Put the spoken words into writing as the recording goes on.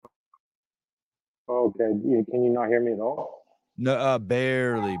Okay. Can you not hear me at all? No,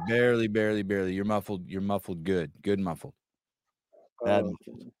 barely. You're muffled. You're muffled. Good muffled. Bad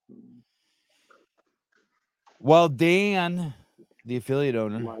muffled. Well, Dan, the affiliate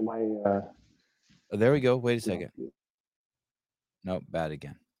owner. Oh, there we go. Wait a second. Nope, bad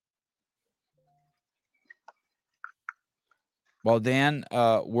again. While Dan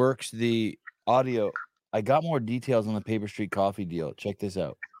works the audio, I got more details on the Paper Street Coffee deal. Check this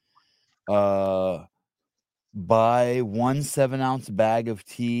out. Buy 1 7-ounce bag of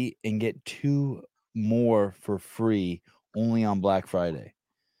tea and get 2 more for free only on Black Friday.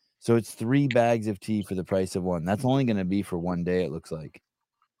 So it's 3 bags of tea for the price of 1. That's only going to be for 1 day, it looks like.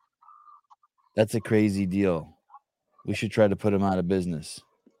 That's a crazy deal. We should try to put them out of business.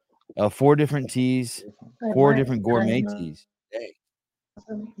 4 different teas, 4 different gourmet teas. Hey.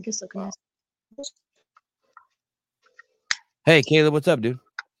 Wow. Hey, Caleb, what's up, dude?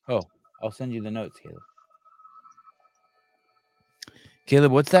 Oh, I'll send you the notes, Caleb.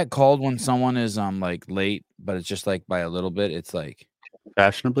 Caleb, what's that called when someone is like late, but it's just like by a little bit? It's like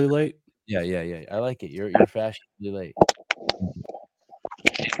fashionably late. Yeah. I like it. You're fashionably late.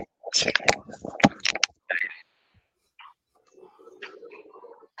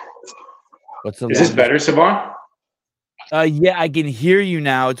 Is this better, Savon? Yeah, I can hear you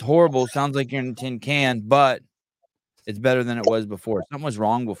now. It's horrible. Sounds like you're in a tin can, but it's better than it was before. Something was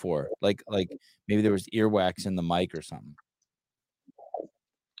wrong before. Like maybe there was earwax in the mic or something.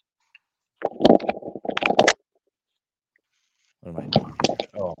 What am I doing here?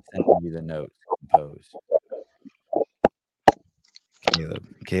 Oh, I'm sending you the notes. Compose.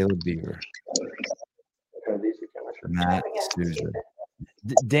 Caleb Beaver. Matt Souza.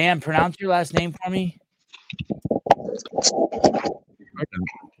 Dan, pronounce your last name for me.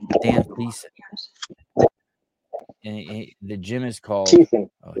 Dan Thiessen. And the gym is called Thiessen.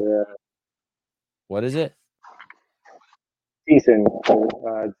 What is it? Thiessen.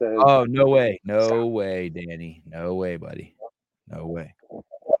 Oh, no way. No way, Danny. No way, buddy. No way.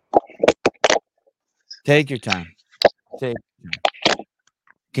 Take your time. Can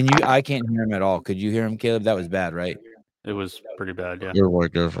you? I can't hear him at all. Could you hear him, Caleb? That was bad, right? It was pretty bad, yeah. You're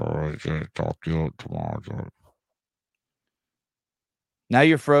like this. I can't talk to you tomorrow. Now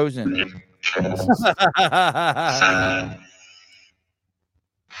you're frozen.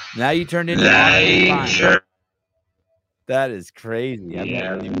 Now you turned into That is crazy.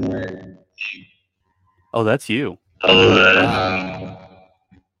 Oh, that's you. Wow.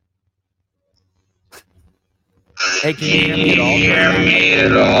 Hey, can you hear me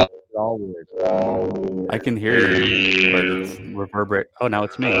at all? It's all weird. I can hear you, but it's reverberate. Oh, now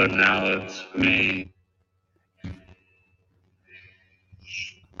it's me.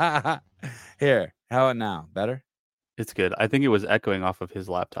 Here, how about now? Better? It's good. I think it was echoing off of his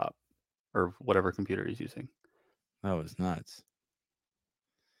laptop or whatever computer he's using. That was nuts.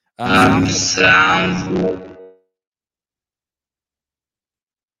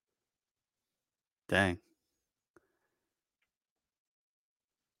 Dang.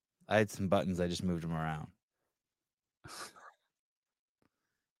 I had some buttons. I just moved them around.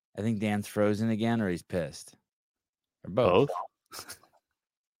 I think Dan's frozen again, or he's pissed, or both.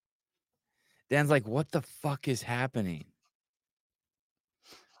 Dan's like, "What the fuck is happening?"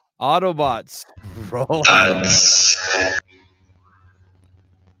 Autobots roll. Oh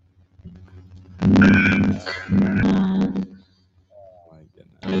my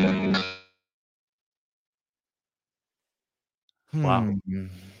goodness. Wow.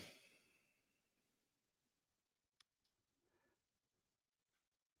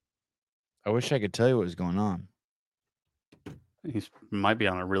 I wish I could tell you what was going on. He might be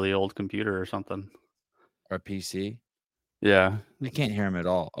on a really old computer or something. Or PC. Yeah. I can't hear him at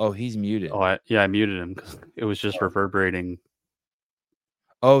all. Oh, he's muted. Oh, I muted him because it was just reverberating.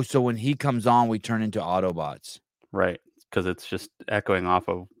 Oh, so when he comes on, we turn into Autobots. Right. Because it's just echoing off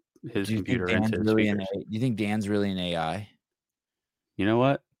of his computer into his speakers. Do you think Dan's really an AI? You know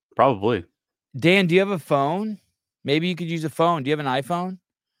what? Probably. Dan, do you have a phone? Maybe you could use a phone. Do you have an iPhone?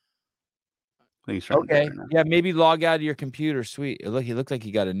 Okay. Yeah, maybe log out of your computer. Sweet. Look, he looked like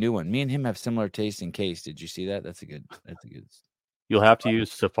he got a new one. Me and him have similar taste in case. Did you see that? That's a good. You'll have to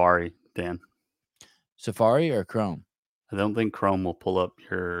use Safari, Dan. Safari or Chrome? I don't think Chrome will pull up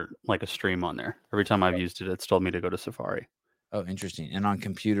your a stream on there. Every time I've used it, it's told me to go to Safari. Oh, interesting. And on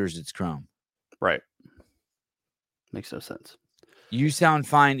computers, it's Chrome. Right. Makes no sense. You sound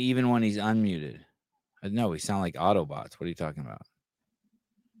fine even when he's unmuted. No, we sound like Autobots. What are you talking about?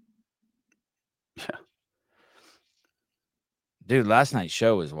 Yeah. Dude, last night's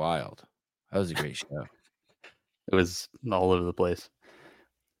show was wild. That was a great show. It was all over the place.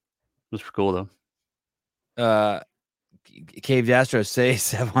 It was cool, though. Caved Astro say,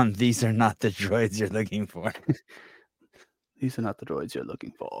 Sevon, these are not the droids you're looking for. These are not the droids you're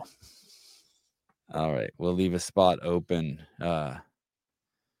looking for. All right, we'll leave a spot open. We'll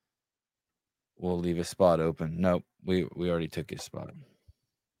leave a spot open. Nope, we already took his spot.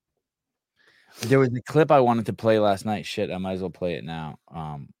 There was a clip I wanted to play last night. Shit, I might as well play it now.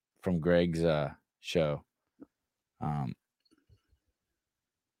 From Greg's show. Oh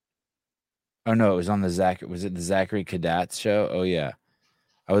no, it was on the was it the Zachary Kadat's show? Oh yeah.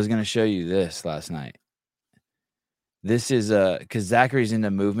 I was gonna show you this last night. This is because Zachary's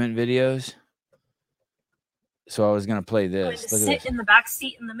into movement videos. So I was gonna play this. Sit in the back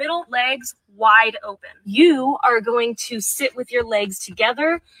seat in the middle, legs wide open. You are going to sit with your legs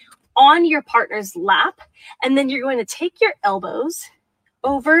together on your partner's lap, and then you're going to take your elbows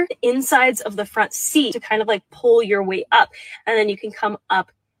over the insides of the front seat to kind of like pull your weight up, and then you can come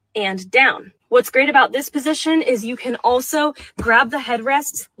up and down. What's great about this position is you can also grab the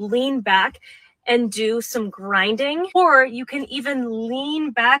headrests, lean back, and do some grinding, or you can even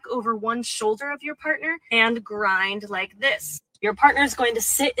lean back over one shoulder of your partner and grind like this. Your partner is going to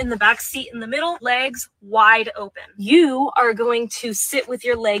sit in the back seat in the middle, legs wide open. You are going to sit with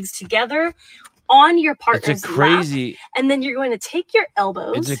your legs together on your partner's lap, and then you're going to take your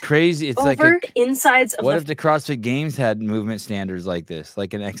elbows. It's over like insides of what if the CrossFit Games had movement standards like this,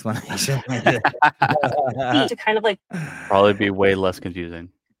 like an explanation? to kind of like probably be way less confusing.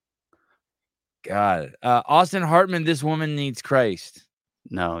 God, Austin Hartman, this woman needs Christ.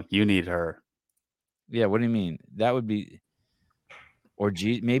 No, you need her. Yeah, what do you mean? That would be, or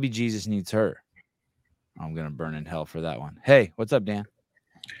maybe Jesus needs her. I'm gonna burn in hell for that one. Hey, what's up, Dan?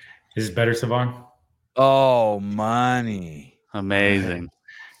 Is this better, Savon? Oh, money. Amazing.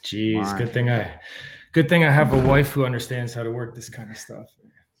 Jeez, money. Good thing I have a wife who understands how to work this kind of stuff.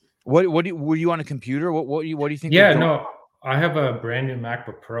 Were you on a computer? What do you think? Yeah, no, I have a brand new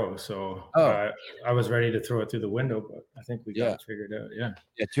MacBook Pro, so I was ready to throw it through the window, but I think we got it figured out. Yeah.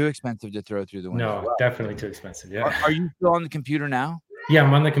 Yeah, too expensive to throw through the window. No, definitely too expensive. Yeah. Are you still on the computer now? Yeah,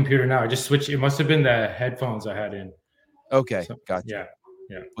 I'm on the computer now. I just switched. It must have been the headphones I had in. Okay, so, gotcha. Yeah.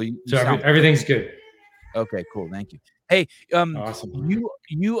 Well, everything's good. Okay, cool. Thank you. Hey, awesome.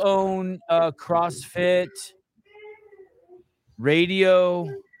 You own CrossFit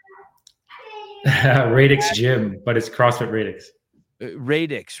Radio. Radix Gym, but it's CrossFit Radix.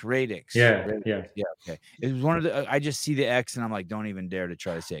 Radix. Yeah. Okay. It was one of the. I just see the X and I'm like, don't even dare to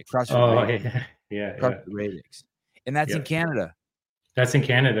try to say it. CrossFit. Radix. Yeah. CrossFit Radix, and that's in Canada. That's in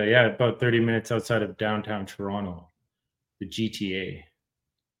Canada. Yeah, about 30 minutes outside of downtown Toronto, the GTA.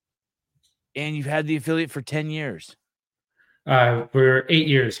 And you've had the affiliate for 10 years. We're 8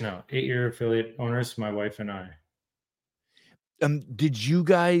 years now. 8-year affiliate owners, my wife and I. Did you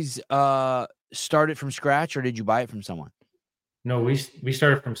guys start it from scratch, or did you buy it from someone? No, we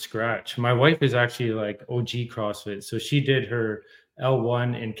started from scratch. My wife is actually like OG CrossFit, so she did her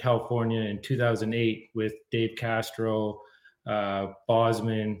L1 in California in 2008 with Dave Castro,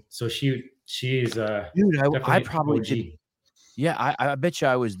 Bosman. So she is dude. I probably OG. did. Yeah, I bet you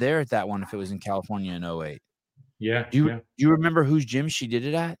I was there at that one if it was in California in 2008. Yeah. Do you remember whose gym she did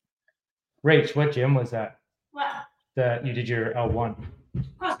it at? Rach, what gym was that? What? That you did your L1.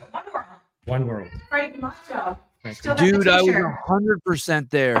 One World. Right, my job. Dude, I was 100%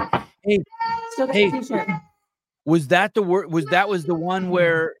 there. Hey, was that the word? Was the one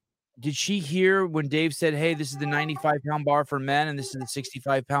where? Did she hear when Dave said, "Hey, this is the 95-pound bar for men, and this is the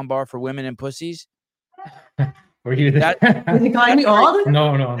 65-pound bar for women and pussies"? Were you there? Was he calling me old?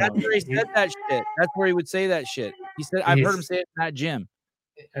 No. That's where he said that shit. That's where he would say that shit. He said, "I've heard him say it in that gym."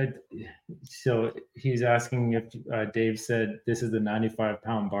 So he's asking if Dave said this is the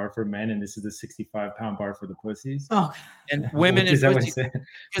 95-pound bar for men and this is the 65-pound bar for the pussies. Oh, and women and pussies.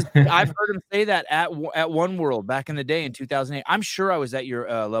 I've heard him say that at One World back in the day in 2008. I'm sure I was at your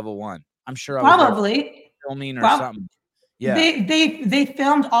level 1. I'm sure I was probably filming or something. Yeah, they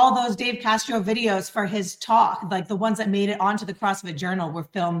filmed all those Dave Castro videos for his talk. Like the ones that made it onto the CrossFit Journal were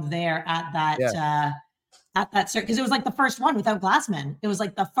filmed there at that. At that because it was like the first one without Glassman. It was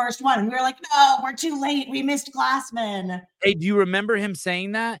like the first one, and we were like, "No, we're too late. We missed Glassman." Hey, do you remember him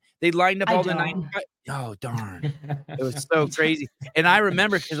saying that? They lined up all the 95. Oh darn! It was so crazy. And I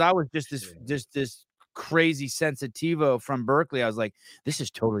remember because I was just this crazy sensitivo from Berkeley. I was like, "This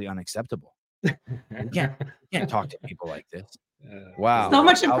is totally unacceptable. You can't talk to people like this." Wow. So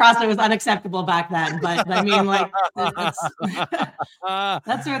much in CrossFit was unacceptable back then, but I mean, like,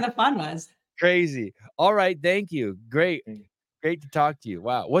 that's where the fun was. Crazy. All right, thank you. Great to talk to you.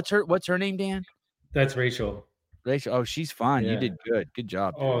 Wow. What's her name, Dan? That's Rachel. Rachel, oh, she's fun. You Yeah. did good. Good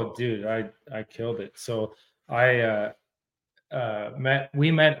job. Dude. Oh, dude, I killed it. So I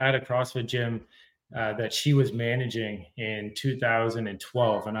we met at a CrossFit gym that she was managing in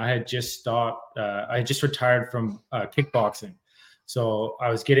 2012, and I had just stopped. I had just retired from kickboxing, so I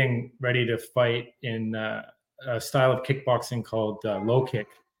was getting ready to fight in a style of kickboxing called low kick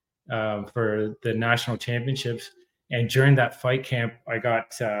for the national championships. And during that fight camp, I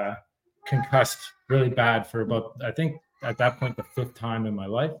got concussed really bad for about, I think at that point, the 5th time in my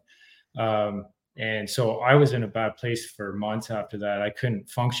life. And so I was in a bad place for months after that. I couldn't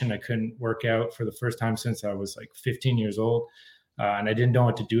function. I couldn't work out for the first time since I was like 15 years old. And I didn't know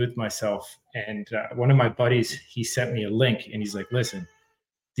what to do with myself. And one of my buddies, he sent me a link and he's like, listen,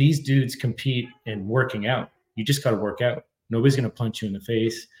 these dudes compete in working out. You just got to work out. Nobody's going to punch you in the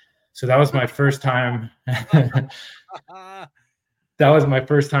face. So that was my first time. That was my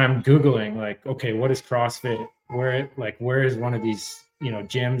first time Googling, like, okay, what is CrossFit? Where is one of these,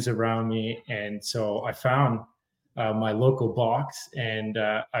 gyms around me? And so I found my local box, and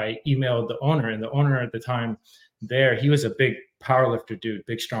I emailed the owner. And the owner at the time there, he was a big powerlifter dude,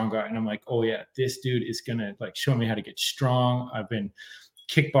 big strong guy. And I'm like, oh yeah, this dude is gonna like show me how to get strong. I've been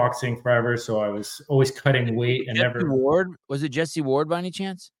kickboxing forever, so I was always cutting weight and Jesse never. Ward? Was it Jesse Ward by any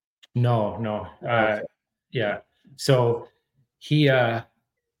chance? No. Yeah. So he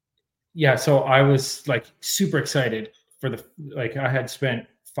so I was like super excited for I had spent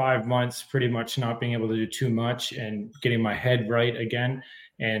 5 months pretty much not being able to do too much and getting my head right again,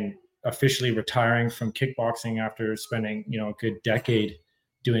 and officially retiring from kickboxing after spending a good decade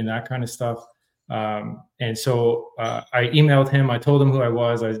doing that kind of stuff. And so I emailed him. I told him who I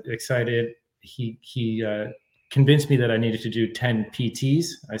was. I was excited. He convinced me that I needed to do 10 PTs.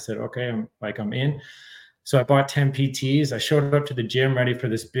 I said, okay, I'm in. So I bought 10 PTs. I showed up to the gym ready for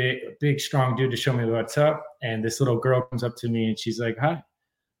this big, strong dude to show me what's up. And this little girl comes up to me and she's like, hi,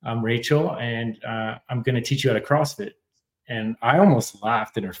 I'm Rachel, and I'm going to teach you how to CrossFit. And I almost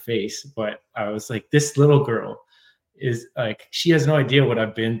laughed in her face, but I was like, this little girl is like, she has no idea what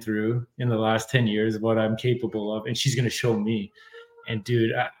I've been through in the last 10 years, what I'm capable of. And she's going to show me. And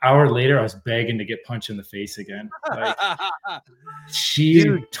dude, an hour later, I was begging to get punched in the face again. Like, she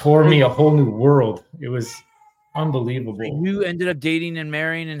tore me a whole new world. It was unbelievable. You ended up dating and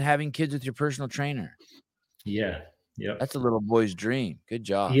marrying and having kids with your personal trainer. Yeah. That's a little boy's dream. Good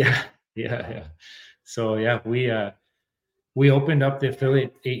job. Yeah. So yeah, we opened up the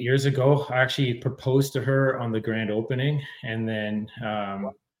affiliate 8 years ago. I actually proposed to her on the grand opening, and then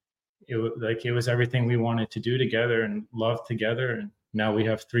it was everything we wanted to do together and love together. And now we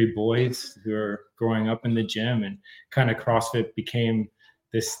have 3 boys who are growing up in the gym, and kind of CrossFit became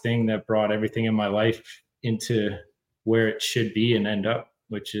this thing that brought everything in my life into where it should be and end up,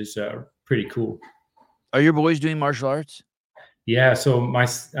 which is pretty cool. Are your boys doing martial arts? Yeah. So my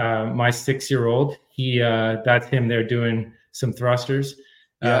 6-year-old, that's him there doing some thrusters.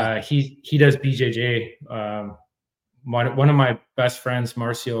 Yeah. He does BJJ. One of my best friends,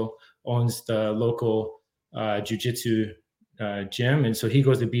 Marcio, owns the local jiu-jitsu gym, and so he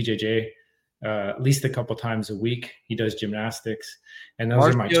goes to BJJ at least a couple times a week. He does gymnastics, and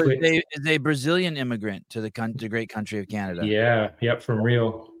those are my twins. Is a Brazilian immigrant to the great country of Canada. Yeah. Yep. From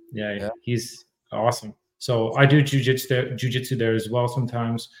Rio. Yeah. He's awesome. So I do jiu-jitsu there as well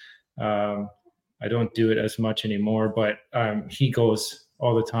sometimes. I don't do it as much anymore, but he goes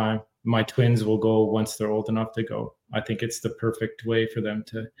all the time. My twins will go once they're old enough to go. I think it's the perfect way for them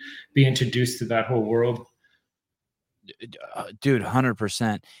to be introduced to that whole world. Dude,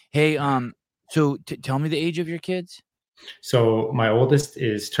 100%. Hey, so tell me the age of your kids. So my oldest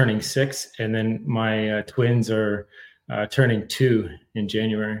is turning 6, and then my twins are turning 2 in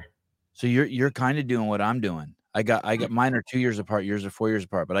January. So you're kind of doing what I'm doing. I got mine are 2 years apart, yours are 4 years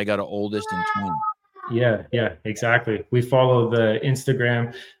apart, but I got an oldest and twin. Yeah, exactly. We follow the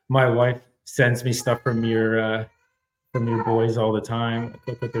Instagram. My wife sends me stuff from your boys all the time.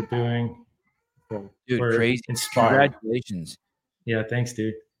 Look what they're doing. So dude, crazy. Inspired. Congratulations. Yeah, thanks,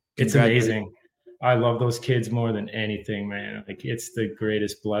 dude. It's amazing. I love those kids more than anything, man. Like, it's the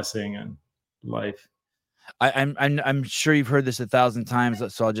greatest blessing in life. I'm sure you've heard this 1,000 times,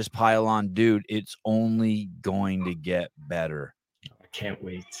 so I'll just pile on, dude. It's only going to get better. I can't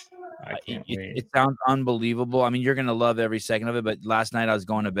wait. It sounds unbelievable. I mean, you're gonna love every second of it. But last night I was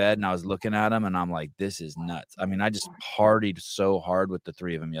going to bed and I was looking at them, and I'm like, this is nuts. I mean, I just partied so hard with the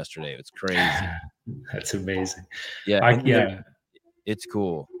 3 of them yesterday. It's crazy. That's amazing. Yeah, it's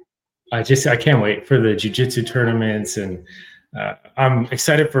cool. I can't wait for the jiu-jitsu tournaments, and I'm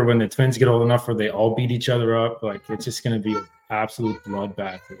excited for when the twins get old enough where they all beat each other up. Like, it's just going to be an absolute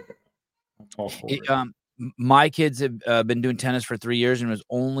bloodbath. I'm all for it. My kids have been doing tennis for 3 years, and it was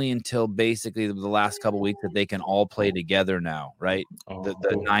only until basically the last couple of weeks that they can all play together now, right? Oh, The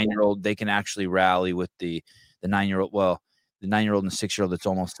cool. 9-year-old, they can actually rally with the 9-year-old. Well, the 9-year-old and the 6-year-old that's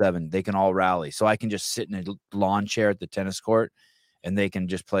almost 7, they can all rally. So I can just sit in a lawn chair at the tennis court, and they can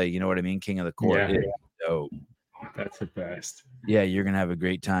just play. You know what I mean? King of the court. Yeah. So That's the best. yeah, you're gonna have a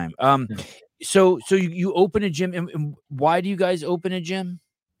great time. So you open a gym, and why do you guys open a gym?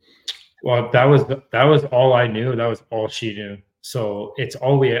 Well, that was all I knew. That was all she knew. So it's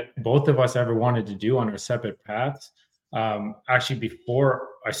all both of us ever wanted to do on our separate paths. Actually, before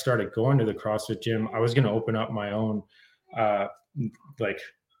I started going to the CrossFit gym, I was going to open up my own like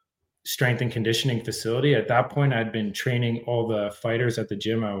strength and conditioning facility. At that point, I'd been training all the fighters at the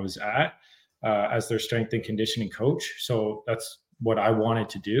gym I was at as their strength and conditioning coach. So that's what I wanted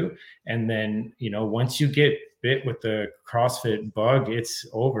to do. And then, once you get bit with the CrossFit bug, it's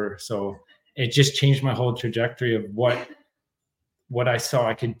over. So it just changed my whole trajectory of what I saw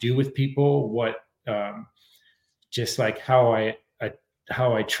I could do with people, just like how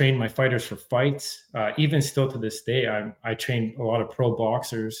I train my fighters for fights. Even still to this day, I train a lot of pro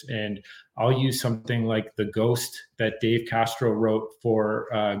boxers, and I'll use something like the Ghost that Dave Castro wrote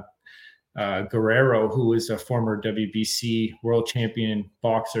for Guerrero, who is a former WBC world champion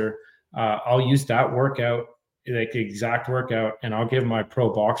boxer. I'll use that workout, like the exact workout, and I'll give my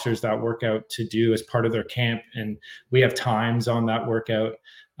pro boxers that workout to do as part of their camp. And we have times on that workout.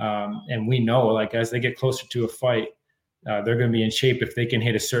 And we know, like, as they get closer to a fight, they're going to be in shape if they can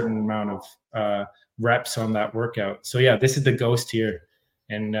hit a certain amount of reps on that workout. So yeah, this is the Ghost here.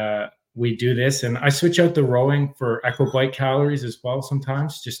 And we do this, and I switch out the rowing for EchoBike calories as well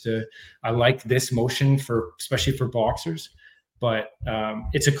sometimes. I like this motion especially for boxers. But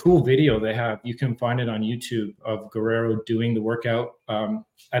it's a cool video they have. You can find it on YouTube of Guerrero doing the workout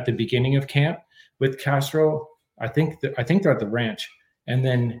at the beginning of camp with Castro. I think they're at the ranch, and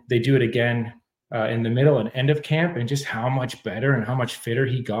then they do it again in the middle and end of camp, and just how much better and how much fitter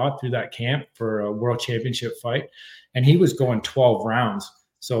he got through that camp for a world championship fight. And he was going 12 rounds.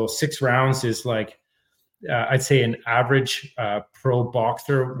 So 6 rounds is like, I'd say an average pro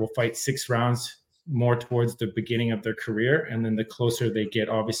boxer will fight 6 rounds more towards the beginning of their career. And then the closer they get,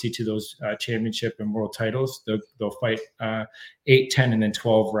 obviously, to those championship and world titles, they'll fight 8, 10, and then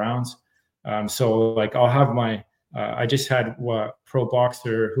 12 rounds. So like I'll have I just had a pro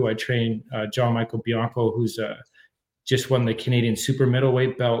boxer who I train, John Michael Bianco, who's just won the Canadian super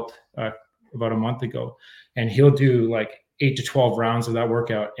middleweight belt about a month ago. And he'll do like 8 to 12 rounds of that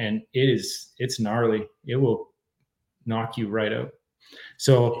workout. And it's gnarly. It will knock you right out.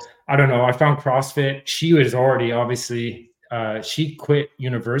 So I don't know. I found CrossFit. She was already, obviously, she quit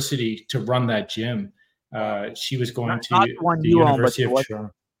university to run that gym. She was going to the University of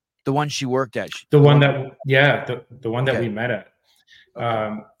Toronto. The one she worked at. The one that we met at.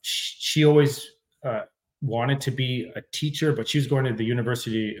 She always wanted to be a teacher, but she was going to the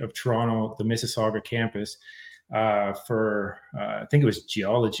University of Toronto, the Mississauga campus, for I think it was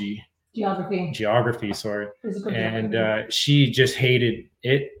geography, sorry. And she just hated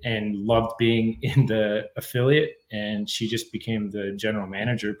it and loved being in the affiliate, and she just became the general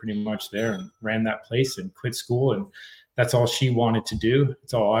manager pretty much there and ran that place and quit school. And that's all she wanted to do.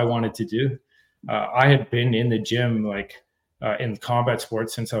 It's all I wanted to do. I had been in the gym, like in combat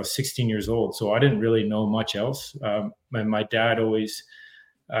sports, since I was 16 years old. So I didn't really know much else. My dad always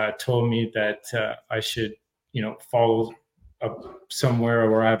told me that I should, follow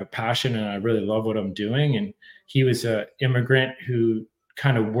somewhere where I have a passion and I really love what I'm doing. And he was an immigrant who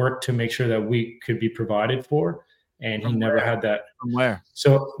kind of worked to make sure that we could be provided for. And he never had that. From where?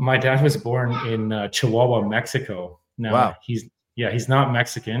 So my dad was born in Chihuahua, Mexico. Now, wow. He's not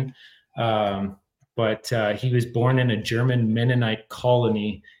Mexican, but he was born in a German Mennonite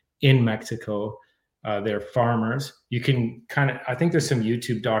colony in Mexico. They're farmers. You can I think there's some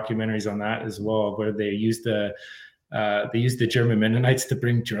YouTube documentaries on that as well, where they use the German Mennonites to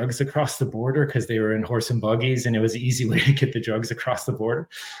bring drugs across the border because they were in horse and buggies, and it was an easy way to get the drugs across the border.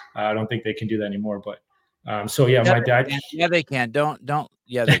 I don't think they can do that anymore, but my dad. Yeah, they can.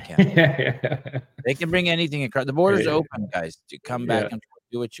 Yeah, they can. Yeah. They can bring anything across. The border's open, guys. To come back and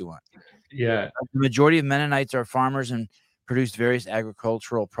do what you want. Yeah. The majority of Mennonites are farmers and produce various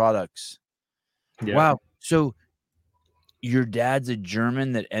agricultural products. Yeah. Wow. So your dad's a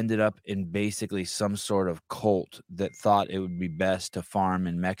German that ended up in basically some sort of cult that thought it would be best to farm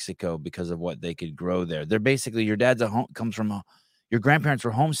in Mexico because of what they could grow there. They're basically, your dad's your grandparents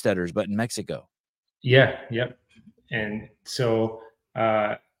were homesteaders, but in Mexico. Yeah. Yep. And so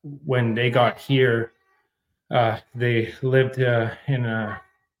when they got here, they lived in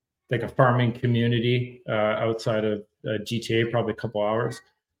like a farming community outside of GTA, probably a couple hours.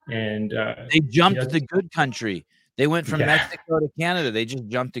 And they jumped the good country. They went from Yeah. Mexico to Canada. They just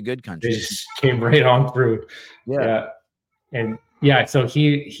jumped to good they country. just came right on through. Yeah. And yeah, so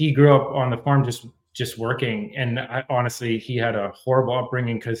he grew up on the farm just working. And honestly, he had a horrible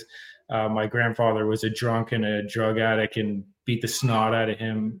upbringing because my grandfather was a drunk and a drug addict and beat the snot out of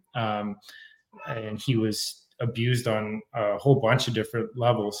him. And he was abused on a whole bunch of different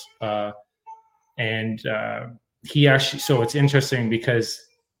levels. He actually, so it's interesting because,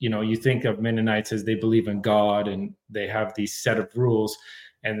 you know, you think of Mennonites as they believe in God and they have these set of rules.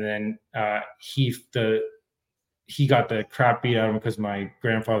 And then he got the crap beat out of him because my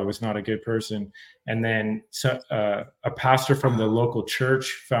grandfather was not a good person. And then a pastor from the local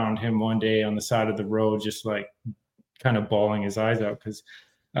church found him one day on the side of the road, just like kind of bawling his eyes out because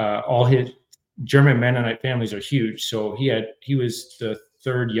all his German Mennonite families are huge. So he was the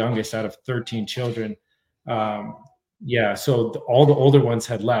third youngest out of 13 children. So all the older ones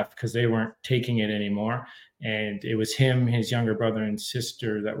had left because they weren't taking it anymore. And it was him, his younger brother and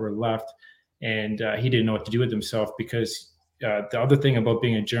sister that were left. And he didn't know what to do with himself because the other thing about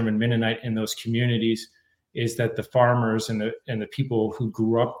being a German Mennonite in those communities is that the farmers and the people who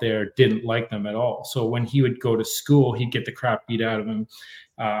grew up there didn't like them at all. So when he would go to school, he'd get the crap beat out of him.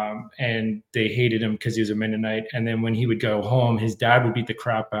 And they hated him because he was a Mennonite. And then when he would go home, his dad would beat the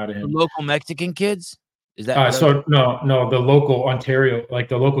crap out of him. The local Mexican kids? Is that no, the local Ontario, like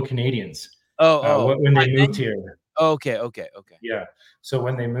the local Canadians. When they moved here. Okay. Yeah. So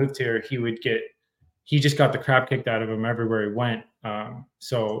when they moved here, he just got the crap kicked out of him everywhere he went.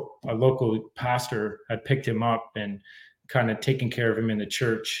 So a local pastor had picked him up and kind of taken care of him in the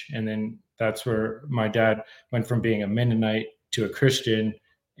church. And then that's where my dad went from being a Mennonite to a Christian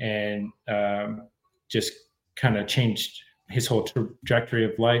and just kind of changed his whole trajectory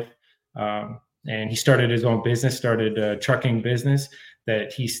of life. And he started his own business, started a trucking business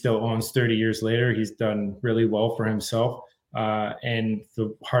that he still owns 30 years later. He's done really well for himself. And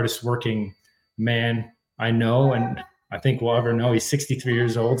the hardest working man I know, and I think we'll ever know. He's 63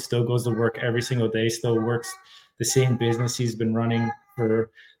 years old, still goes to work every single day, still works the same business he's been running for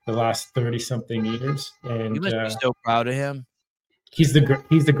the last 30 something years. And you must be so proud of him. He's the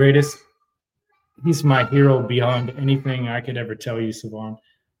greatest. He's my hero beyond anything I could ever tell you, Savon.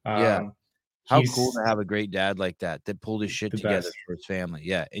 How cool to have a great dad like that pulled his shit together for his family.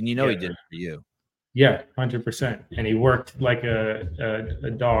 Yeah. And he did it for you. Yeah, 100%. And he worked like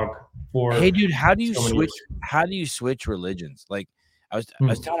a dog for. Hey, dude, how do you switch religions? Like I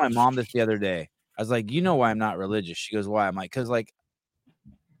was telling my mom this the other day. I was like, you know why I'm not religious? She goes, why? I'm like, because like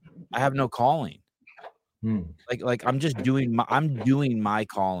I have no calling. Like I'm just doing my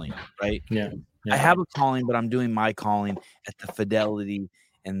calling, right? Yeah. I have a calling, but I'm doing my calling at the fidelity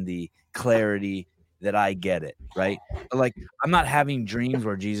and the clarity that I get it, right? But like I'm not having dreams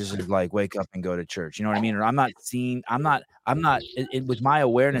where Jesus is like, wake up and go to church. You know what I mean? Or I'm not with my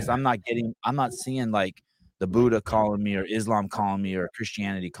awareness, I'm not seeing like the Buddha calling me or Islam calling me or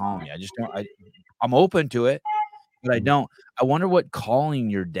Christianity calling me. I just don't. I'm open to it, but I don't. I wonder what calling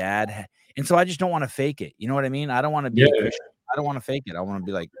your dad and so I just don't want to fake it. You know what I mean? I don't want to be a Christian. I don't want to fake it. I want to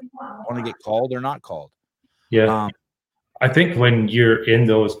be like, I want to get called or not called. Yeah. I think when you're in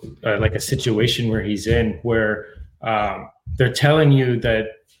those, like a situation where he's in, where they're telling you that,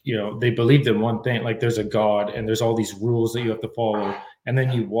 you know, they believed in one thing, like there's a God and there's all these rules that you have to follow. And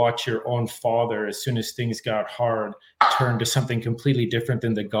then you watch your own father, as soon as things got hard, turn to something completely different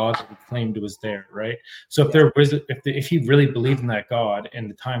than the God that he claimed was there, right? So if he really believed in that God and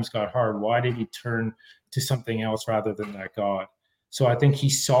the times got hard, why did he turn to something else rather than that God? So I think he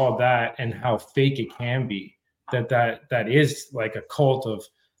saw that and how fake it can be. That is like a cult of,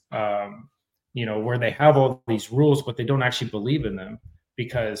 you know, where they have all these rules, but they don't actually believe in them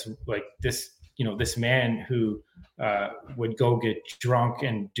because like this, you know, this man who would go get drunk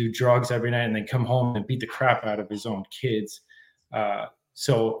and do drugs every night and then come home and beat the crap out of his own kids.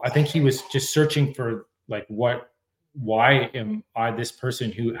 So I think he was just searching for like, why am I this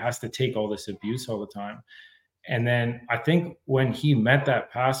person who has to take all this abuse all the time? And then I think when he met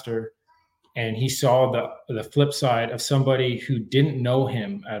that pastor, and he saw the flip side of somebody who didn't know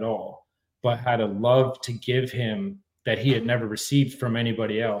him at all, but had a love to give him that he had never received from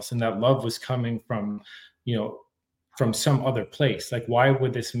anybody else. And that love was coming from, you know, from some other place. Like, why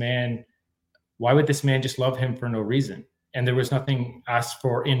would this man just love him for no reason? And there was nothing asked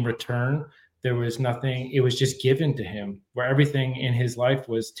for in return. There was nothing, it was just given to him, where everything in his life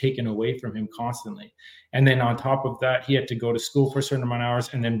was taken away from him constantly. And then on top of that, he had to go to school for a certain amount of hours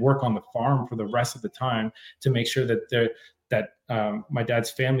and then work on the farm for the rest of the time to make sure that that my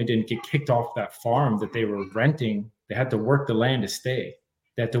dad's family didn't get kicked off that farm that they were renting. They had to work the land to stay.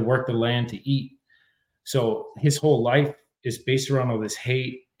 They had to work the land to eat. So his whole life is based around all this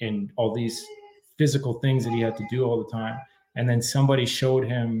hate and all these physical things that he had to do all the time. And then somebody showed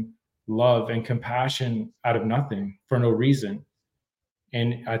him love and compassion out of nothing for no reason.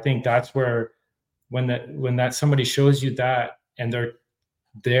 And I think that's where when that somebody shows you that, and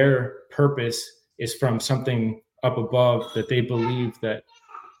their purpose is from something up above, that they believe that,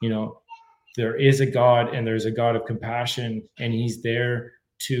 you know, there is a God, and there's a God of compassion, and he's there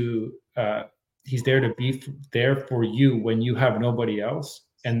to be there for you when you have nobody else.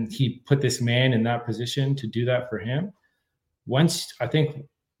 And he put this man in that position to do that for him. Once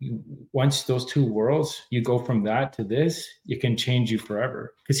those two worlds, you go from that to this, it can change you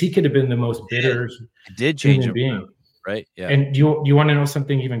forever. Because he could have been the most bitter human being, right? Yeah. And you want to know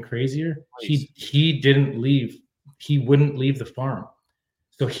something even crazier? Please. He didn't leave. He wouldn't leave the farm.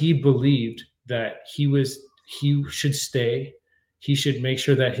 So he believed that he should stay. He should make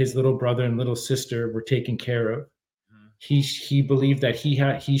sure that his little brother and little sister were taken care of. He believed that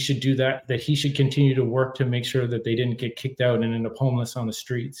he should do that he should continue to work to make sure that they didn't get kicked out and end up homeless on the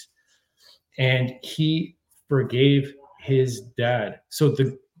streets. And he forgave his dad. So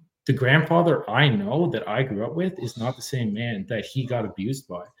the grandfather I know that I grew up with is not the same man that he got abused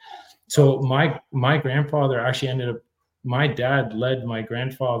by. So my grandfather actually my dad led my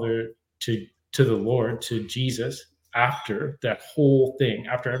grandfather to the Lord, to Jesus, after that whole thing,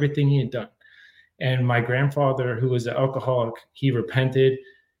 after everything he had done. And my grandfather, who was an alcoholic, he repented.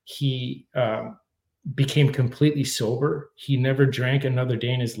 He became completely sober. He never drank another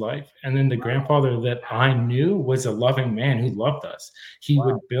day in his life. And then the grandfather that I knew was a loving man who loved us. He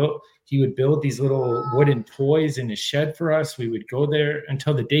would build these little wooden toys in his shed for us. We would go there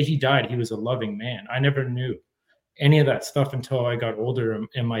until the day he died. He was a loving man. I never knew any of that stuff until I got older,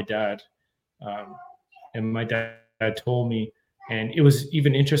 and my dad told me. And it was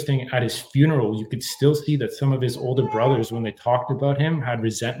even interesting at his funeral, you could still see that some of his older brothers, when they talked about him, had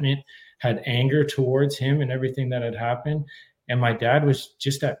resentment, had anger towards him and everything that had happened. And my dad was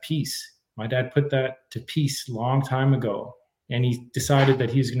just at peace. My dad put that to peace a long time ago. And he decided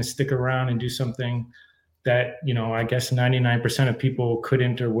that he's going to stick around and do something that, you know, I guess 99% of people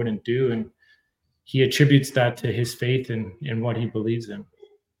couldn't or wouldn't do. And he attributes that to his faith in what he believes in.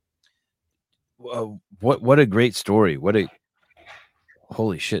 What a great story.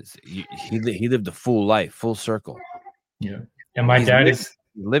 Holy shit. He lived a full life, full circle. Yeah. And my dad is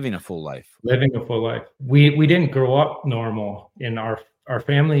living a full life. Living a full life. We didn't grow up normal in our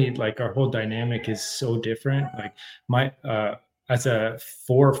family. Like, our whole dynamic is so different. Like as a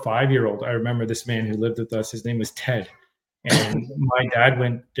 4 or 5 year old, I remember this man who lived with us. His name was Ted. And my dad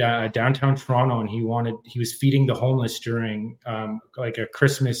went downtown Toronto, and he was feeding the homeless during like a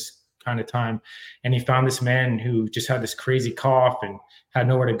Christmas kind of time. And he found this man who just had this crazy cough and had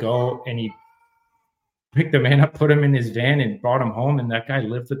nowhere to go. And he picked the man up, put him in his van, and brought him home. And that guy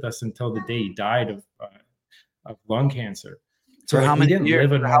lived with us until the day he died of lung cancer. So how many years?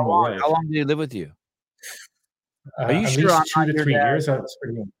 Live a normal life. How long did he live with you? Are you sure? At least 2 to 3 years. That's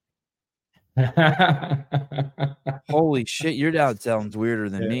pretty good. Holy shit, your dad sounds weirder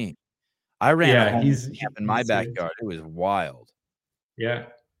than me. I ran a camp in my backyard. It was wild. Yeah.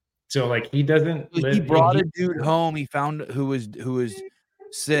 So like he brought a dude home. He found who was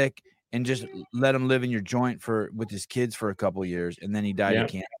sick and just let him live in your joint with his kids for a couple years, and then he died in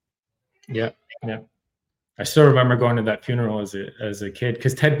camp. Yeah. I still remember going to that funeral as a kid,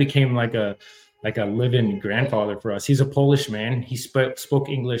 because Ted became like a live-in grandfather for us. He's a Polish man. He spoke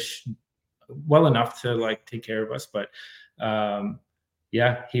English well enough to like take care of us, but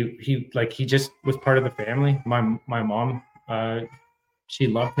he just was part of the family. My mom, she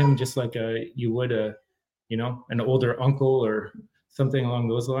loved him just like you would an older uncle or something along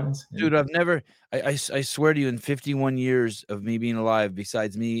those lines. Dude, I swear to you, in 51 years of me being alive,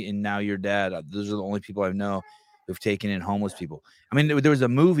 besides me and now your dad, those are the only people I know who've taken in homeless people. I mean, there was a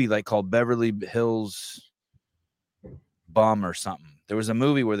movie like called Beverly Hills Bum or something. There was a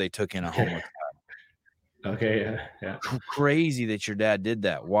movie where they took in a homeless guy. Okay, yeah. Crazy that your dad did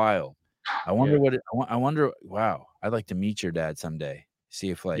that. Wild. I wonder I wonder. Wow, I'd like to meet your dad someday. See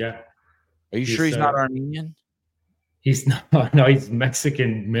if Are you sure he's not Armenian? He's not. No, he's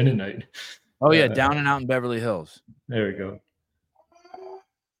Mexican Mennonite. Oh yeah, down and out in Beverly Hills. There we go.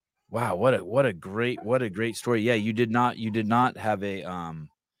 Wow, what a great story. Yeah, you did not have a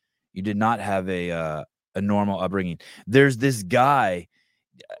normal upbringing. There's this guy.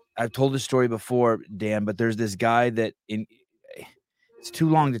 I've told this story before, Dan, but there's this guy that it's too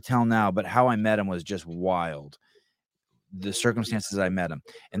long to tell now, but how I met him was just wild. the circumstances I met him.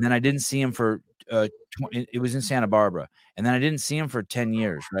 And then I didn't see him for it was in Santa Barbara. And then I didn't see him for 10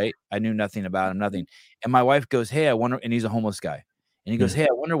 years, right? I knew nothing about him, nothing. And my wife goes, hey, I wonder, and he's a homeless guy. And he goes, hey,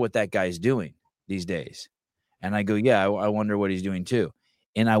 I wonder what that guy's doing these days. And I go, yeah, I wonder what he's doing too.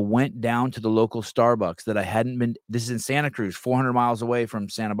 And I went down to the local Starbucks that I hadn't been. This is in Santa Cruz, 400 miles away from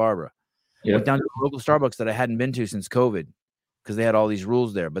Santa Barbara. Yep. Went down to the local Starbucks that I hadn't been to since COVID because they had all these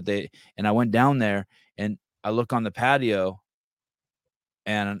rules there. And I went down there and I look on the patio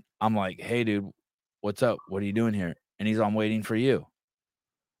and I'm like, hey, dude, what's up? What are you doing here? And he's, I'm waiting for you.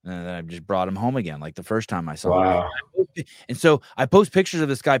 And then I just brought him home again, like the first time I saw him. And so I post pictures of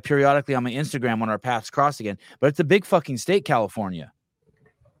this guy periodically on my Instagram when our paths cross again. But it's a big fucking state, California.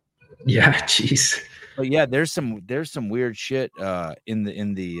 Yeah, jeez. But yeah, there's some weird shit in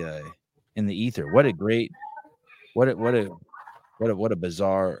the ether. What a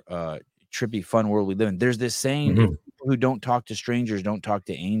bizarre, trippy, fun world we live in. There's this saying: people who don't talk to strangers don't talk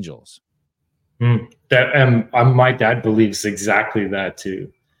to angels. That my dad believes exactly that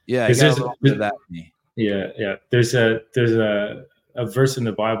too. Yeah, I got a little bit of that. Yeah. There's a verse in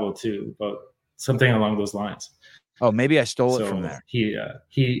the Bible too about something along those lines. Oh, maybe I stole it from there. He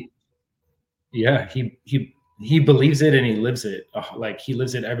believes it and he lives it. Like he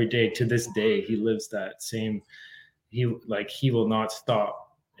lives it every day. To this day, he lives that same. He will not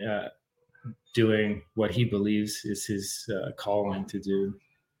stop doing what he believes is his calling to do.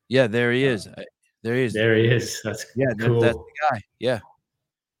 Yeah, there he is. There he is. That's cool. That's the guy. Yeah.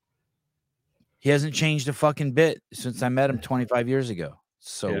 He hasn't changed a fucking bit since I met him 25 years ago.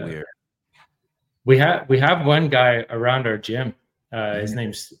 So weird. We have one guy around our gym. His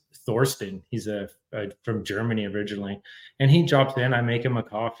name's Thorsten. He's from Germany originally, and he drops in. I make him a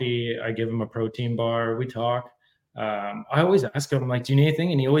coffee. I give him a protein bar. We talk. I always ask him, like, do you need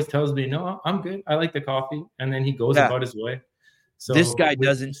anything? And he always tells me, no, I'm good. I like the coffee. And then he goes about his way. So this guy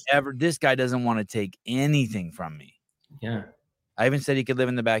doesn't want to take anything from me. Yeah. I even said he could live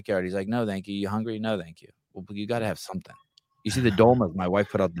in the backyard. He's like, no, thank you. You hungry? No, thank you. Well, you got to have something. You see the dolmas. My wife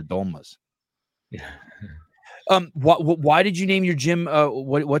put out the dolmas. Yeah. Why did you name your gym?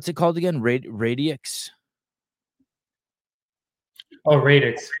 What's it called again? Radix. Oh,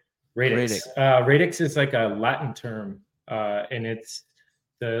 Radix. Radix is like a Latin term, and it's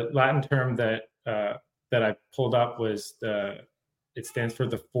the Latin term that I pulled up was it stands for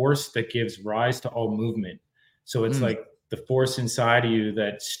the force that gives rise to all movement. So it's like the force inside of you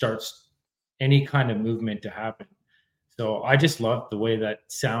that starts any kind of movement to happen. So I just loved the way that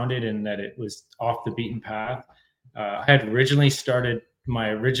sounded and that it was off the beaten path. I had originally started, my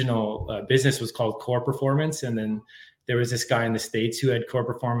original business was called Core Performance. And then there was this guy in the States who had Core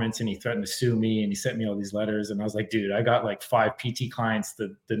Performance and he threatened to sue me and he sent me all these letters. And I was like, dude, I got like 5 PT clients.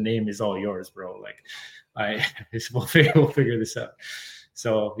 The name is all yours, bro. Like we'll figure this out.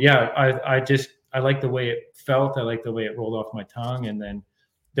 So yeah, I like the way it felt. I like the way it rolled off my tongue. And then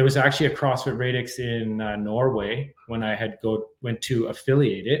there was actually a CrossFit Radix in Norway when I had went to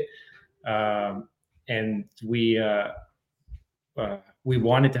affiliate it. And we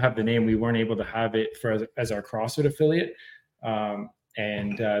wanted to have the name. We weren't able to have it as our CrossFit affiliate.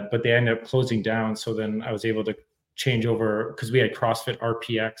 But they ended up closing down. So then I was able to change over because we had CrossFit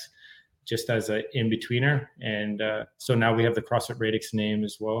RPX just as an in-betweener. And so now we have the CrossFit Radix name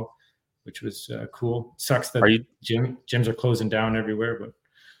as well, which was cool. Sucks that gyms are closing down everywhere, but.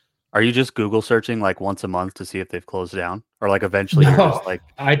 Are you just Google searching like once a month to see if they've closed down, or like eventually you're just like?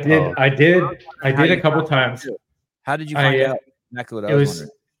 I did a couple times. How did you find out? Exactly what I was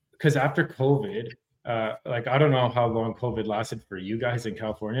wondering. Because after COVID, like I don't know how long COVID lasted for you guys in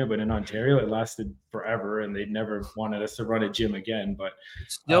California, but in Ontario it lasted forever, and they never wanted us to run a gym again. But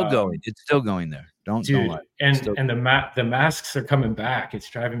it's still going. It's still going there. Don't lie. And the masks are coming back. It's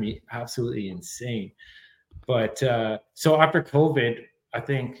driving me absolutely insane. But so after COVID, I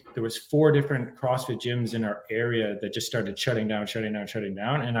think there was 4 different CrossFit gyms in our area that just started shutting down.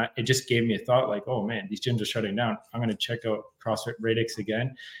 And it just gave me a thought like, oh man, these gyms are shutting down. I'm going to check out CrossFit Radix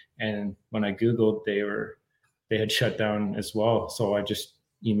again. And when I Googled, they had shut down as well. So I just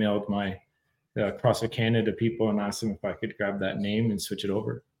emailed my CrossFit Canada people and asked them if I could grab that name and switch it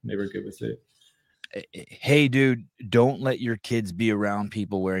over. They were good with it. Hey, dude, don't let your kids be around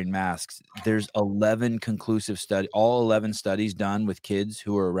people wearing masks. There's 11 conclusive studies, all 11 studies done with kids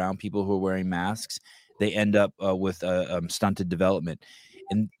who are around people who are wearing masks. They end up with stunted development.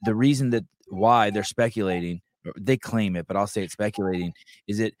 And the reason that why they're speculating, they claim it, but I'll say it's speculating,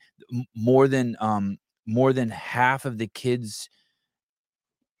 is that more than half of the kids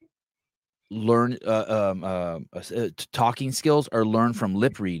learn talking skills are learned from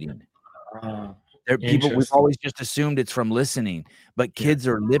lip reading. People, we've Interesting. always just assumed it's from listening, but kids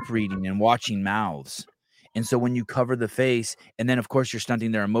are lip reading and watching mouths. And so when you cover the face, and then of course you're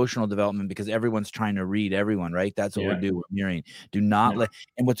stunting their emotional development because everyone's trying to read everyone, right? That's what we're doing. We're mirroring. Do not let.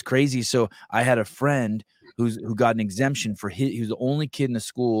 And what's crazy? So I had a friend who got an exemption for he was the only kid in the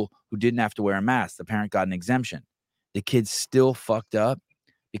school who didn't have to wear a mask. The parent got an exemption. The kid still fucked up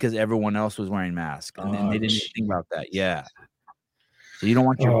because everyone else was wearing masks, and then they didn't even think about that. Yeah. So you don't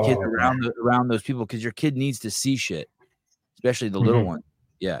want your kids around those people because your kid needs to see shit, especially the little one.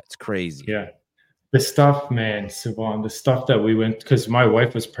 Yeah, it's crazy. Yeah. The stuff, man, Siobhan, the stuff that we went, because my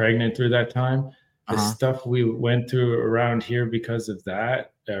wife was pregnant through that time, the stuff we went through around here because of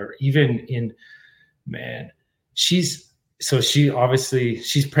that, or even in, man, she's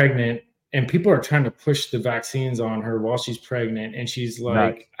pregnant and people are trying to push the vaccines on her while she's pregnant. And she's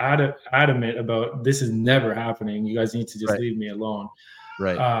like adamant about this is never happening. You guys need to just leave me alone.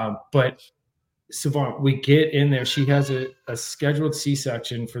 Right. But Savant, we get in there. She has a scheduled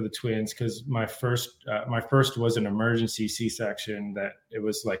C-section for the twins because my first was an emergency C-section that it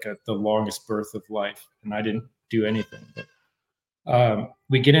was like the longest birth of life, and I didn't do anything. But,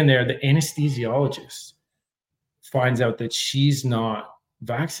 we get in there. The anesthesiologist finds out that she's not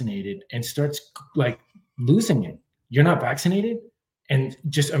vaccinated and starts like losing it. You're not vaccinated? And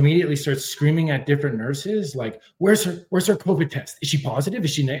just immediately starts screaming at different nurses, like, where's her COVID test? Is she positive?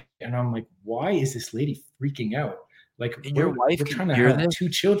 Is she negative? And I'm like, why is this lady freaking out? Like, we're trying to have 2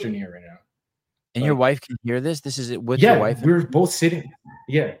 children here right now. And your wife can hear this? This is it with your wife? We're both sitting.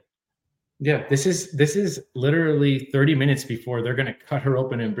 Yeah. This is literally 30 minutes before they're gonna cut her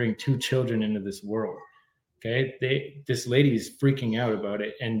open and bring 2 children into this world. Okay. This lady is freaking out about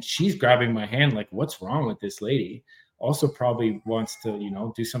it. And she's grabbing my hand, like, what's wrong with this lady? Also probably wants to,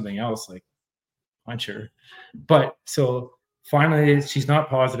 do something else, like punch her. But so finally she's not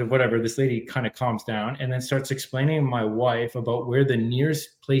positive, whatever. This lady kind of calms down and then starts explaining to my wife about where the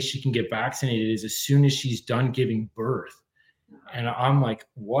nearest place she can get vaccinated is as soon as she's done giving birth. And I'm like,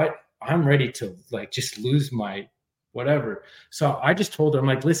 what? I'm ready to like just lose my whatever. So I just told her, I'm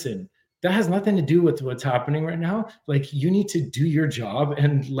like, listen, that has nothing to do with what's happening right now. Like, you need to do your job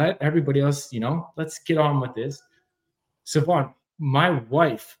and let everybody else, let's get on with this. Savon, my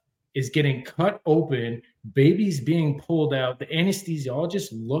wife is getting cut open, baby's being pulled out. The anesthesiologist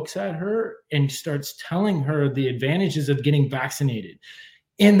looks at her and starts telling her the advantages of getting vaccinated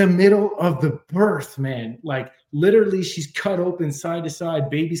in the middle of the birth, man. Like, literally, she's cut open side to side,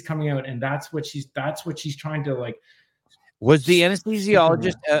 baby's coming out, and that's what she's trying to like. Was the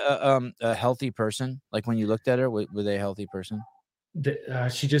anesthesiologist a healthy person? Like, when you looked at her, were they a healthy person?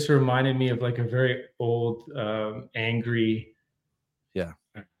 She just reminded me of like a very old, angry,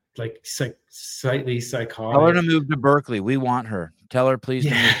 like slightly psychotic. Tell her to move to Berkeley. We want her. Tell her, please,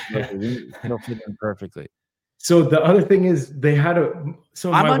 to move to Berkeley. It'll fit in perfectly. So the other thing is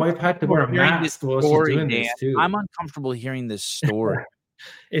my wife had to wear a mask while she's doing this too. I'm uncomfortable hearing this story.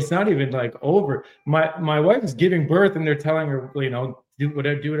 It's not even like over. My wife is giving birth and they're telling her, do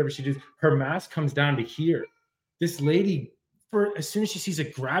whatever she does. Her mask comes down to here. This lady, as soon as she sees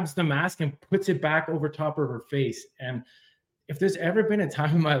it, grabs the mask and puts it back over top of her face. And if there's ever been a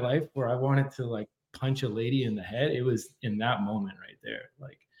time in my life where I wanted to like punch a lady in the head, it was in that moment right there.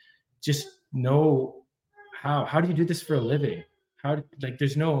 Like, just know how do you do this for a living?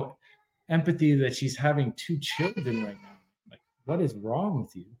 There's no empathy that she's having 2 children right now. Like, what is wrong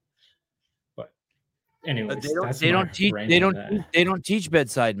with you? But anyways, they don't teach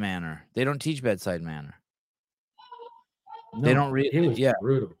bedside manner. They don't teach bedside manner. No, they don't really. It was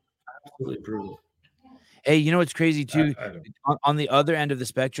brutal, absolutely brutal. Hey, you know what's crazy too? On the other end of the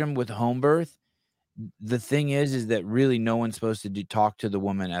spectrum with home birth, the thing is that really no one's supposed to talk to the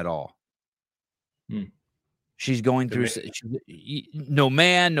woman at all. She's going through no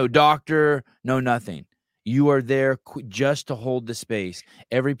man, no doctor, no nothing. You are there just to hold the space.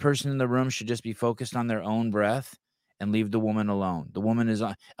 Every person in the room should just be focused on their own breath and leave the woman alone. The woman is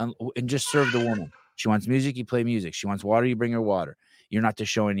on, and just serve the woman. She wants music, you play music. She wants water, you bring her water. You're not to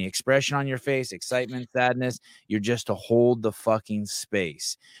show any expression on your face, excitement, sadness. You're just to hold the fucking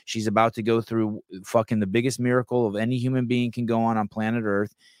space. She's about to go through fucking the biggest miracle of any human being can go on planet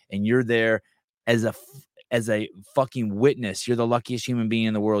Earth, and you're there as a fucking witness. You're the luckiest human being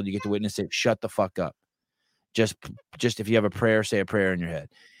in the world. You get to witness it. Shut the fuck up. Just if you have a prayer, say a prayer in your head.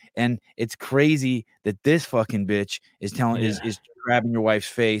 And it's crazy that this fucking bitch is is grabbing your wife's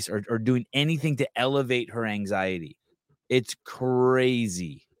face or doing anything to elevate her anxiety. It's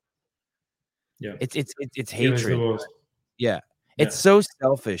crazy. Yeah. It's hatred. Yeah. It's so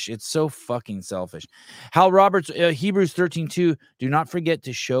selfish. It's so fucking selfish. Hal Roberts, Hebrews 13:2, do not forget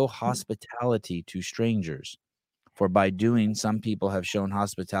to show hospitality to strangers, for by doing, some people have shown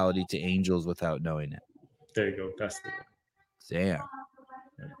hospitality to angels without knowing it. There you go. That's the one. Damn.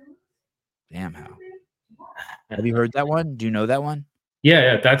 Damn, Hal. Have you heard that one? Do you know that one?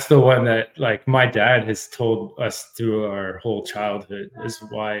 Yeah, that's the one that like my dad has told us through our whole childhood is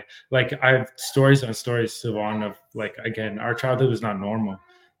why like I have stories on stories, Siobhan, of like, again, our childhood was not normal.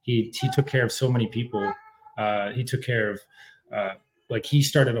 He took care of so many people. He took care of like he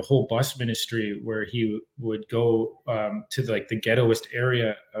started a whole bus ministry where he would go to like the ghettoist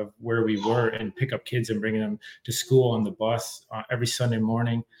area of where we were and pick up kids and bring them to school on the bus every Sunday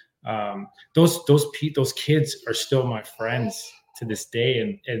morning. Those kids are still my friends to this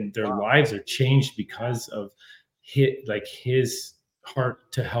day, and their lives are changed because of his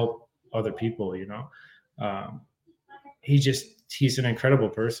heart to help other people. He's an incredible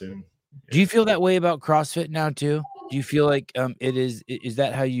person. Do you feel that way about CrossFit now too? Do you feel like is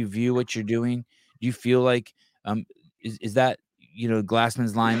that how you view what you're doing? Do you feel like is that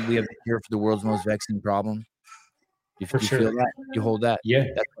Glassman's line, we have the cure for the world's most vexing problem? Do you sure. feel that? You hold that? Yeah.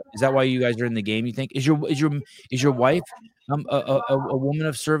 Is that why you guys are in the game, you think? Is your wife a woman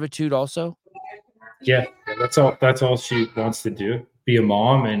of servitude also? Yeah, that's all she wants to do. Be a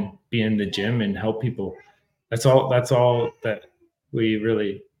mom and be in the gym and help people. That's all that we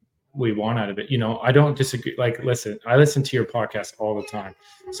want out of it. I don't disagree. Like, listen, I listen to your podcast all the time.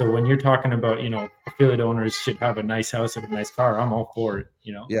 So when you're talking about, affiliate owners should have a nice house and a nice car, I'm all for it.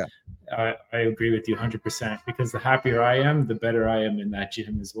 Yeah. I agree with you 100% because the happier I am, the better I am in that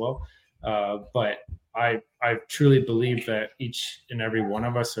gym as well. But I truly believe that each and every one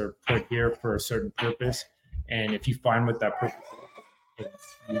of us are put here for a certain purpose. And if you find what that purpose is,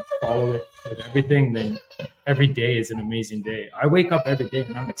 if you follow it with everything, then every day is an amazing day. I wake up every day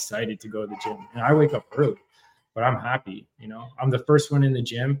and I'm excited to go to the gym. And I wake up early, but I'm happy. I'm the first one in the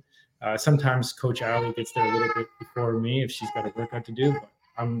gym. Sometimes Coach Ali gets there a little bit before me if she's got a workout to do, but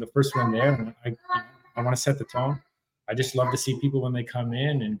I'm the first one there. And I want to set the tone. I just love to see people when they come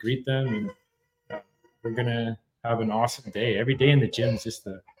in and greet them. And we're going to have an awesome day. Every day in the gym is just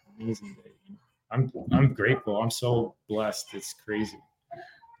an amazing day. I'm grateful. I'm so blessed. It's crazy.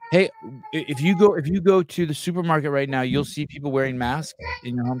 Hey, if you go to the supermarket right now, you'll see people wearing masks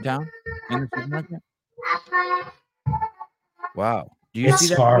in your hometown in the supermarket. Wow. Do you see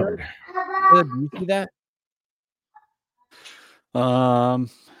that? Hard. Do you see that?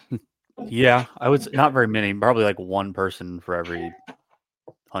 Yeah, I would not very many, probably like one person for every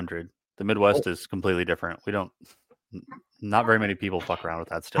 100. The Midwest is completely different. We don't, not very many people fuck around with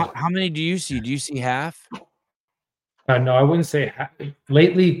that still. How many do you see? Do you see half? No, I wouldn't say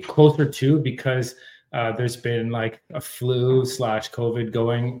lately closer to, because there's been like a flu / COVID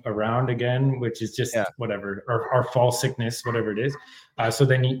going around again, which is just whatever, or fall sickness, whatever it is. So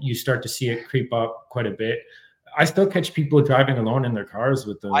then you start to see it creep up quite a bit. I still catch people driving alone in their cars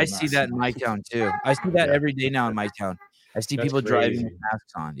with those. I see that in my town too. I see that every day now in my town. I see people driving with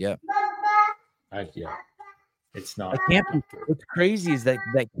masks on. Yeah. It's not. What's crazy is that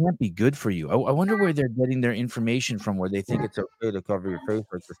can't be good for you. I wonder where they're getting their information from, where they think it's okay to cover your face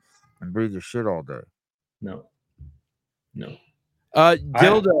like this and breathe your shit all day. No.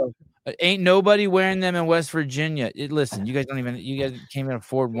 Dildo. Ain't nobody wearing them in West Virginia. Listen, you guys can't even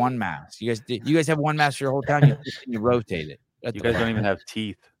afford one mask. You guys have one mask for your whole town. You rotate it. You guys don't even have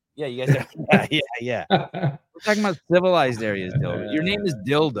teeth. Yeah, you guys have, yeah. We're talking about civilized areas, Dildo. Your name is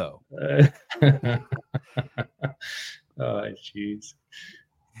Dildo. Oh, jeez.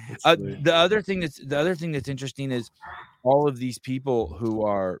 The other thing that's interesting is all of these people who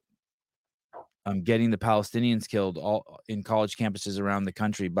are getting the Palestinians killed all in college campuses around the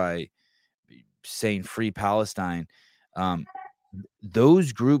country by saying free Palestine.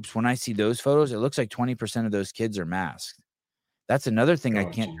 Those groups, when I see those photos, it looks like 20% of those kids are masked. That's another thing I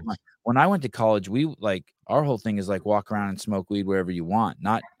can't. When I went to college, our whole thing is like walk around and smoke weed wherever you want.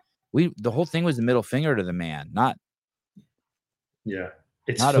 The whole thing was the middle finger to the man, not. Yeah,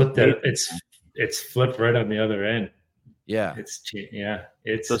 it's not flipped. okay. It's flipped right on the other end. Yeah,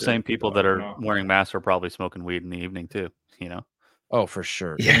 it's those same people that are wearing masks are probably smoking weed in the evening too. Oh, for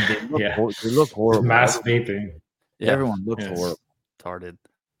sure. Yeah, they look horrible. Mass vaping. Yeah. Everyone looks horrible. Retarded.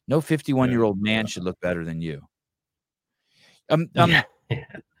 No 51-year-old man should look better than you.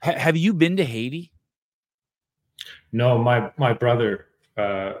 Have you been to Haiti? No, my brother.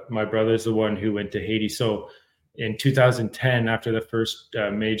 My brother's the one who went to Haiti. So in 2010, after the first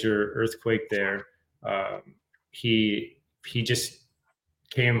major earthquake there, he just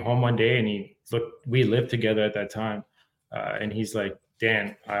came home one day and we lived together at that time. and he's like,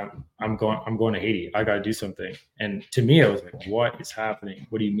 Dan, I'm going to Haiti. I got to do something. And to me, I was like, what is happening?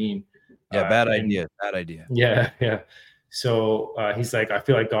 What do you mean? Yeah, bad idea. Yeah. So he's like, I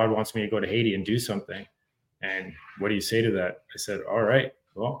feel like God wants me to go to Haiti and do something. And what do you say to that? I said, all right,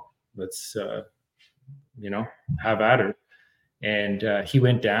 well, let's, have at her. And he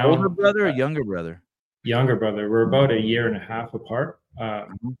went down. Older brother or younger brother? Younger brother. We're about a year and a half apart.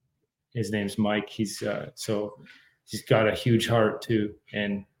 His name's Mike. He's got a huge heart too.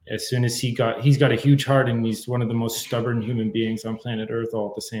 And as soon as he's got a huge heart, and he's one of the most stubborn human beings on planet Earth all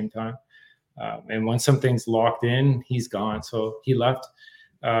at the same time. And once something's locked in, he's gone. So he left.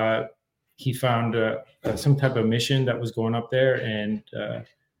 He found some type of mission that was going up there, and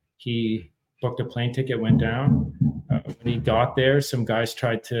he booked a plane ticket, went down. When he got there, some guys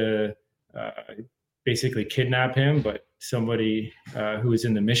tried to basically kidnap him, but somebody who was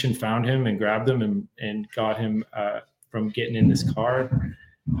in the mission found him and grabbed him and got him from getting in this car.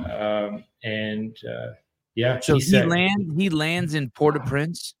 So he lands in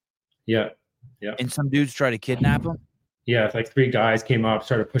Port-au-Prince. Yeah. And some dudes try to kidnap him. Yeah, it's like 3 guys came up,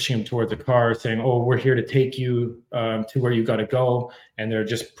 started pushing him towards the car, saying, "Oh, we're here to take you to where you got to go." And they're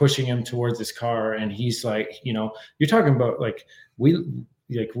just pushing him towards this car. And he's like, you're talking about like we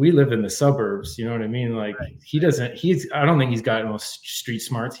live in the suburbs. You know what I mean? Like I don't think he's got no street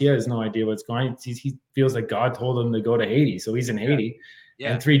smarts. He has no idea what's going on. He feels like God told him to go to Haiti, so he's in Haiti.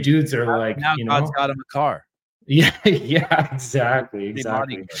 Yeah. And 3 dudes are like, now God's got him a car. Yeah, exactly.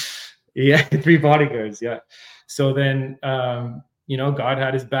 Yeah, 3 bodyguards. Yeah. So then, God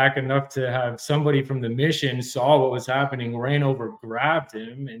had his back enough to have somebody from the mission saw what was happening, ran over, grabbed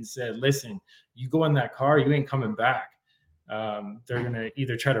him, and said, "Listen, you go in that car, you ain't coming back. They're gonna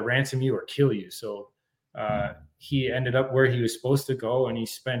either try to ransom you or kill you." So he ended up where he was supposed to go, and he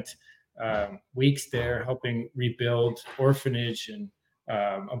spent weeks there helping rebuild orphanage and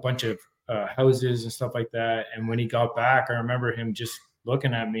a bunch of houses and stuff like that. And when he got back, I remember him just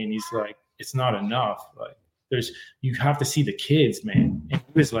looking at me, and he's like, "It's not enough. Like, you have to see the kids, man." And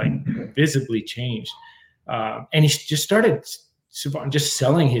he was like visibly changed. And he just started just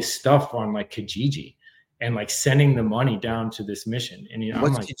selling his stuff on like Kijiji and like sending the money down to this mission. And what's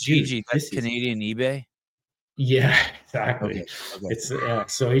I'm like, Kijiji? That's Canadian eBay. Yeah, exactly. Okay. It's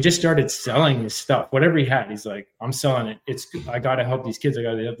so he just started selling his stuff, whatever he had. He's like, "I'm selling it. I got to help these kids.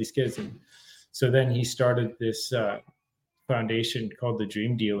 And so then he started this foundation called the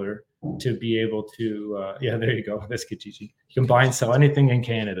Dream Dealer to be able to there you go, that's Kijiji. You can buy and sell anything in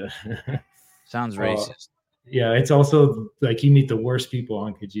Canada. Sounds racist. Yeah, it's also like you meet the worst people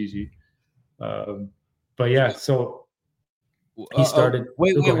on Kijiji. But yeah, so he started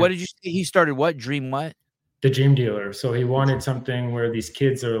wait, what did you say? He started what? Dream what? The Dream Dealer. So he wanted something where these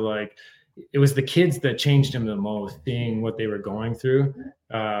kids are like, it was the kids that changed him the most, seeing what they were going through.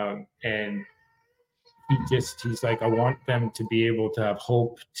 And he's like, I want them to be able to have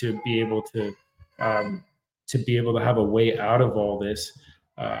hope, to be able to have a way out of all this.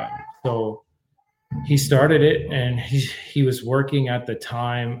 So he started it, and he was working at the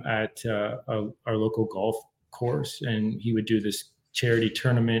time at our local golf course, and he would do this charity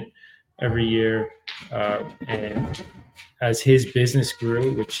tournament every year. And as his business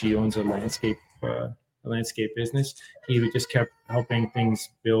grew, which he owns a landscape business, he just kept helping things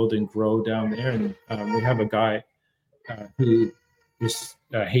build and grow down there. And we have a guy who is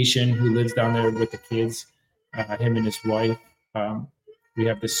Haitian who lives down there with the kids, him and his wife. We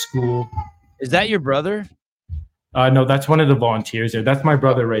have this school. Is that your brother? No, that's one of the volunteers there. That's my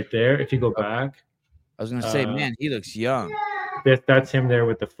brother right there. If you go back. I was going to say, man, he looks young. That's him there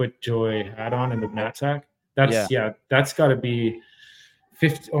with the FootJoy hat on and the knapsack. That's got to be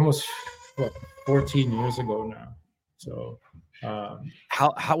 14 years ago now. So so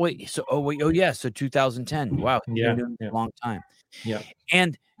 2010. Wow. A long time. Yeah.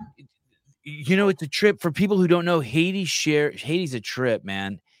 And it's a trip for people who don't know. Haiti's a trip,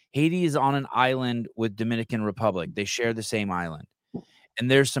 man. Haiti is on an island with Dominican Republic. They share the same island. And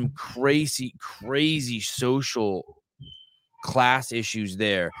there's some crazy social class issues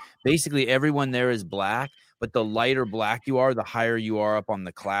there. Basically, everyone there is black, but the lighter black you are, the higher you are up on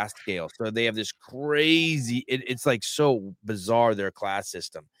the class scale. So they have this crazy, it's like so bizarre, their class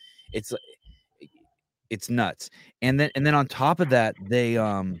system. It's nuts. And then on top of that, they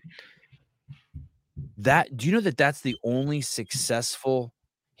do you know that's the only successful,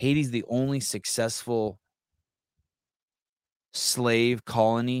 Haiti's the only successful slave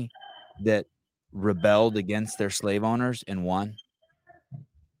colony that rebelled against their slave owners and won?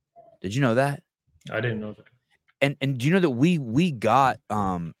 Did you know that? I didn't know that. And do you know that we got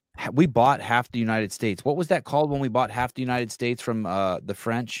We bought half the United States. What was that called when we bought half the United States from the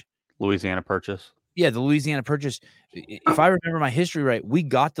French? Louisiana Purchase. Yeah, the Louisiana Purchase. If I remember my history right, we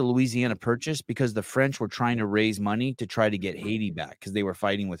got the Louisiana Purchase because the French were trying to raise money to try to get Haiti back because they were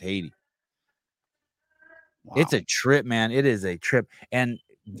fighting with Haiti. Wow. It's a trip, man. It is a trip. And,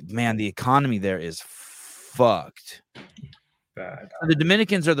 man, the economy there is fucked. Bad. So the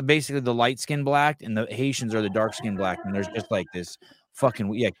Dominicans are basically the light-skinned black, and the Haitians are the dark-skinned black. And there's just like this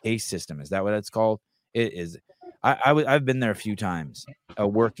fucking case system. Is that what it's called? It is. I've been there a few times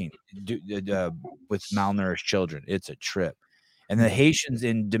working with malnourished children. It's a trip. And the Haitians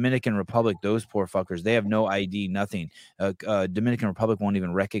in Dominican Republic, those poor fuckers, they have no ID, nothing. Dominican Republic won't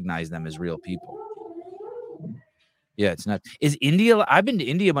even recognize them as real people. Yeah, it's not. Is India? I've been to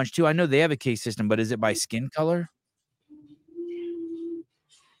India a bunch too. I know they have a case system, but is it by skin color?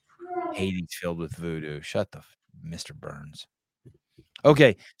 Haiti's filled with voodoo. Shut the Mr. Burns.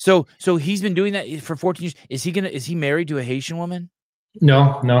 Okay, so he's been doing that for 14 years. Is he married to a Haitian woman?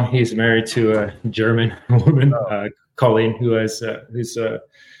 No, he's married to a German woman, Colleen, who's a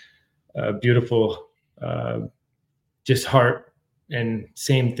beautiful, just heart, and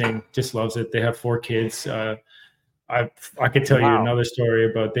same thing, just loves it. They have 4 kids. I could tell you another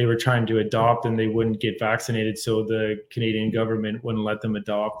story about they were trying to adopt and they wouldn't get vaccinated, so the Canadian government wouldn't let them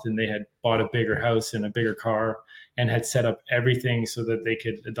adopt, and they had bought a bigger house and a bigger car and had set up everything so that they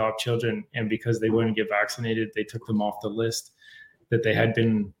could adopt children. And because they wouldn't get vaccinated, they took them off the list that they had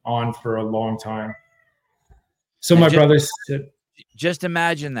been on for a long time. So my brother said, just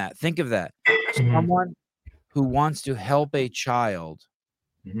imagine that. Think of that. Mm-hmm. Someone who wants to help a child.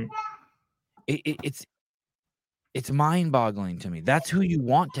 Mm-hmm. It's mind-boggling to me. That's who you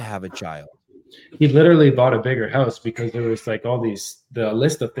want to have a child. He literally bought a bigger house because there was like the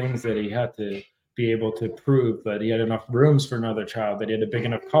list of things that he had to be able to prove that he had enough rooms for another child, that he had a big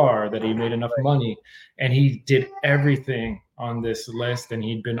enough car, that he made enough money. And he did everything on this list, and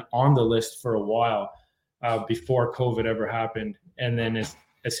he'd been on the list for a while before COVID ever happened. And then as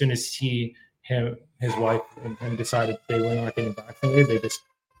soon as his wife and him decided they were not getting vaccinated, they just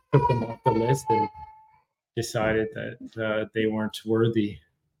took them off the list and decided that they weren't worthy.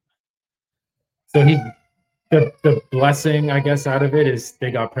 So the blessing, I guess, out of it is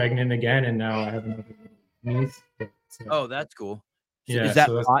they got pregnant again, and now I have another niece. Oh, that's cool. Yeah, is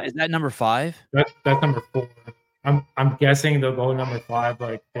that number 5? That's number 4. I'm guessing they'll go number 5.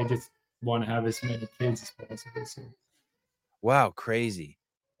 Like they just want to have as many kids as possible. So. Wow, crazy.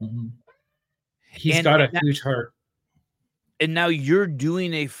 Mm-hmm. He's got a huge heart. And now you're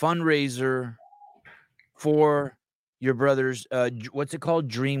doing a fundraiser for your brother's what's it called?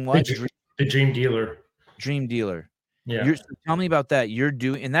 Dream what? The Dream Dealer. Dream Dealer. Yeah. So tell me about that. You're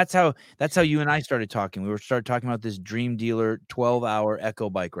doing, and that's how you and I started talking. We started talking about this Dream Dealer 12-hour eco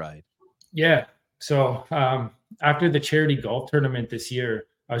bike ride. Yeah. So after the charity golf tournament this year,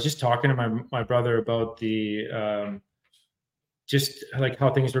 I was just talking to my brother about the just like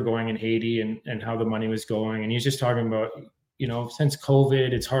how things were going in Haiti and how the money was going, and he's just talking about, you know, since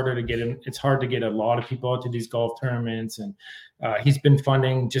COVID, it's hard to get a lot of people out to these golf tournaments. And he's been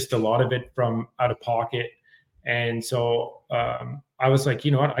funding just a lot of it from out of pocket. And so I was like,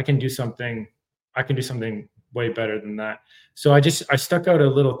 you know what, I can do something way better than that. So I stuck out a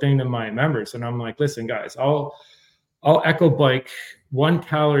little thing to my members, and I'm like, listen, guys, I'll eco bike 1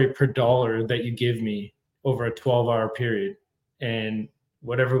 calorie per dollar that you give me over a 12-hour period. And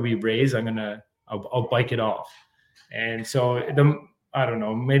whatever we raise, I'll bike it off. And so I don't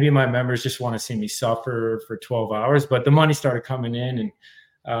know, maybe my members just want to see me suffer for 12 hours, but the money started coming in.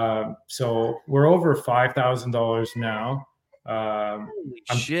 And so we're over $5,000 now.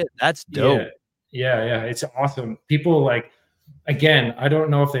 Holy shit, that's dope. Yeah. It's awesome. People like, again, I don't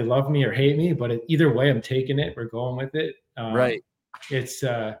know if they love me or hate me, but either way, I'm taking it. We're going with it. Right. It's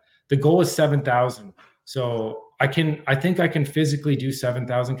the goal is 7,000. So I think I can physically do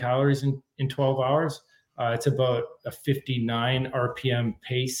 7,000 calories in 12 hours. It's about a 59 RPM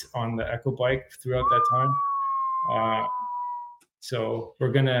pace on the eco bike throughout that time. So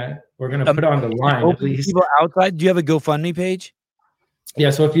we're gonna put it on the line at least. People outside. Do you have a GoFundMe page?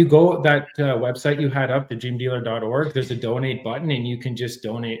 Yeah. So if you go that website you had up, the dreamdealer.org, there's a donate button, and you can just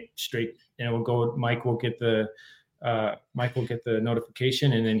donate straight. And it will go. Mike will get the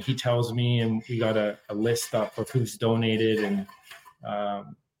notification, and then he tells me, and we got a list up of who's donated and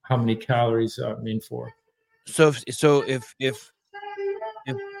how many calories I'm in for. So if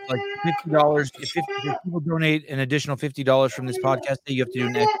like $50, if people donate an additional $50 from this podcast, you have to do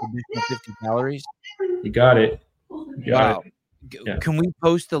an additional 50 calories. You got it. Wow. Yeah. Can we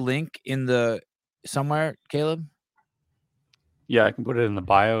post the link in the somewhere, Caleb? Yeah, I can put it in the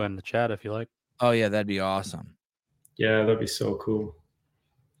bio in the chat if you like. Oh yeah, that'd be awesome. Yeah, that'd be so cool.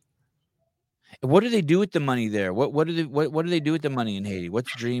 What do they do with the money there? What do they do with the money in Haiti?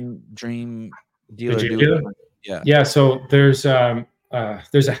 What's Dream Dealer do with the money? Yeah. Yeah, so there's a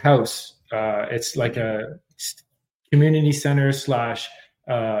house. It's like a community center slash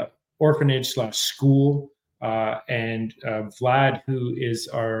orphanage slash school. And Vlad, who is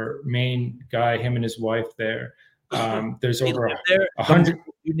our main guy, him and his wife there. There's They over live there? 100.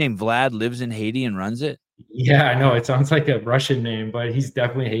 Dude named Vlad lives in Haiti and runs it. Yeah, I know it sounds like a Russian name, but he's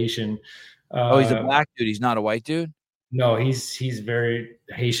definitely Haitian. Oh, he's a black dude. He's not a white dude. No, he's very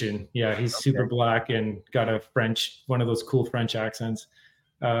Haitian. Yeah, he's super black and got a one of those cool French accents.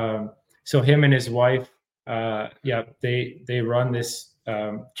 So him and his wife, they run this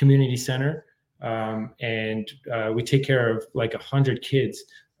community center, and we take care of like 100 kids,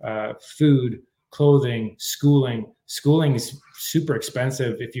 food, clothing, schooling. Schooling is super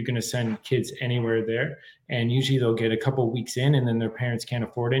expensive if you're going to send kids anywhere there, and usually they'll get a couple weeks in, and then their parents can't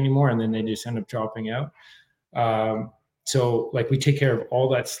afford it anymore, and then they just end up dropping out. So like we take care of all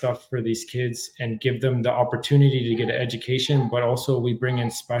that stuff for these kids and give them the opportunity to get an education, but also we bring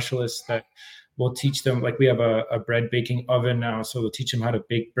in specialists that will teach them. Like we have a bread baking oven now, so we'll teach them how to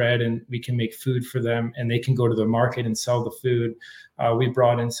bake bread, and we can make food for them, and they can go to the market and sell the food. We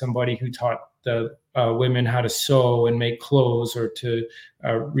brought in somebody who taught the women how to sew and make clothes, or to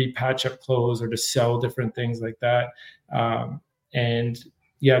repatch up clothes, or to sell different things like that. And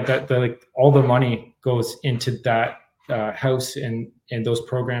yeah, like all the money goes into that house and those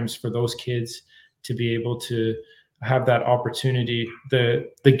programs for those kids to be able to have that opportunity.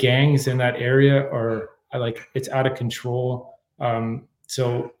 The gangs in that area are like, it's out of control.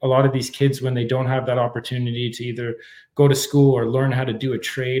 So a lot of these kids, when they don't have that opportunity to either go to school or learn how to do a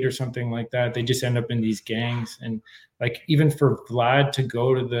trade or something like that, they just end up in these gangs. And like, even for Vlad to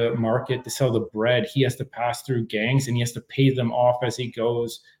go to the market to sell the bread, he has to pass through gangs, and he has to pay them off as he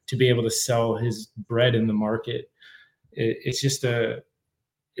goes to be able to sell his bread in the market. It's a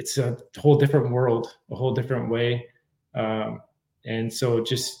whole different world, a whole different way. And so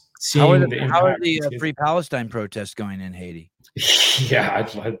just seeing the impact. How are the Free Palestine protests going in Haiti? Yeah,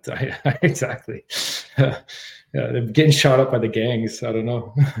 exactly. They're getting shot up by the gangs. I don't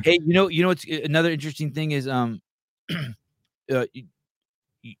know. Hey, you know, it's another interesting thing is I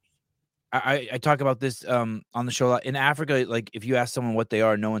talk about this on the show a lot. In Africa, like if you ask someone what they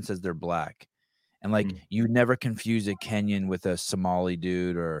are, no one says they're black. And like you never confuse a Kenyan with a Somali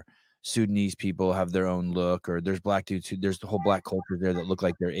dude, or Sudanese people have their own look, or there's black dudes there's the whole black culture there that look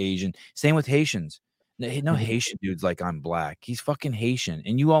like they're Asian. Same with Haitians. No Haitian dude's like, I'm black. He's fucking Haitian.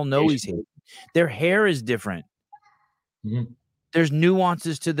 And you all know he's Haitian. Their hair is different. There's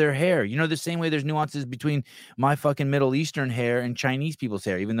nuances to their hair. You know, the same way there's nuances between my fucking Middle Eastern hair and Chinese people's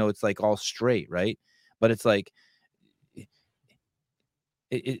hair, even though it's like all straight, right? But it's like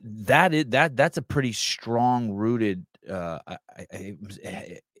that's a pretty strong rooted.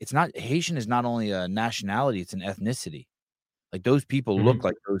 It's not, Haitian is not only a nationality, it's an ethnicity. Like those people look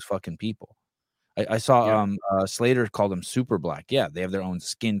like those fucking people. I saw Slater called them super black. Yeah, they have their own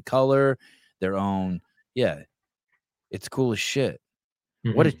skin color, their own. Yeah, it's cool as shit.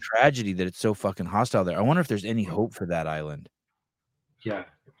 What a tragedy that it's so fucking hostile there. I wonder if there's any hope for that island. Yeah,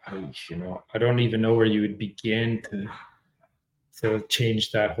 I don't even know where you would begin to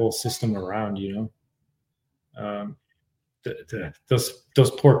change that whole system around.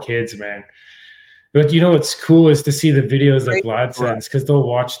 Those poor kids, man. But what's cool is to see the videos that Vlad sends, because they'll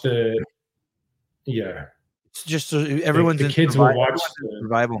watch it's just so everyone's the kids will watch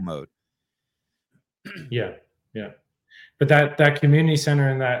survival mode. Yeah. But that community center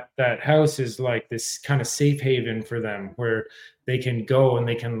and that house is like this kind of safe haven for them, where they can go and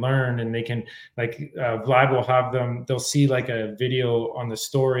they can learn, and they can, like, Vlad will have them, they'll see like a video on the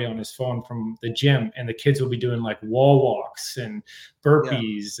story on his phone from the gym, and the kids will be doing like wall walks and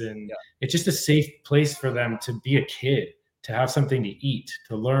burpees. And it's just a safe place for them to be a kid, to have something to eat,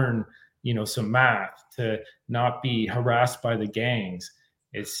 to learn, some math, to not be harassed by the gangs.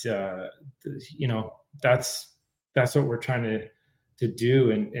 It's, that's what we're trying to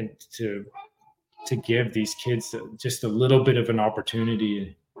do, and to give these kids just a little bit of an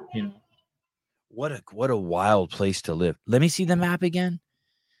opportunity. What a wild place to live. Let me see the map again.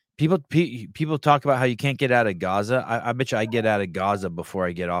 People talk about how you can't get out of Gaza. I bet you I get out of Gaza before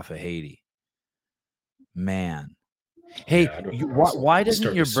I get off of Haiti. Man, hey, why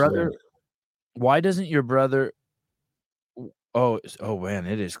doesn't your brother? Why doesn't your brother? Oh man,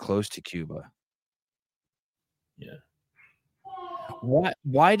 it is close to Cuba. Yeah.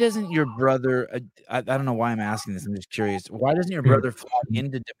 Why doesn't your brother? I don't know why I'm asking this. I'm just curious. Why doesn't your brother fly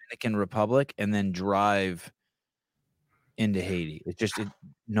into Dominican Republic and then drive into Haiti? It's just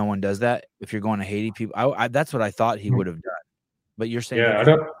no one does that. If you're going to Haiti, people. That's what I thought he would have done. But you're saying Yeah, I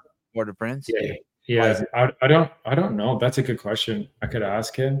don't. Port-au-Prince? Yeah. I don't know. That's a good question. I could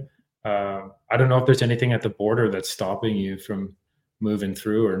ask him. I don't know if there's anything at the border that's stopping you from moving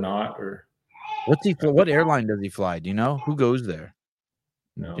through or not. Or What airline does he fly? Do you know who goes there?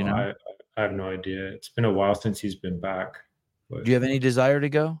 no, Do you know? I have no idea. It's been a while since he's been back. But Do you have any desire to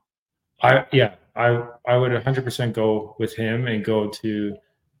go? I would 100% go with him and go to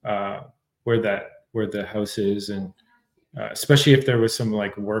where the house is, and especially if there was some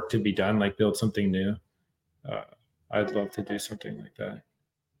like work to be done, like build something new. I'd love to do something like that.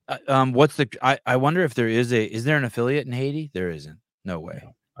 I wonder if is there an affiliate in Haiti? There isn't. No way.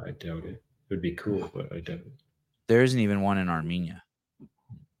 I doubt it. It would be cool, but I doubt it. There isn't even one in Armenia.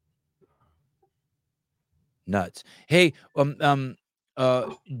 Nuts. Hey,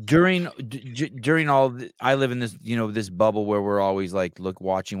 during all I live in this, this bubble where we're always like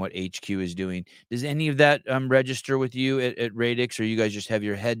watching what HQ is doing. Does any of that register with you at Radix, or you guys just have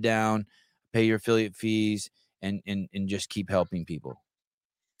your head down, pay your affiliate fees, and just keep helping people?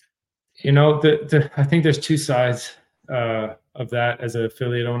 I think there's two sides of that as an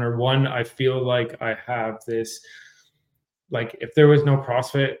affiliate owner. One, I feel like I have this, like if there was no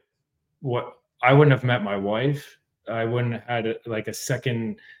CrossFit, I wouldn't have met my wife. I wouldn't have had a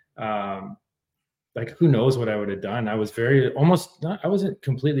second, who knows what I would have done. I was I wasn't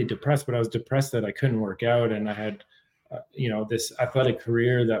completely depressed, but I was depressed that I couldn't work out. And I had, this athletic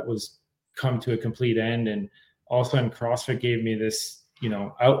career that was come to a complete end. And all of a sudden CrossFit gave me this,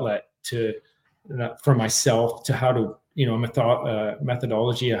 outlet for myself to how to,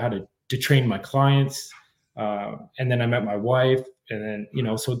 methodology of how to train my clients. And then I met my wife, and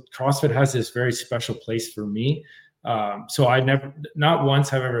then, so CrossFit has this very special place for me. So not once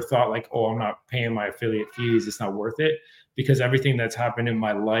have I ever thought like, oh, I'm not paying my affiliate fees, it's not worth it, because everything that's happened in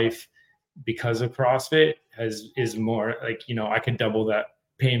my life because of CrossFit is more like, I could double that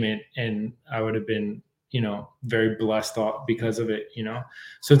payment and I would have been, very blessed because of it,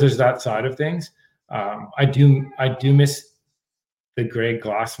 so there's that side of things. I do miss the Greg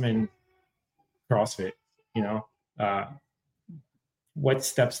Glassman CrossFit, what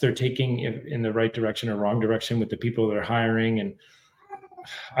steps they're taking in the right direction or wrong direction with the people they're hiring. And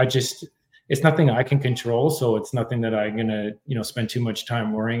it's nothing I can control. So it's nothing that I'm going to, spend too much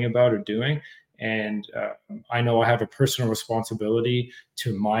time worrying about or doing. And I know I have a personal responsibility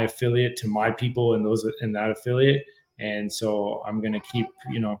to my affiliate, to my people and those in that affiliate. And so I'm going to keep,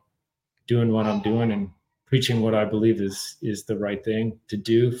 doing what I'm doing and preaching what I believe is the right thing to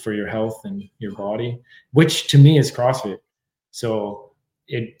do for your health and your body, which to me is CrossFit. So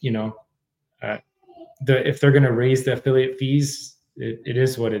if they're going to raise the affiliate fees, it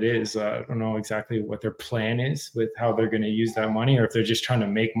is what it is. I don't know exactly what their plan is with how they're going to use that money, or if they're just trying to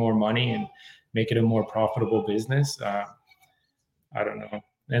make more money and make it a more profitable business. I don't know.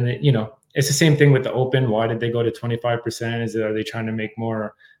 And it's the same thing with the Open. Why did they go to 25%? Are they trying to make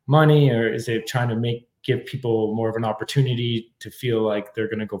more money, or is it trying to give people more of an opportunity to feel like they're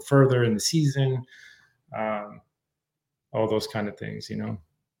going to go further in the season? All those kind of things,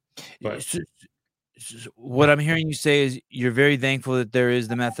 But what I'm hearing you say is you're very thankful that there is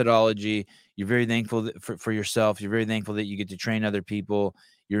the methodology. You're very thankful for yourself. You're very thankful that you get to train other people.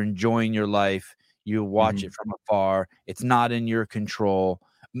 You're enjoying your life. You watch it from afar. It's not in your control.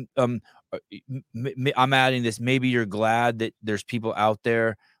 I'm adding this. Maybe you're glad that there's people out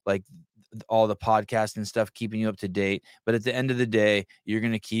there like all the podcasts and stuff keeping you up to date. But at the end of the day, you're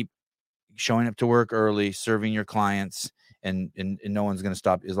going to keep showing up to work early, serving your clients, and no one's going to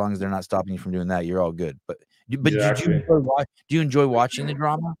stop as long as they're not stopping you from doing that. You're all good. But exactly. do you enjoy watching the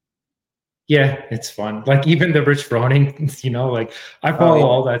drama? Yeah, it's fun. Like even the Rich Froning, like I follow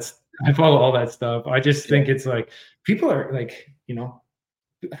all that. I follow all that stuff. I just think it's like people are like,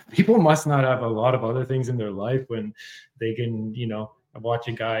 people must not have a lot of other things in their life when they can, watch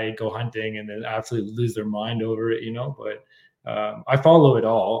a guy go hunting and then absolutely lose their mind over it, But I follow it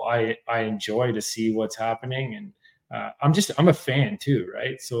all. I enjoy to see what's happening, and I'm a fan too,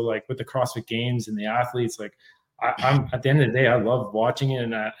 right? So like with the CrossFit Games and the athletes, like I'm at the end of the day, I love watching it,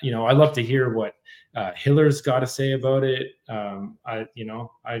 and I love to hear what Hiller's got to say about it. I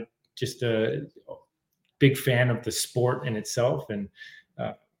just a big fan of the sport in itself, and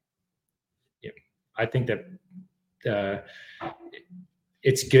I think that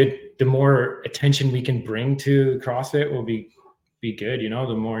it's good. The more attention we can bring to CrossFit will be good.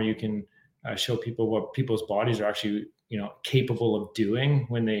 The more you can show people what people's bodies are actually capable of doing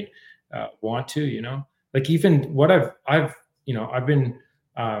when they want to, like even what I've been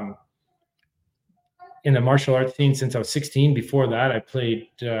in the martial arts scene since I was 16. Before that, I played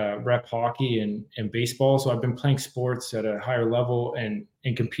rep hockey and baseball. So I've been playing sports at a higher level and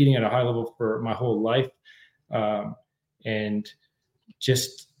competing at a high level for my whole life. And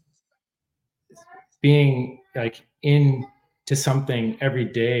just being like into something every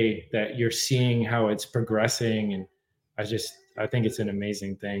day that you're seeing how it's progressing. And I think it's an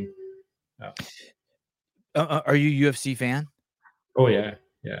amazing thing. Are you a UFC fan? Oh yeah.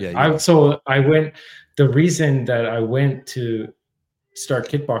 Yeah. The reason that I went to start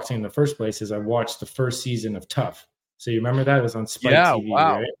kickboxing in the first place is I watched the first season of Tough. So you remember that? It was on Spike TV,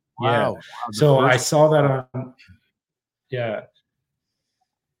 wow. right? Wow. So I saw that on,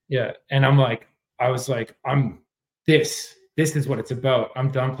 and I was like, this is what it's about.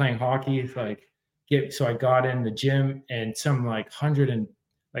 I'm done playing hockey. So I got in the gym and some I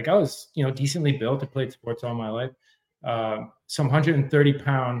was, decently built. I played sports all my life. Some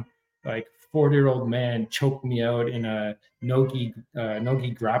 130-pound, 40-year-old man choked me out in a nogi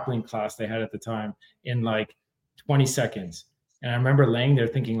grappling class they had at the time in 20 seconds. And I remember laying there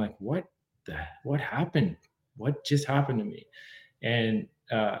thinking what happened? What just happened to me? And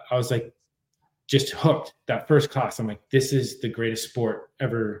I was just hooked that first class. I'm like, this is the greatest sport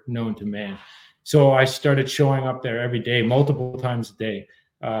ever known to man. So I started showing up there every day, multiple times a day.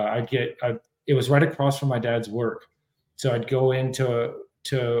 It was right across from my dad's work. So I'd go in to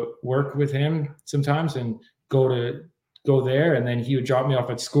work with him sometimes and go there. And then he would drop me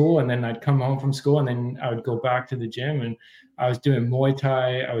off at school. And then I'd come home from school and then I would go back to the gym. And I was doing Muay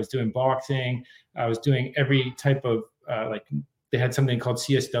Thai. I was doing boxing. I was doing every type of they had something called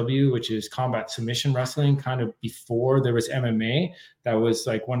CSW, which is combat submission wrestling, kind of before there was MMA. That was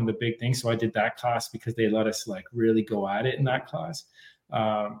one of the big things. So I did that class because they let us really go at it in that class.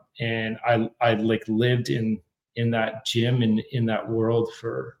 And I lived in that gym and in that world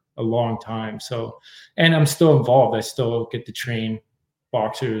for a long time. So, and I'm still involved. I still get to train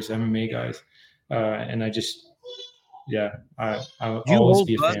boxers, MMA guys. And I'll always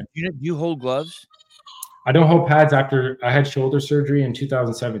be a fan. Do you hold gloves? I don't hold pads after I had shoulder surgery in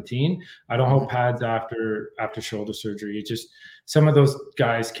 2017. I don't hold pads after shoulder surgery. It just, some of those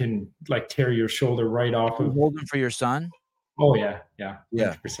guys can tear your shoulder right off. You hold them for your son? Oh yeah.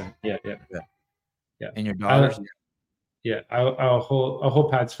 100%. Yeah. And your daughters? I'll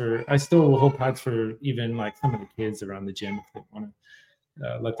hold pads for. I still will hold pads for even some of the kids around the gym if they want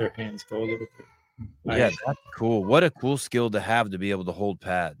to let their hands go a little bit. Yeah, that's cool. What a cool skill to have, to be able to hold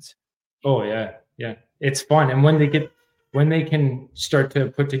pads. Oh yeah. It's fun, and when they can start to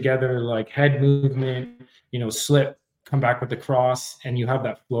put together head movement, slip, come back with the cross, and you have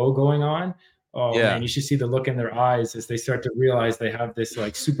that flow going on. Oh yeah. Man, you should see the look in their eyes as they start to realize they have this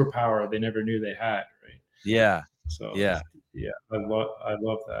superpower they never knew they had. Right. Yeah. So yeah, I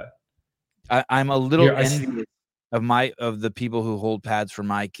love that. I'm a little envious of the people who hold pads for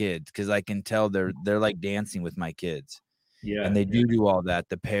my kids, because I can tell they're dancing with my kids. Yeah, and they do all that,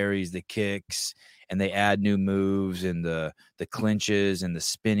 the parries, the kicks, and they add new moves and the clinches and the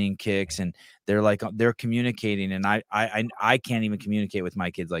spinning kicks, and they're communicating, and I can't even communicate with my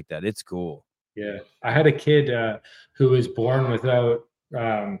kids like that. It's cool. Yeah, I had a kid who was born without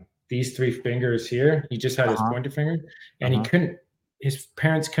these three fingers here. He just had his pointer finger, and his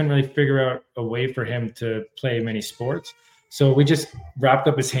parents couldn't really figure out a way for him to play many sports. So we just wrapped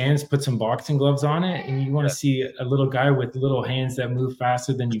up his hands, put some boxing gloves on it, and you want to see a little guy with little hands that move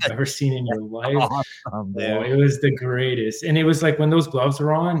faster than you've ever seen in your life. Awesome, it was the greatest. And it was when those gloves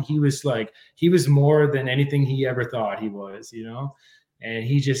were on, he was more than anything he ever thought he was, and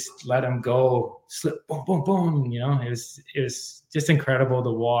he just let him go, slip, boom, boom, boom. It was just incredible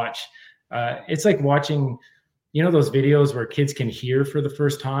to watch. It's like watching, those videos where kids can hear for the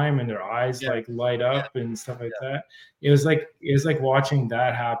first time and their eyes light up and stuff like that. It was like watching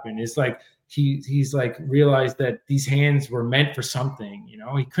that happen. It's he's realized that these hands were meant for something.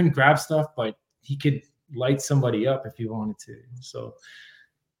 He couldn't grab stuff, but he could light somebody up if he wanted to. So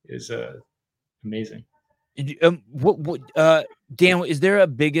it's amazing. Dan, is there a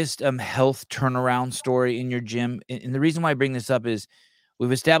biggest health turnaround story in your gym? And the reason why I bring this up is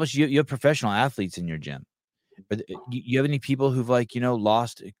we've established you have professional athletes in your gym. But you have any people who've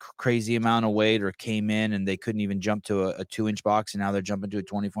lost a crazy amount of weight or came in and they couldn't even jump to a 2-inch box, and now they're jumping to a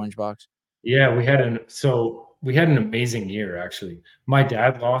 24-inch box? Yeah, we had an amazing year, actually. My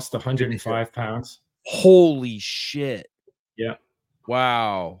dad lost 105 pounds. Holy shit. Yeah.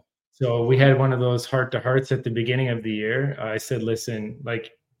 Wow. So we had one of those heart-to-hearts at the beginning of the year. I said, listen,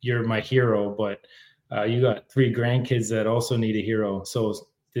 you're my hero, but You got 3 grandkids that also need a hero. So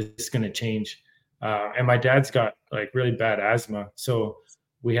this is going to change. And my dad's got like really bad asthma. So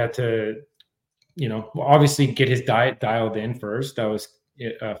we had to, obviously get his diet dialed in first. That was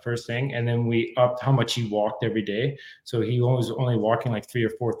first thing. And then we upped how much he walked every day. So he was only walking like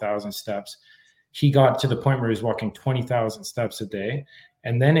 3,000 or 4,000 steps. He got to the point where he was walking 20,000 steps a day.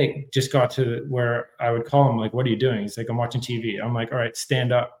 And then it just got to where I would call him, like, what are you doing? He's like, I'm watching TV. I'm like, all right,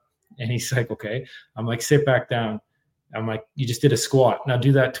 stand up. And he's like, okay. I'm like, sit back down. I'm like, you just did a squat. Now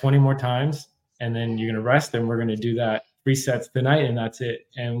do that 20 more times. And then you're going to rest. And we're going to do that 3 sets tonight. And that's it.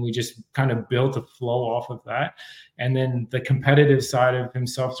 And we just kind of built a flow off of that. And then the competitive side of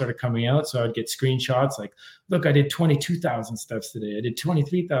himself started coming out. So I'd get screenshots like, look, I did 22,000 steps today. I did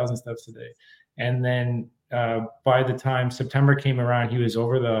 23,000 steps today. And then by the time September came around, he was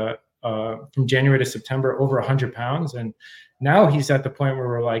over from January to September, over 100 pounds. And now he's at the point where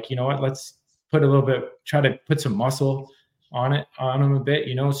we're like, you know what, let's try to put some muscle on him a bit,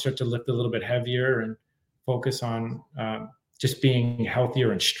 start to lift a little bit heavier and focus on just being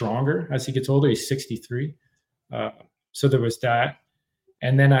healthier and stronger as he gets older. He's 63. So there was that.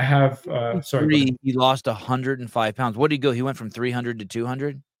 And then I have, he lost 105 pounds. What did he go? He went from 300 to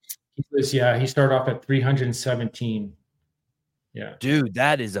 200? He started off at 317. Yeah. Dude,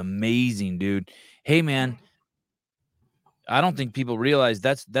 that is amazing, dude. Hey, man, I don't think people realize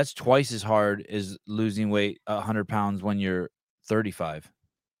that's twice as hard as losing weight 100 pounds when you're 35.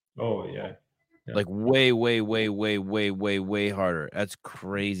 Oh, yeah. Like way, way, way, way, way, way, way harder. That's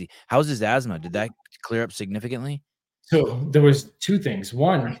crazy. How's his asthma? Did that clear up significantly? So there was 2 things.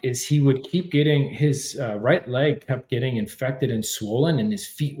 One is he would keep getting his right leg kept getting infected and swollen, and his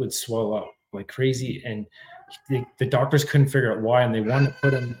feet would swell up like crazy. And the doctors couldn't figure out why, and they wanted to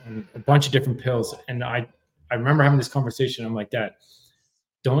put him on a bunch of different pills. And I remember having this conversation. I'm like, Dad,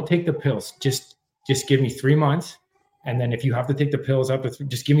 don't take the pills. Just give me 3 months, and then if you have to take the pills up,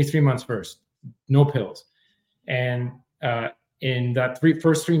 just give me 3 months first. No pills. And in that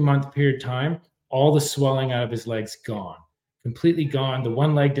first 3 month period of time, all the swelling out of his legs gone, completely gone. The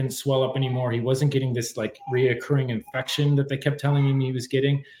one leg didn't swell up anymore. He wasn't getting this like reoccurring infection that they kept telling him he was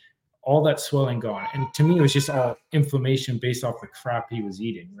getting. All that swelling gone. And to me, it was just all inflammation based off the crap he was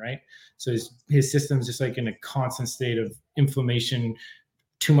eating, right? So his system's just like in a constant state of inflammation,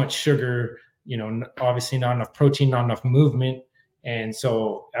 too much sugar, obviously not enough protein, not enough movement. And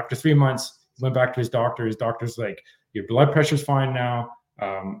so after 3 months, he went back to his doctor. His doctor's like, your blood pressure's fine now.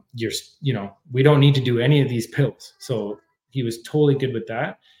 We don't need to do any of these pills. So he was totally good with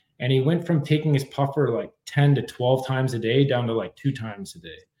that. And he went from taking his puffer like 10 to 12 times a day down to like 2 times a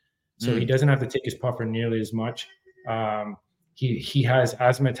day. So he doesn't have to take his puffer nearly as much. He has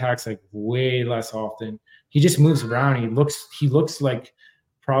asthma attacks like way less often. He just moves around. He looks like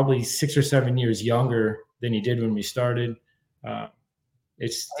probably 6 or 7 years younger than he did when we started.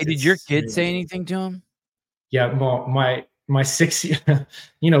 Did your kids say anything to him? Yeah, well, my 6 year,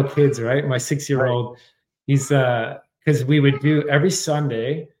 kids, right? My 6-year-old, he's because we would do every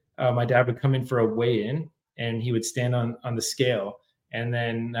Sunday. My dad would come in for a weigh-in, and he would stand on the scale. And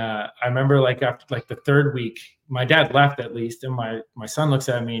then I remember like after like the 3rd week, my dad left at least, and my son looks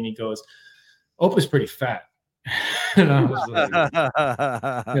at me and he goes, "Opa's pretty fat." And I was like,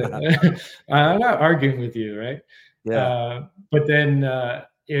 I'm not arguing with you, right? Yeah. But then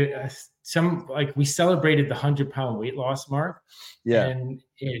we celebrated the 100-pound weight loss mark. Yeah. And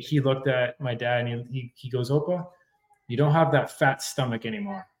he looked at my dad and he goes, "Opa, you don't have that fat stomach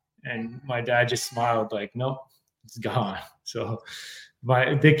anymore." And my dad just smiled like, "Nope, it's gone." So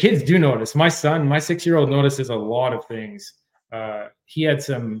the kids do notice. My son, my 6-year-old, notices a lot of things. He had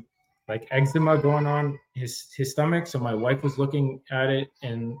some like eczema going on his stomach. So my wife was looking at it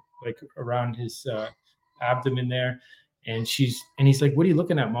and like around his abdomen there. And he's like, "What are you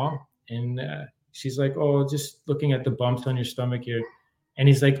looking at, Mom?" And she's like, "Oh, just looking at the bumps on your stomach here." And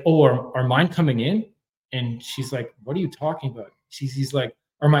he's like, "Oh, are mine coming in?" And she's like, "What are you talking about?" He's like,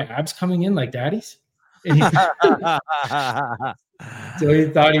 "Are my abs coming in like Daddy's?" So he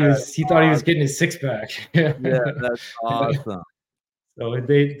thought he was getting his 6-pack. Yeah, that's awesome. So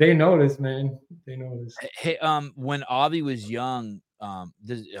they noticed, man. They noticed. Hey, when Avi was young,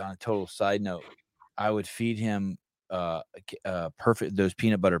 this on a total side note, I would feed him those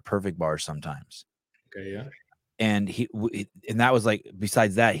peanut butter perfect bars sometimes. Okay, yeah. And that was like,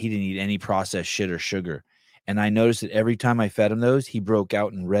 besides that, he didn't eat any processed shit or sugar. And I noticed that every time I fed him those, he broke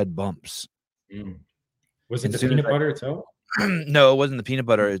out in red bumps. Was it the peanut butter itself? No, it wasn't the peanut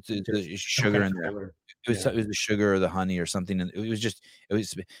butter. It's sugar in there. It was the sugar or the honey or something. And it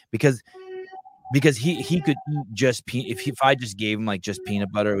was because because he could eat just if I just gave him like just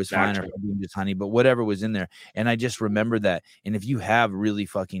peanut butter, it was fine, or if I gave him just honey, but whatever was in there. And I just remember that. And if you have really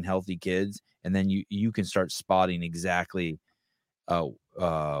fucking healthy kids, and then you can start spotting exactly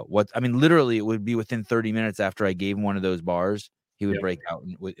what I mean, literally it would be within 30 minutes after I gave him one of those bars, he would break out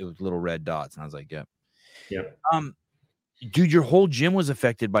and it was little red dots, and I was like, yeah. Dude, your whole gym was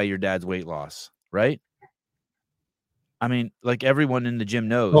affected by your dad's weight loss, right? I mean, like everyone in the gym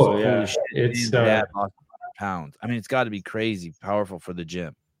knows. Oh yeah, holy shit, it's dad lost 100 pounds. I mean, it's got to be crazy powerful for the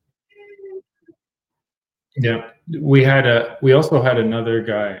gym. Yeah, we also had another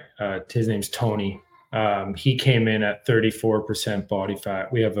guy. His name's Tony. He came in at 34% body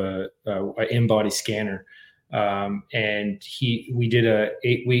fat. We have a in-body scanner, and we did a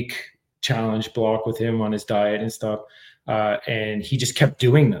 8-week challenge block with him on his diet and stuff. And he just kept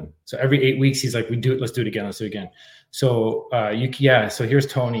doing them. So every 8 weeks, he's like, let's do it again. Let's do it again. So so here's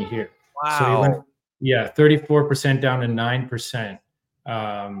Tony here. Wow. So he went, 34% down to 9%.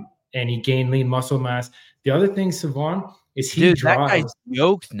 And he gained lean muscle mass. The other thing, Savon, is he drives. That guy's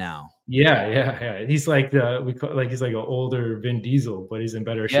yoked now. Yeah. He's like he's like an older Vin Diesel, but he's in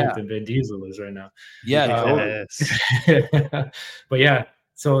better shape than Vin Diesel is right now. Yeah. But yeah,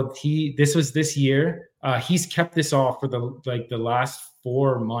 so this year. He's kept this off for the last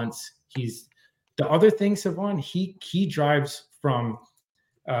 4 months. The other thing, Savon, he drives from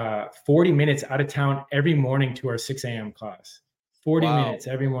 40 minutes out of town every morning to our 6 a.m. class. 40 minutes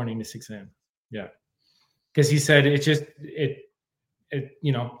every morning to 6 a.m. Yeah. Because he said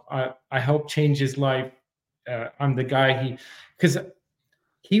I helped change his life. I'm the guy because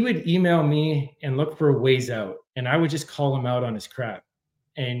he would email me and look for ways out, and I would just call him out on his crap.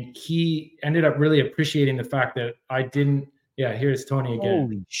 And he ended up really appreciating the fact that I didn't. Yeah, here's Tony again.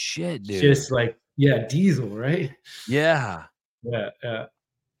 Holy shit, dude! Just like Diesel, right? Yeah.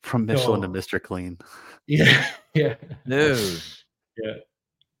 From Michelin to Mr. Clean. Yeah, dude. Yeah.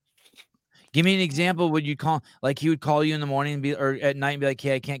 Give me an example. Would you call he would call you in the morning or at night and be like,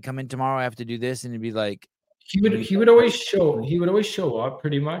 "Hey, I can't come in tomorrow. I have to do this," and he'd be like, he would always show up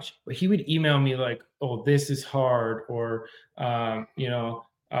pretty much, but he would email me like, "Oh, this is hard," or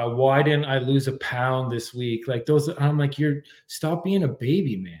why didn't I lose a pound this week? Like those, I'm like, stop being a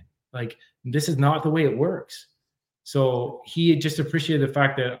baby, man. Like this is not the way it works. So he just appreciated the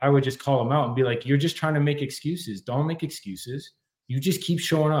fact that I would just call him out and be like, "You're just trying to make excuses. Don't make excuses. You just keep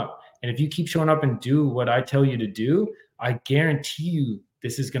showing up. And if you keep showing up and do what I tell you to do, I guarantee you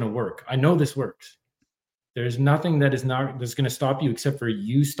this is going to work. I know this works. There's nothing that's going to stop you except for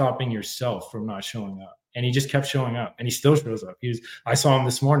you stopping yourself from not showing up." And he just kept showing up, and he still shows up. I saw him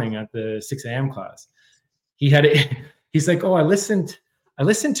this morning at the 6 a.m. class. He's like, "Oh, I listened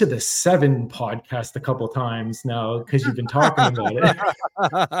to the 7 podcast a couple times now because you've been talking about it."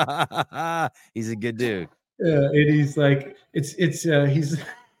 He's a good dude. And he's like,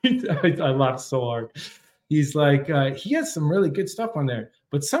 I laughed so hard. He's like, he has some really good stuff on there,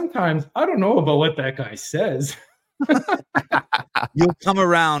 but sometimes I don't know about what that guy says. You'll come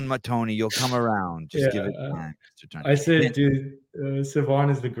around, Tony. You'll come around. Just give it time. I said, dude, Savon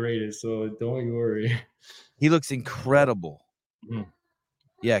is the greatest, so don't you worry. He looks incredible. Mm-hmm.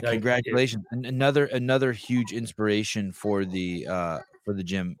 Yeah, congratulations. Another huge inspiration for the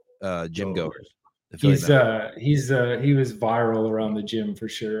gym goers. He was viral around the gym for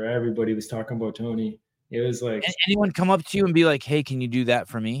sure. Everybody was talking about Tony. It was like, anyone come up to you and be like, "Hey, can you do that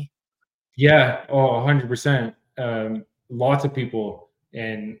for me?" Yeah. 100%. Lots of people.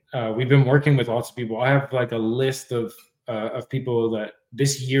 And we've been working with lots of people. I have like a list of people that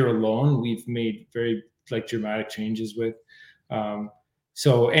this year alone, we've made very dramatic changes with. And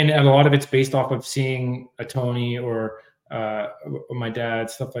a lot of it's based off of seeing a Tony or my dad,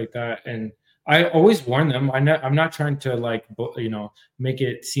 stuff like that. And I always warn them. I'm not trying to make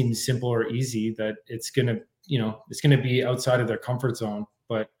it seem simple or easy, that it's gonna be outside of their comfort zone.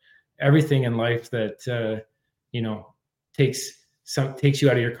 But everything in life that takes you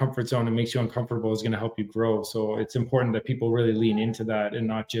out of your comfort zone and makes you uncomfortable is going to help you grow. So it's important that people really lean into that and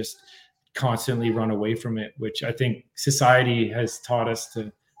not just constantly run away from it, which I think society has taught us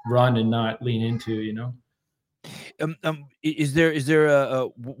to run and not lean into. Is there a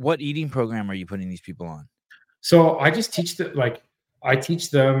what eating program are you putting these people on? So I just teach I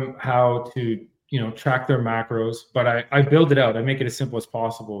teach them how to track their macros, but I build it out. I make it as simple as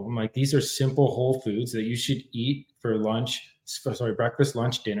possible. I'm like, these are simple whole foods that you should eat for breakfast,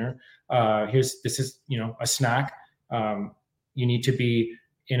 lunch, dinner. This is a snack. You need to be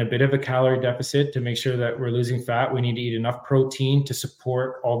in a bit of a calorie deficit to make sure that we're losing fat. We need to eat enough protein to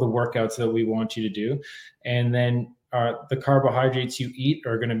support all the workouts that we want you to do. And then the carbohydrates you eat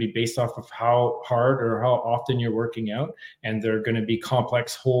are going to be based off of how hard or how often you're working out, and they're going to be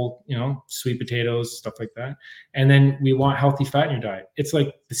complex, whole, sweet potatoes, stuff like that. And then we want healthy fat in your diet. It's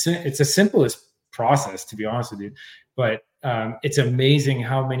like it's the simplest process, to be honest with you, but it's amazing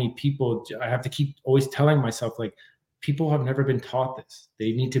how many people. I have to keep always telling myself, like, people have never been taught this.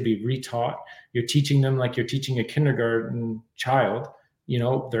 They need to be retaught. You're teaching them like you're teaching a kindergarten child,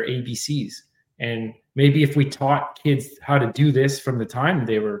 their ABCs. And maybe if we taught kids how to do this from the time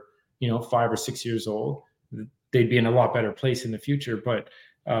they were, 5 or 6 years old, they'd be in a lot better place in the future. But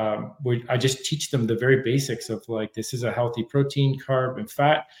I just teach them the very basics of, like, this is a healthy protein, carb, and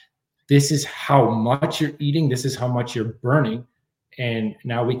fat. This is how much you're eating. This is how much you're burning. And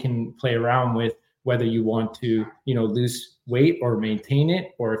now we can play around with whether you want to, lose weight or maintain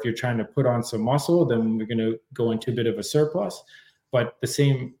it, or if you're trying to put on some muscle, then we're going to go into a bit of a surplus. But the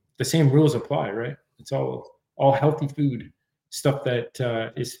same rules apply, right? It's all healthy food, stuff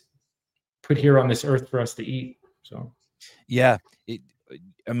that is put here on this earth for us to eat. So, yeah,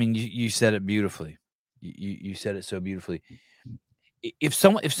 you said it beautifully. You said it so beautifully. If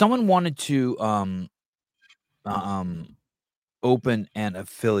someone wanted to open an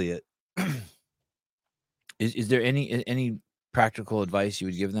affiliate, is there any practical advice you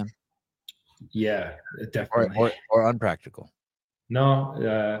would give them? Yeah, definitely. Or unpractical?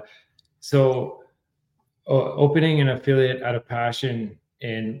 No. So opening an affiliate out of passion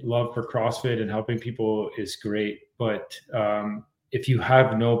and love for CrossFit and helping people is great. But if you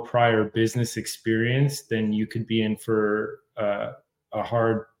have no prior business experience, then you could be in for a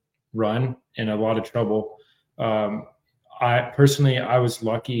hard run and a lot of trouble. I was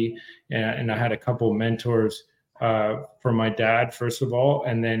lucky, and I had a couple mentors for my dad, first of all.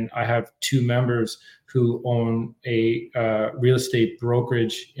 And then I have 2 members who own a real estate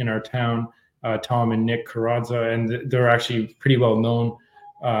brokerage in our town, Tom and Nick Carranza, and they're actually pretty well known.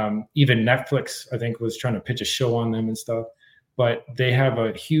 Even Netflix, I think, was trying to pitch a show on them and stuff. But they have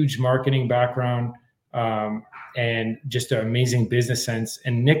a huge marketing background and just an amazing business sense.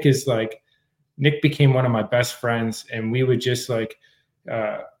 And Nick became one of my best friends, and we would just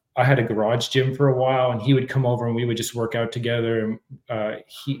I had a garage gym for a while, and he would come over and we would just work out together. And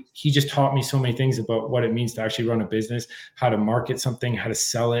he just taught me so many things about what it means to actually run a business, how to market something, how to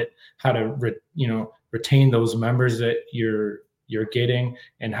sell it, how to retain those members that you're getting,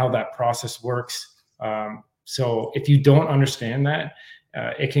 and how that process works. So if you don't understand that,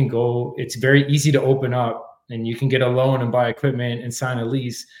 it's very easy to open up, and you can get a loan and buy equipment and sign a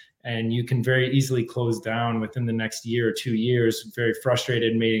lease, and you can very easily close down within the next year or 2 years, very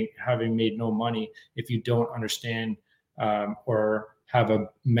frustrated, having made no money, if you don't understand or have a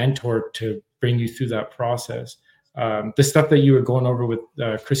mentor to bring you through that process. The stuff that you were going over with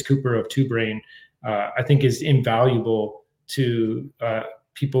Chris Cooper of Two Brain, I think is invaluable to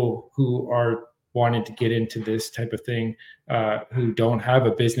people who are wanting to get into this type of thing, who don't have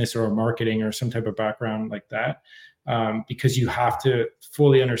a business or a marketing or some type of background like that. Because you have to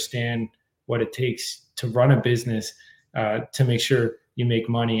fully understand what it takes to run a business, to make sure you make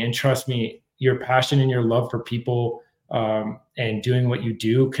money. And trust me, your passion and your love for people and doing what you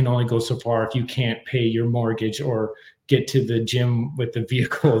do can only go so far if you can't pay your mortgage or get to the gym with the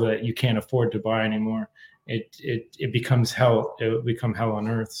vehicle that you can't afford to buy anymore. It becomes hell. It will become hell on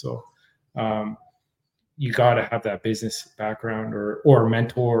earth. So you got to have that business background or a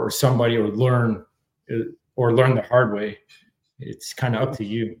mentor or somebody, or learn the hard way. It's kind of up to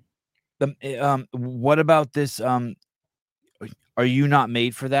you. What about this? Are you not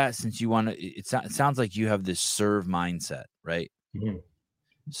made for that, since you want to? It sounds like you have this serve mindset, right? Mm-hmm.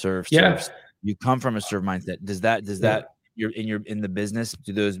 Serve. Yeah. You come from a serve mindset. Does that you're in the business?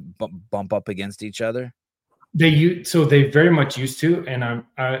 Do those bump up against each other? They very much used to, and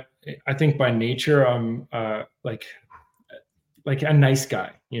I think by nature I'm like a nice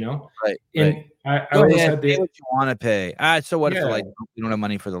guy, Right. And I always had pay what you want to pay. So what if you don't have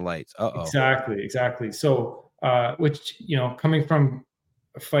money for the lights? Exactly. So which coming from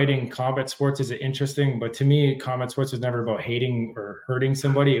fighting combat sports is interesting, but to me, combat sports was never about hating or hurting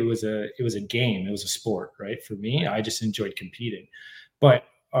somebody. It was a game. It was a sport, right? For me, I just enjoyed competing, but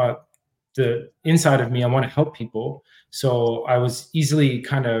the inside of me, I want to help people. So I was easily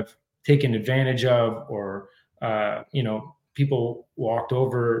kind of taken advantage of, or people walked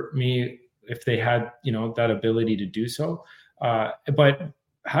over me if they had that ability to do so. But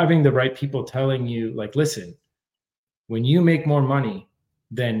having the right people telling you, like, listen, when you make more money,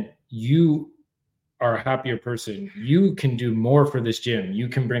 then you are a happier person. You can do more for this gym. You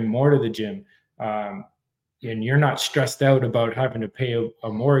can bring more to the gym. And you're not stressed out about having to pay a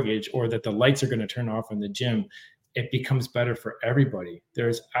mortgage, or that the lights are going to turn off in the gym. it becomes better for everybody.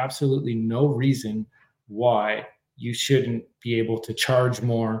 There's absolutely no reason why you shouldn't be able to charge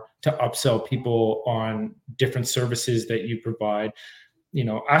more, to upsell people on different services that you provide.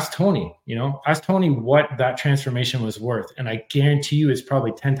 Ask Tony, what that transformation was worth. And I guarantee you it's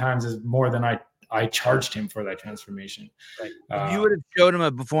probably 10 times as more than I charged him for that transformation. Right. If you would have showed him a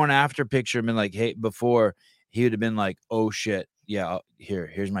before and after picture and been like, hey, before, he would have been like, oh shit. Yeah.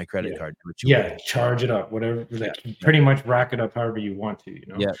 Here's my credit card. Charge it up, whatever, pretty much rack it up however you want to,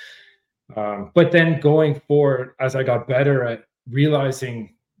 Yeah. But then going forward, as I got better at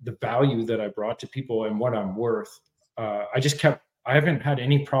realizing the value that I brought to people and what I'm worth, I haven't had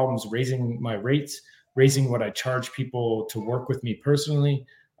any problems raising my rates, raising what I charge people to work with me personally,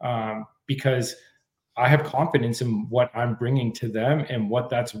 because I have confidence in what I'm bringing to them and what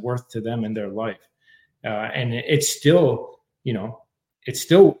that's worth to them in their life. And it's still,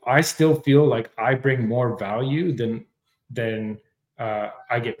 I still feel like I bring more value than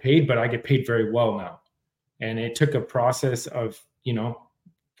I get paid, but I get paid very well now. And it took a process of,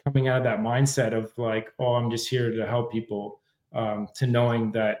 coming out of that mindset of like, oh, I'm just here to help people, to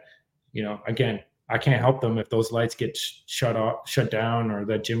knowing that, again, I can't help them if those lights get shut down, or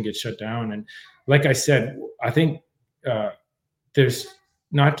that gym gets shut down. And like I said, I think there's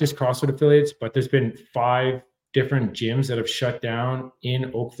not just CrossFit affiliates, but there's been 5 different gyms that have shut down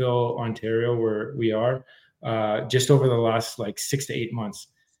in Oakville, Ontario, where we are, just over the last like 6 to 8 months.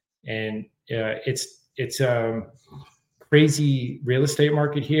 And it's a crazy real estate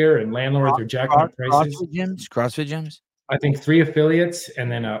market here, and landlords are jacking up prices. CrossFit gyms. I think 3 affiliates,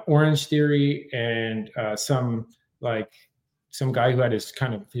 and then Orange Theory, and some guy who had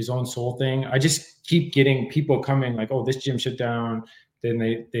his own soul thing. I just keep getting people coming like, oh, this gym shut down.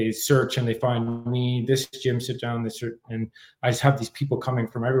 Then they search and they find me. This gym shut down. And I just have these people coming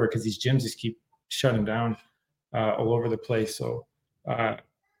from everywhere because these gyms just keep shutting down all over the place. So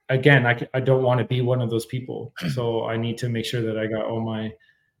again, I don't want to be one of those people. So I need to make sure that I got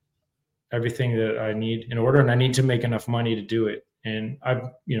everything that I need in order, and I need to make enough money to do it. And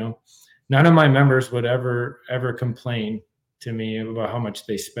none of my members would ever complain to me about how much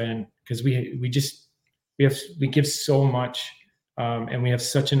they spend, because we give so much, and we have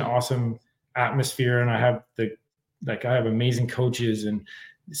such an awesome atmosphere, and I have amazing coaches and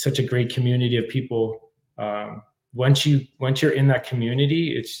such a great community of people. Once you're in that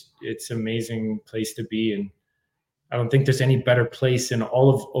community, it's an amazing place to be. And I don't think there's any better place in all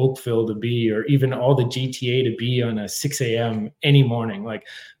of Oakville to be, or even all the GTA to be, on a 6 a.m. any morning. Like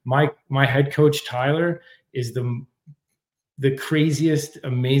my head coach, Tyler, is the craziest,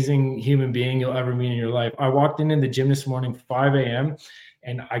 amazing human being you'll ever meet in your life. I walked in the gym this morning, 5 a.m.,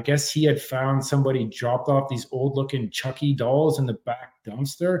 and I guess he had found somebody dropped off these old looking Chucky dolls in the back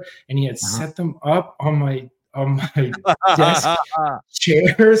dumpster, and he had set them up on my desk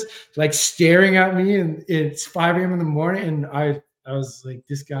chairs, like staring at me, and it's 5 a.m. in the morning, and I was like,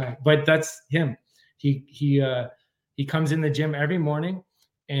 this guy. But that's him. He comes in the gym every morning,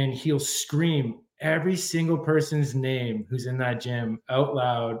 and he'll scream every single person's name who's in that gym out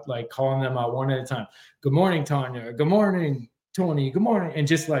loud, like calling them out one at a time. Good morning, Tanya. Good morning, Tony. Good morning. And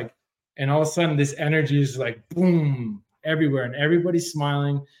just like, and all of a sudden this energy is like boom everywhere, and everybody's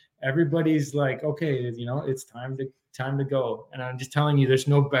smiling. Everybody's like, okay, it's time to go. And I'm just telling you, there's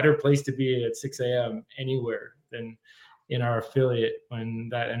no better place to be at 6 a.m. anywhere than in our affiliate, when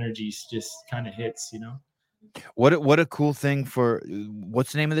that energy just kind of hits, What a cool thing for,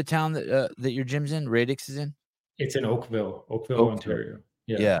 what's the name of the town that your gym's in? Radix is in? It's in Oakville, Ontario.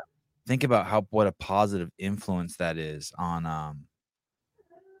 Yeah. Think about what a positive influence that is on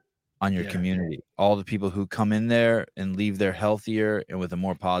your community. All the people who come in there and leave there healthier and with a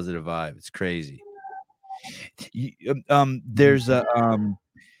more positive vibe. It's crazy. There's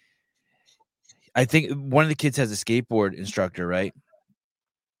I think one of the kids has a skateboard instructor, right?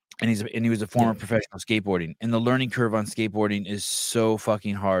 And he was a former professional skateboarding, and the learning curve on skateboarding is so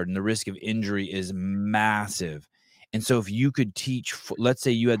fucking hard, and the risk of injury is massive. And so if you could teach, let's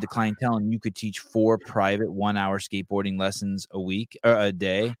say you had the clientele and you could teach 4 private 1-hour skateboarding lessons a week or a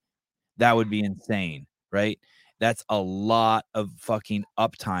day, that would be insane, right? That's a lot of fucking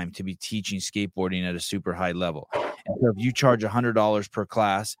uptime to be teaching skateboarding at a super high level. And so if you charge $100 per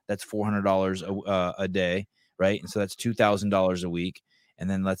class, that's $400 a day, right? And so that's $2,000 a week. And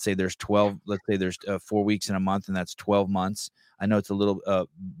then let's say there's 4 weeks in a month, and that's 12 months. I know it's a little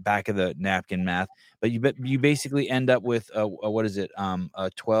back of the napkin math, but you basically end up with what is it?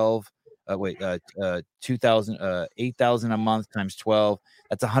 2,000, 8,000 a month times 12.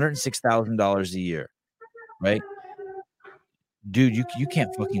 That's $106,000 a year, right? dude, you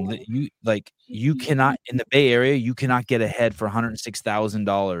can't fucking you cannot in the Bay Area, you cannot get ahead for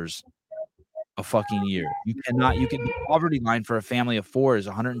 $106,000 a fucking year. You cannot. You can. The poverty line for a family of 4 is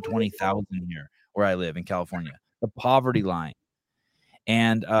 120,000 here where I live in California. The poverty line,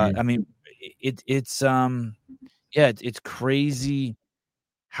 and I mean, it's it's crazy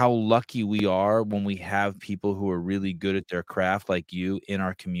how lucky we are when we have people who are really good at their craft like you in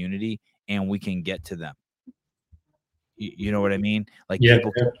our community, and we can get to them. You know what I mean? Like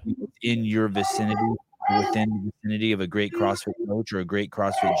people in your vicinity, within the vicinity of a great CrossFit coach or a great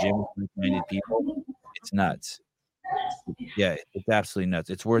CrossFit gym with like-minded people. It's nuts. Yeah, it's absolutely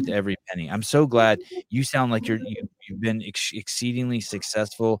nuts. It's worth every penny. I'm so glad you sound like you've been exceedingly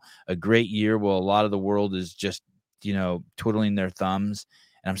successful. A great year. Well, a lot of the world is just twiddling their thumbs,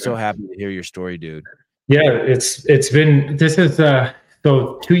 and I'm so happy to hear your story, dude. Yeah, it's been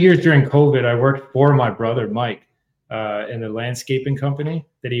so 2 years during COVID. I worked for my brother Mike in the landscaping company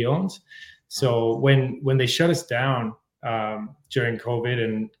that he owns. So when they shut us down during COVID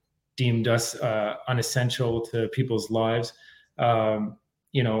and deemed us unessential to people's lives,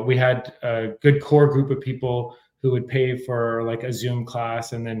 we had a good core group of people who would pay for like a Zoom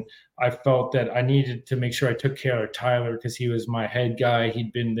class. And then I felt that I needed to make sure I took care of Tyler because he was my head guy.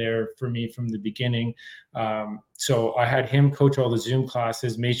 He'd been there for me from the beginning. So I had him coach all the Zoom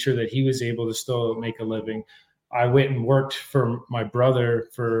classes, made sure that he was able to still make a living. I went and worked for my brother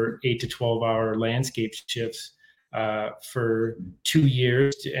for 8 to 12-hour landscape shifts for 2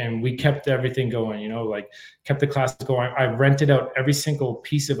 years, and we kept everything going, kept the classes going. I rented out every single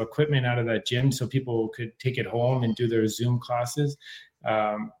piece of equipment out of that gym so people could take it home and do their Zoom classes.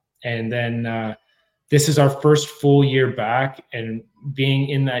 And then this is our first full year back, and being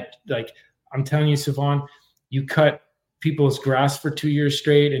in that, like, I'm telling you, Siobhan, you cut people's grass for 2 years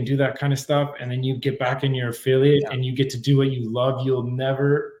straight and do that kind of stuff, and then you get back in your affiliate and you get to do what you love. You'll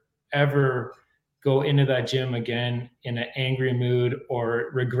never, ever go into that gym again in an angry mood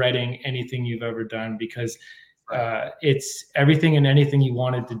or regretting anything you've ever done, because it's everything and anything you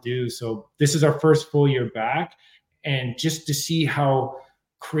wanted to do. So this is our first full year back, and just to see how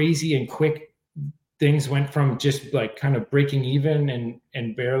crazy and quick things went from just like kind of breaking even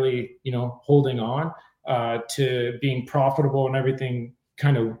and barely, holding on to being profitable and everything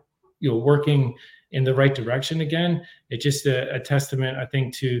kind of, working in the right direction again. It's just a testament, I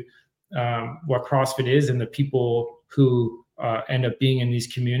think, to what CrossFit is and the people who end up being in these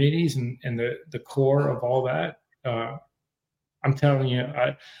communities and the core of all that. I'm telling you,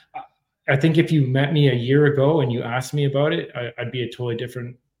 I think if you met me a year ago and you asked me about it, I'd be a totally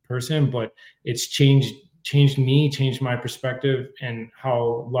different person, but it's changed me, changed my perspective, and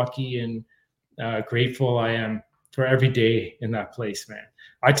how lucky and grateful I am for every day in that place, man.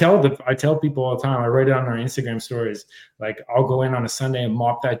 I tell people all the time, I write it on our Instagram stories, like I'll go in on a Sunday and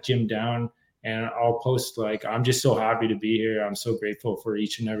mop that gym down, and I'll post like, I'm just so happy to be here. I'm so grateful for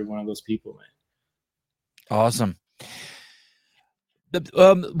each and every one of those people, man. Awesome. In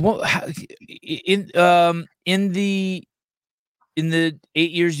the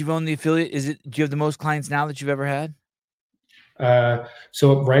 8 years you've owned the affiliate, do you have the most clients now that you've ever had?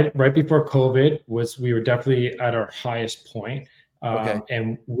 So right before COVID we were definitely at our highest point.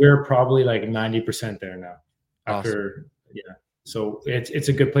 And we're probably like 90% there now after, awesome. So it's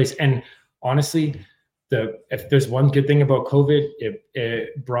a good place. And honestly, if there's one good thing about COVID,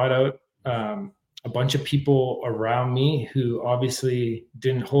 it brought out a bunch of people around me who obviously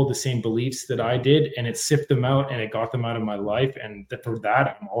didn't hold the same beliefs that I did, and it sifted them out and it got them out of my life. And for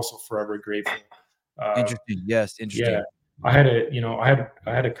that, I'm also forever grateful. Interesting. Yes. Interesting. Yeah. I had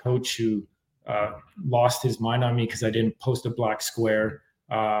a coach who lost his mind on me because I didn't post a black square.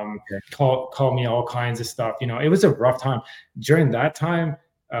 Call me all kinds of stuff. It was a rough time. During that time,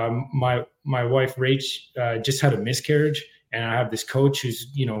 my wife Rach just had a miscarriage, and I have this coach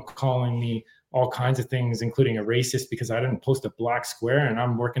who's calling me all kinds of things, including a racist because I didn't post a black square, and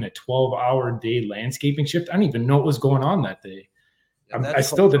I'm working a 12-hour day landscaping shift. I didn't even know what was going on that day. I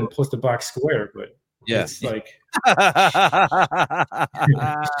still didn't post a black square, but it's like.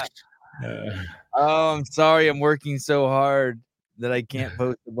 Oh, I'm sorry. I'm working so hard that I can't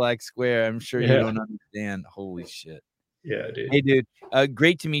post the black square. I'm sure you don't understand. Holy shit. Yeah, dude. Hey, dude.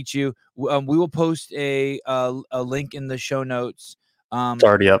 Great to meet you. We will post a link in the show notes. It's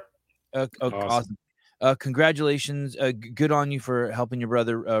already up. Awesome. Congratulations. Good on you for helping your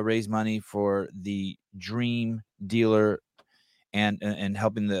brother raise money for the Dream Dealer and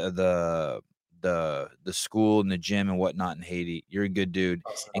helping the school and the gym and whatnot in Haiti. You're a good dude.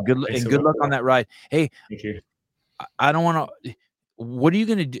 And good luck on that ride. Hey, thank you. I don't want to. What are you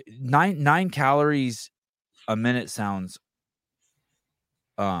gonna do? 9 calories a minute sounds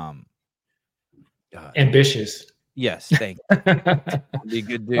Ambitious. Yes, thank you. Be a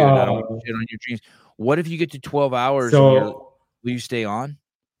good dude. I don't want to shit on your dreams. What if you get to 12 hours and will you stay on?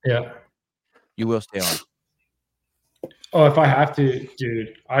 Yeah. You will stay on. Oh, if I have to,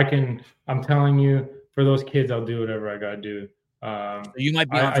 dude, I'm telling you, for those kids, I'll do whatever I gotta do. So you might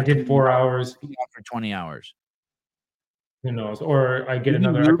be on. I did 4 hours. Be on for 20 hours. Who knows? Or I get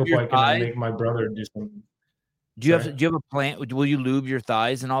another echo bike and I make my brother do something. Do you have a plan? Will you lube your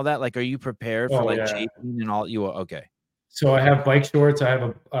thighs and all that? Like, are you prepared for chafing and all? You okay? So I have bike shorts. I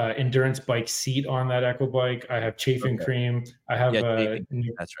have a endurance bike seat on that echo bike. I have chafing cream. I have that's right.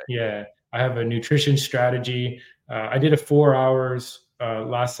 Yeah, I have a nutrition strategy. I did a 4 hours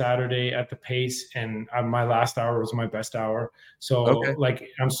last Saturday at the pace, and my last hour was my best hour. So like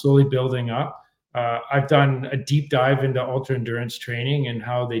I'm slowly building up. I've done a deep dive into ultra endurance training and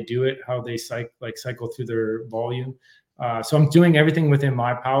how they do it, how they cycle through their volume. So I'm doing everything within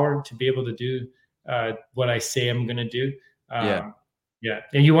my power to be able to do what I say I'm going to do. Yeah.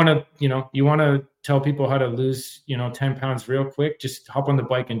 And you want to tell people how to lose, 10 pounds real quick. Just hop on the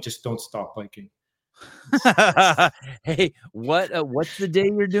bike and just don't stop biking. Hey, what's the day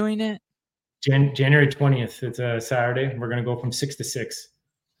you're doing it? January 20th. It's a Saturday. We're going to go from 6 to 6.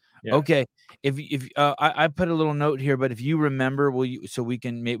 Yeah. Okay. If I put a little note here, but if you remember, so we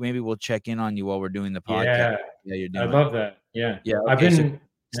can maybe we'll check in on you while we're doing the podcast. Yeah, you're doing. I love that. Yeah. Okay.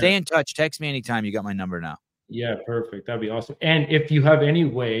 Stay in touch. Text me anytime. You got my number now. Yeah, perfect. That'd be awesome. And if you have any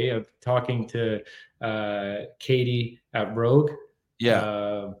way of talking to Katie at Rogue,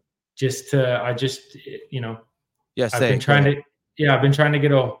 I've been trying to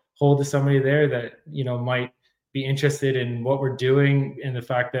get a hold of somebody there that might be interested in what we're doing and the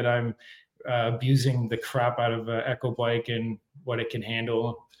fact that I'm abusing the crap out of an Echo bike and what it can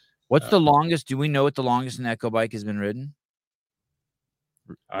handle. What's the longest? Do we know what the longest an Echo bike has been ridden?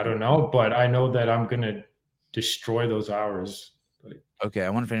 I don't know, but I know that I'm gonna destroy those hours. Okay, I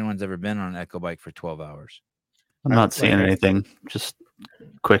wonder if anyone's ever been on an Echo bike for 12 hours. I'm not seeing anything. Just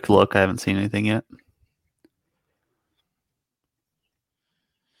quick look. I haven't seen anything yet.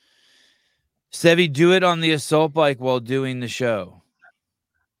 Sevi, do it on the assault bike while doing the show.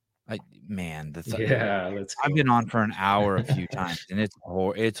 Let's go. I've been on for an hour a few times, and it's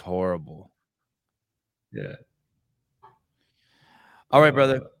horrible. Yeah. All right,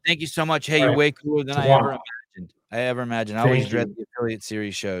 brother. Thank you so much. Hey, you're way cooler than I ever imagined. I always dread the affiliate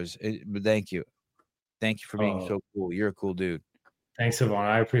series shows, but thank you. Thank you for being so cool. You're a cool dude. Thanks, Yvonne.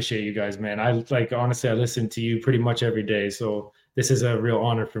 I appreciate you guys, man. Honestly, I listen to you pretty much every day, so this is a real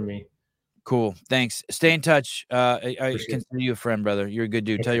honor for me. Cool. Thanks. Stay in touch. I consider you a friend, brother. You're a good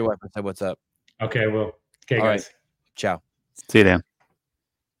dude. Okay. Tell your wife I said what's up. Okay, I will. Okay, all guys. Right. Ciao. See you, Dan.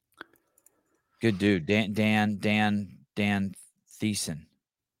 Good dude. Dan Thiessen.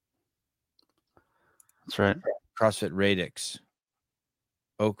 That's right. CrossFit Radix.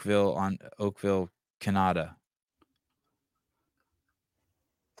 Oakville, Canada.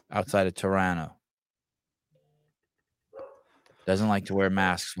 Outside of Toronto. Doesn't like to wear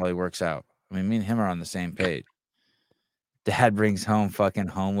masks while he works out. I mean, me and him are on the same page. Dad brings home fucking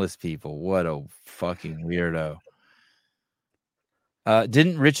homeless people. What a fucking weirdo.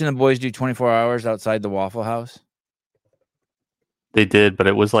 Didn't Rich and the boys do 24 hours outside the Waffle House? They did, but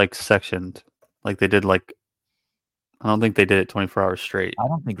it was like sectioned. Like they did I don't think they did it 24 hours straight. I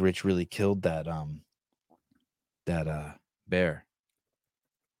don't think Rich really killed that bear.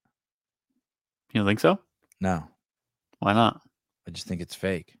 You don't think so? No. Why not? I just think it's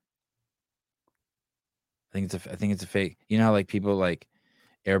fake. I think it's a fake. You know how like people like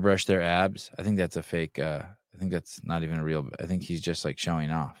airbrush their abs? I think that's a fake. I think that's not even a real. I think he's just like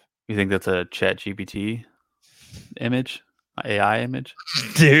showing off. You think that's a ChatGPT image, AI image?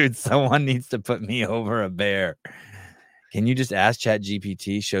 Dude, someone needs to put me over a bear. Can you just ask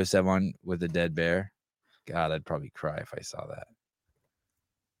ChatGPT show someone with a dead bear? God, I'd probably cry if I saw that.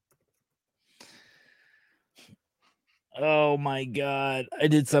 Oh my God, I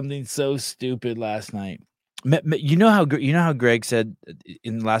did something so stupid last night. You know how Greg said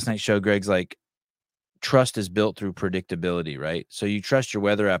in last night's show, Greg's like, trust is built through predictability, right? So you trust your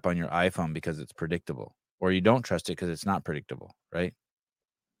weather app on your iPhone because it's predictable, or you don't trust it because it's not predictable, right?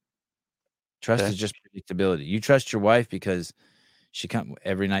 Trust is just predictability. You trust your wife because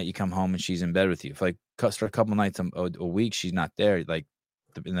every night you come home and she's in bed with you. If like for a couple nights a week she's not there, like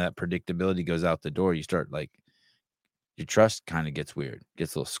and that predictability goes out the door. You start like your trust kind of gets weird,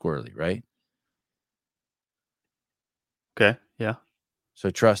 gets a little squirrely, right? Okay. Yeah. So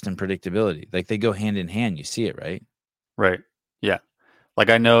trust and predictability, like they go hand in hand. You see it, right? Right. Yeah. Like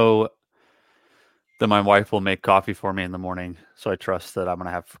I know Then my wife will make coffee for me in the morning, so I trust that I'm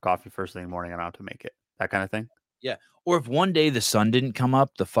gonna have coffee first thing in the morning. And I don't have to make it. That kind of thing. Yeah. Or if one day the sun didn't come up,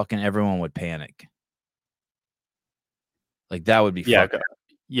 the fucking everyone would panic. Like that would be fucking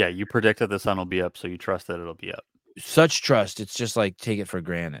Yeah, you predict that the sun will be up, so you trust that it'll be up. such trust. It's just like take it for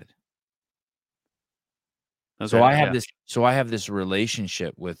granted. Okay, So I have this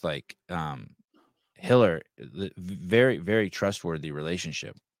relationship with like Hiller, very, very trustworthy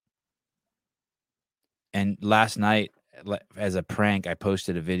relationship. And last night, as a prank, I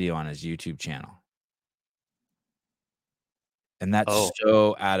posted a video on his YouTube channel. And that's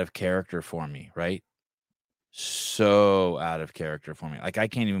so out of character for me, right? So out of character for me. Like I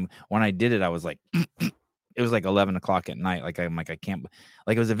can't even, when I did it, I was like, it was like 11 o'clock at night. Like I'm like, I can't,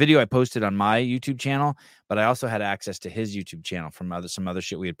 like it was a video I posted on my YouTube channel, but I also had access to his YouTube channel from some other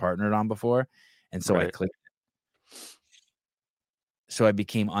shit we had partnered on before. And so I clicked it. So I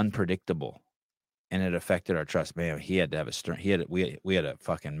became unpredictable and it affected our trust. Man, he had to have we had a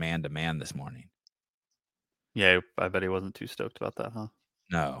fucking man-to-man this morning. Yeah, I bet he wasn't too stoked about that, huh?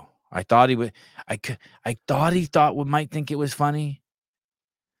 No, I thought he would. I thought he might think it was funny,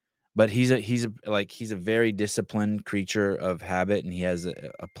 but he's a very disciplined creature of habit, and he has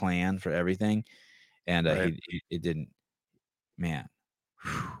a plan for everything. And it didn't. Man,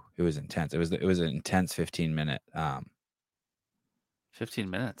 it was intense. It was an intense 15-minute. 15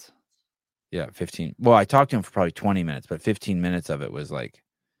 minutes. Yeah, 15. Well, I talked to him for probably 20 minutes, but 15 minutes of it was like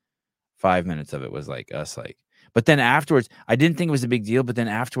 5 minutes of it was like us, like. But then afterwards, I didn't think it was a big deal. But then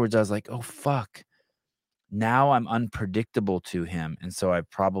afterwards, I was like, oh, fuck. Now I'm unpredictable to him. And so I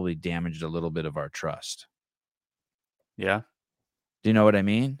probably damaged a little bit of our trust. Yeah. Do you know what I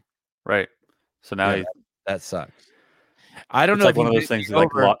mean? Right. So now that sucks. I don't know if one of those things. I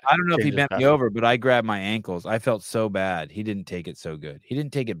don't know if he bent me over, but I grabbed my ankles. I felt so bad. He didn't take it so good. He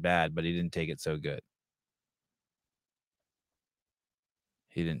didn't take it bad, but he didn't take it so good.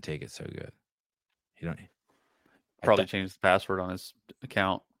 He didn't take it so good. He don't. Probably changed the password on his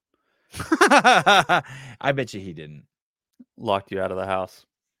account. I bet you he didn't. Locked you out of the house.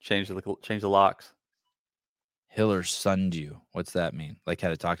 Change the locks. Hiller sunned you. What's that mean? Like how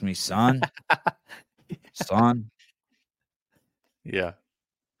to talk to me, son? Son? Yeah.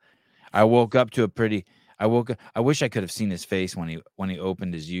 I woke up to I wish I could have seen his face when he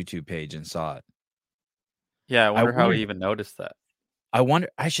opened his YouTube page and saw it. Yeah, I wonder how he even noticed that.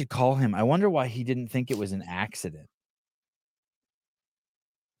 I should call him. I wonder why he didn't think it was an accident.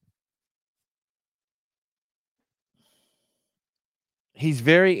 He's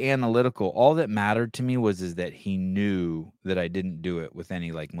very analytical. All that mattered to me is that he knew that I didn't do it with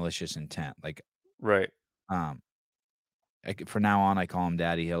any like malicious intent. Like, right. For now on, I call him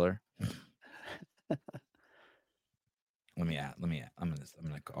Daddy Hiller. I'll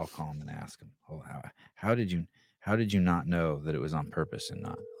call him and ask him. Oh, how did you not know that it was on purpose and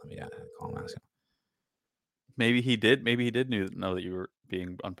not? Let me call him and ask him. Maybe he did. Maybe he did know that you were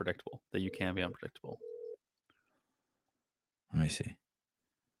being unpredictable. That you can be unpredictable. Let me see.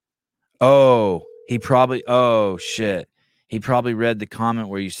 Oh, oh shit. He probably read the comment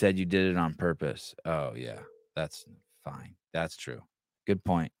where you said you did it on purpose. Oh yeah, that's fine. That's true. Good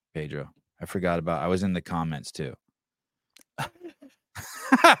point, Pedro. I was in the comments too.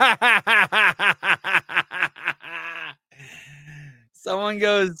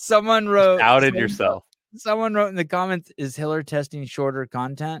 Someone wrote outed yourself. Someone wrote in the comments, is Hiller testing shorter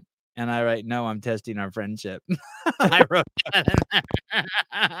content? And I write, no, I'm testing our friendship. I wrote that in there.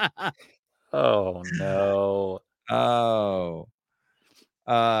 Oh no. Oh.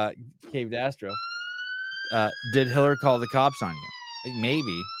 Caved Astro. Did Hiller call the cops on you?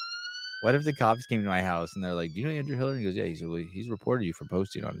 Maybe. What if the cops came to my house and they're like, do you know Andrew Hiller? And he goes, yeah, he's reported you for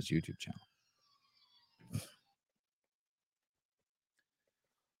posting on his YouTube channel.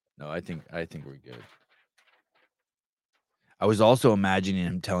 No, I think we're good. I was also imagining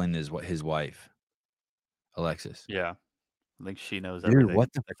him telling his wife, Alexis. Yeah. I think she knows everything. Dude,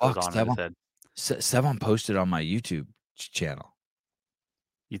 what the fuck? Goes on in his head. Sevan posted on my YouTube channel.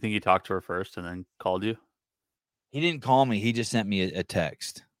 You think he talked to her first and then called you? He didn't call me. He just sent me a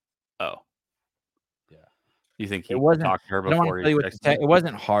text. Oh. Yeah. You think he talked to her before he texted you? It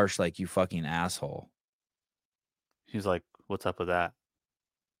wasn't harsh like you fucking asshole. He's like, what's up with that?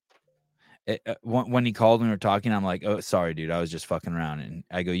 When he called and we were talking, I'm like, oh, sorry, dude. I was just fucking around. And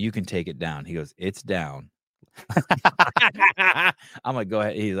I go, you can take it down. He goes, it's down. I'm like, go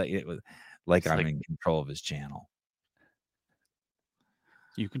ahead. He's like, it was like I'm in control of his channel.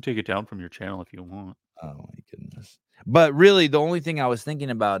 You can take it down from your channel if you want. Oh my goodness. But really, the only thing I was thinking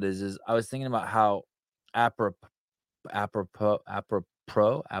about is I was thinking about how apropos.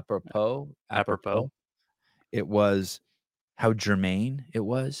 It was how germane it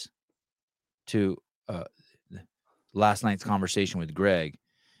was to last night's conversation with Greg,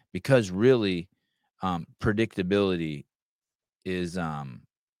 because really predictability is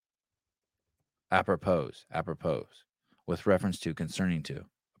apropos with reference to, concerning to,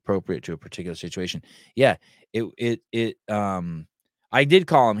 appropriate to a particular situation. Yeah, it I did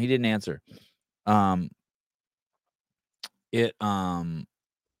call him, he didn't answer.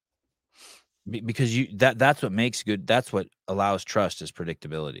 Because that's what makes good, that's what allows trust, is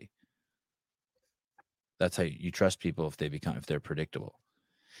predictability. That's how you trust people, if they're predictable.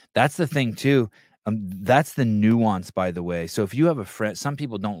 That's the thing too. That's the nuance, by the way. So if you have a friend, some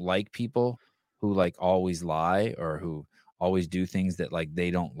people don't like people who like always lie or who always do things that like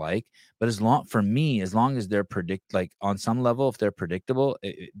they don't like. But as long as they're like on some level, if they're predictable,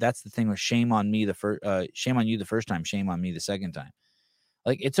 that's the thing with shame on me shame on you the first time, shame on me the second time.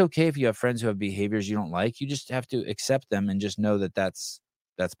 Like, it's okay if you have friends who have behaviors you don't like. You just have to accept them and just know that that's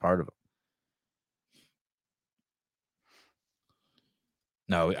part of them.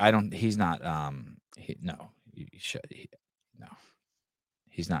 No, I don't. He's not. No, no,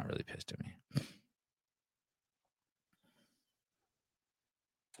 he's not really pissed at me.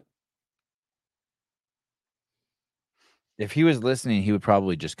 If he was listening, he would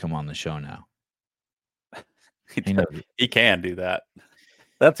probably just come on the show now. He can do that.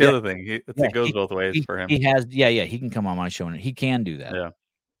 That's the other thing. It goes both ways for him. He has, he can come on my show and he can do that. Yeah.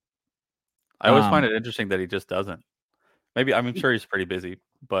 I always find it interesting that he just doesn't. Maybe, I'm sure he's pretty busy,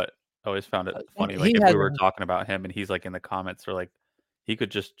 but I always found it funny. Like, if we were talking about him and he's like in the comments, or like he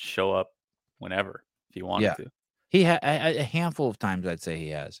could just show up whenever if he wanted to. He had a handful of times, I'd say he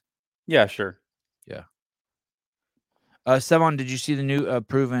has. Yeah, sure. Yeah. Sevon, did you see the new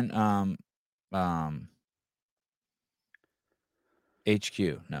proven HQ?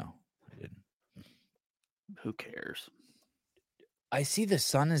 No, I didn't. Who cares? I see the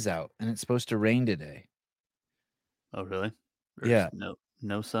sun is out and it's supposed to rain today. Oh, really? There's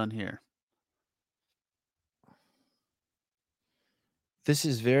no sun here. This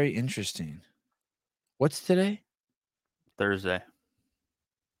is very interesting. What's today? Thursday.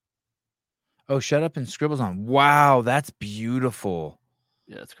 Oh, shut up and scribbles on. Wow, that's beautiful.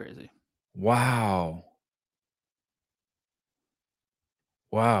 Yeah, it's crazy. Wow.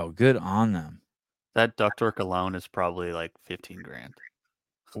 Wow, good on them. That ductwork alone is probably like 15 grand.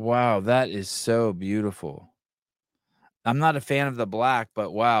 Wow, that is so beautiful. I'm not a fan of the black,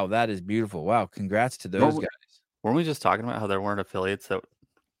 but wow, that is beautiful. Wow, congrats to those guys. Weren't we just talking about how there weren't affiliates there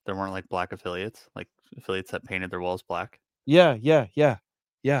weren't like black affiliates, like affiliates that painted their walls black? Yeah,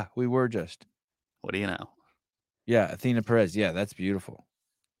 we were just. What do you know? Yeah, Athena Perez. Yeah, that's beautiful.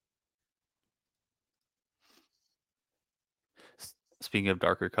 Speaking of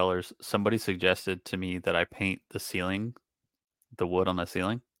darker colors, somebody suggested to me that I paint the ceiling, the wood on the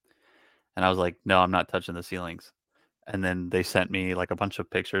ceiling. And I was like, no, I'm not touching the ceilings. And then they sent me like a bunch of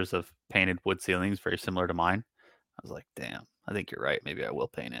pictures of painted wood ceilings very similar to mine. I was like, damn, I think you're right. Maybe I will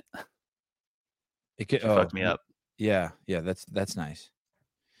paint it. It fucked me up. Yeah, that's nice.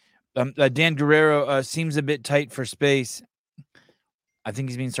 Dan Guerrero seems a bit tight for space. I think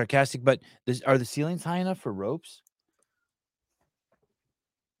he's being sarcastic, but are the ceilings high enough for ropes?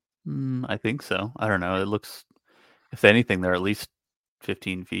 I think so. I don't know. It looks, if anything, they're at least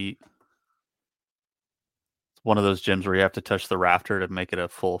 15 feet. It's one of those gyms where you have to touch the rafter to make it a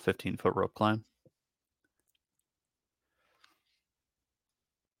full 15-foot rope climb.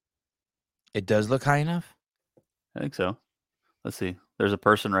 It does look high enough? I think so. Let's see. There's a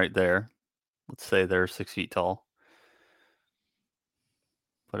person right there. Let's say they're 6 feet tall.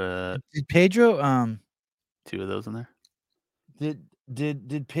 But did Pedro 2 of those in there?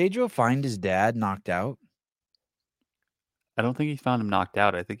 Did Pedro find his dad knocked out? I don't think he found him knocked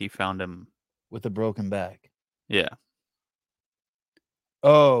out. I think he found him with a broken back. Yeah.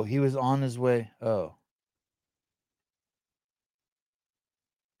 Oh, he was on his way. Oh.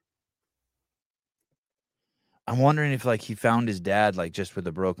 I'm wondering if like he found his dad like just with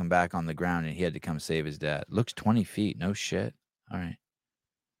a broken back on the ground and he had to come save his dad. Looks 20 feet. No shit. All right.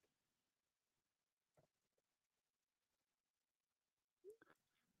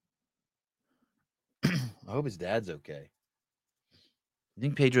 I hope his dad's okay. You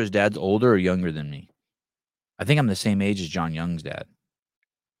think Pedro's dad's older or younger than me? I think I'm the same age as John Young's dad.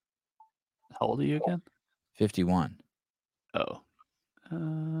 How old are you again? 51. Oh.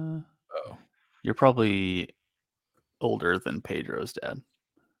 You're probably older than Pedro's dad.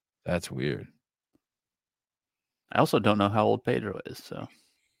 That's weird. I also don't know how old Pedro is, so.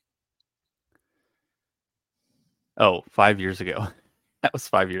 Oh, 5 years ago. That was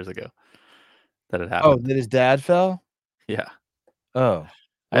 5 years ago that it Oh, happened. that his dad fell? Yeah. Oh.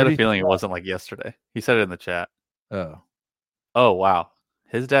 I had Where a did he feeling it fall? wasn't like yesterday. He said it in the chat. Oh. Oh, wow.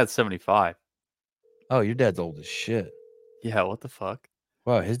 His dad's 75. Oh, your dad's old as shit. Yeah, what the fuck?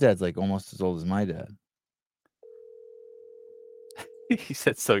 Wow, his dad's like almost as old as my dad. He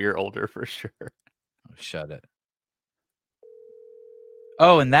said, so you're older for sure. Oh, shut it.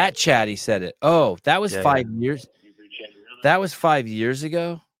 Oh, in that chat he said it. Oh, that was Yeah, 5 years. That was 5 years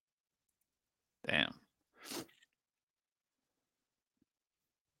ago? Damn.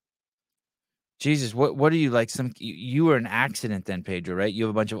 Jesus, what are you like? You were an accident then, Pedro, right? You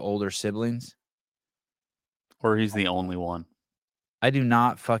have a bunch of older siblings? Or he's the only one. I do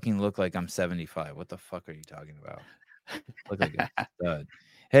not fucking look like I'm 75. What the fuck are you talking about? Look like a stud.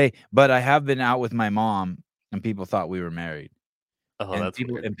 Hey, but I have been out with my mom and people thought we were married. Oh, And that's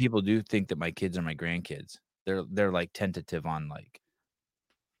weird. people do think that my kids are my grandkids. They're like tentative on like.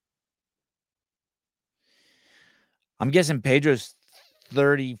 I'm guessing Pedro's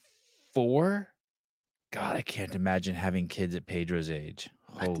 34. God, I can't imagine having kids at Pedro's age.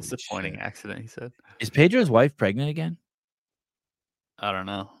 Holy Disappointing shit. accident, he said. Is Pedro's wife pregnant again? I don't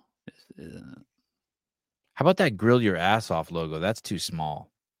know. How about that grill your ass off logo? That's too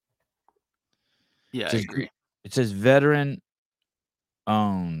small. Yeah, It I says, agree. It says veteran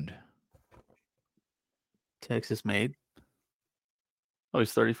owned. Texas made. Oh,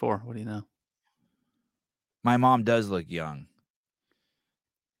 he's 34. What do you know? My mom does look young.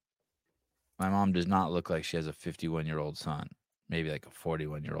 My mom does not look like she has a 51-year-old son. Maybe like a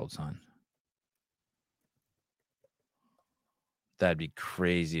 41-year-old son. That'd be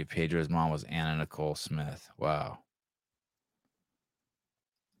crazy if Pedro's mom was Anna Nicole Smith. Wow.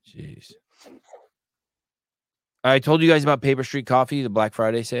 Jeez. I told you guys about Paper Street Coffee, the Black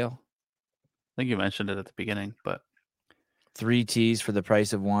Friday sale. I think you mentioned it at the beginning, but 3 teas for the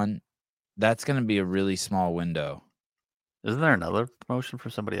price of one. That's going to be a really small window. isn't there another promotion for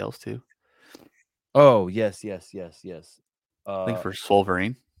somebody else too? Oh, yes. I think for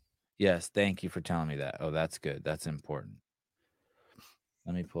Wolverine. Yes, thank you for telling me that. Oh, that's good. That's important.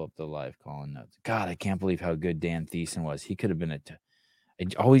 Let me pull up the live call-in notes. God, I can't believe how good Dan Thiessen was. He could have been I'd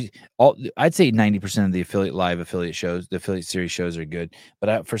say 90% of the affiliate shows, the affiliate series shows are good,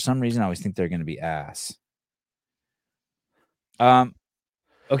 but for some reason I always think they're going to be ass.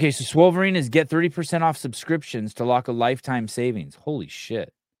 Okay, so Swolverine is get 30% off subscriptions to lock a lifetime savings. Holy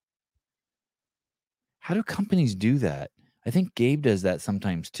shit. How do companies do that? I think Gabe does that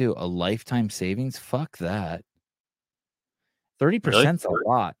sometimes too. A lifetime savings? Fuck that. 30%'s a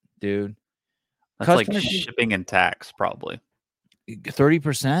lot, dude. That's like shipping and tax, probably.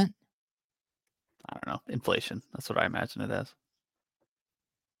 30%? I don't know. Inflation. That's what I imagine it as.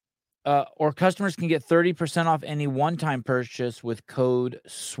 Or customers can get 30% off any one-time purchase with code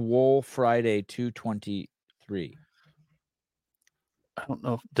SWOLEFRIDAY223. I don't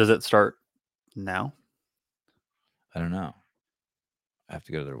know. Does it start now? I don't know. I have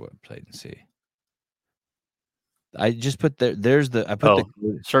to go to their website and see. I just put there's the I put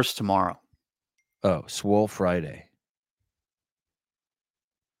the starts tomorrow. Oh, Swole Friday.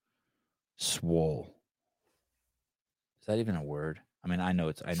 Swole. Is that even a word? I mean, I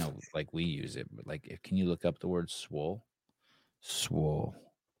know like we use it, but like can you look up the word swole? Swole.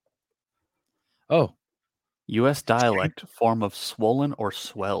 Oh. US dialect form of swollen or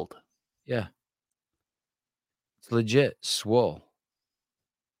swelled. Yeah. It's legit. Swole.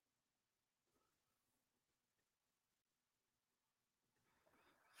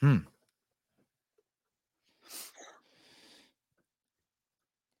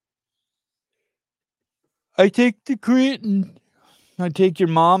 I take the cretin. I take your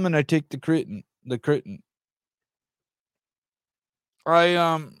mom and I take the cretin.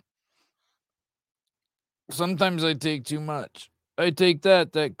 Sometimes I take too much. I take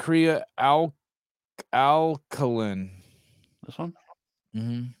that Crea alkaline. This one?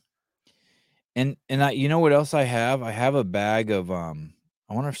 Mm-hmm. And I, you know what else I have? I have a bag of I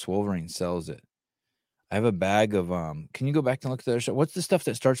wonder if Swolverine sells it. I have a bag of can you go back and look at the other stuff? What's the stuff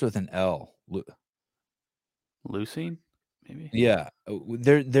that starts with an L? Leucine, maybe? Yeah.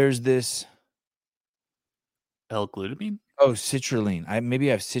 There's this L-glutamine? Oh, citrulline. Maybe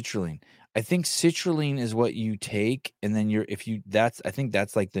I have citrulline. I think citrulline is what you take, and then I think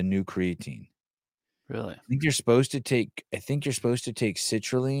that's like the new creatine. Really? I think you're supposed to take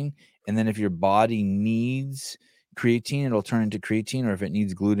citrulline, and then if your body needs creatine, it'll turn into creatine, or if it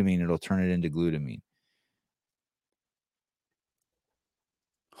needs glutamine, it'll turn it into glutamine.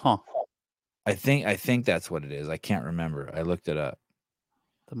 Huh. I think that's what it is. I can't remember. I looked it up.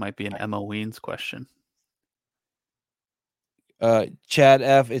 That might be an Emma Weens question. Chad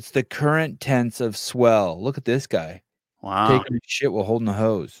F. It's the current tense of swell. Look at this guy. Wow. Taking shit while holding the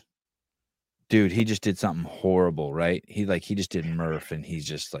hose. Dude, he just did something horrible, right? He just did Murph, and he's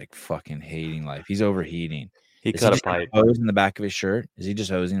just like fucking hating life. He's overheating. He Is cut a just pipe. hose in the back of his shirt? Is he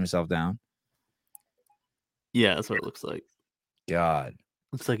just hosing himself down? Yeah, that's what it looks like. God.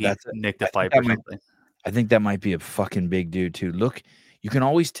 Looks like he That's nicked a I think pipe that or might- something. I think that might be a fucking big dude too. Look, you can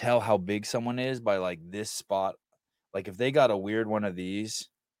always tell how big someone is by like this spot. Like if they got a weird one of these,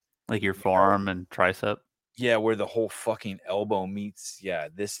 Like your forearm and tricep. yeah, where the whole fucking elbow meets, yeah,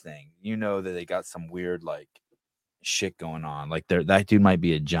 this thing. You know that they got some weird like shit going on. Like that dude might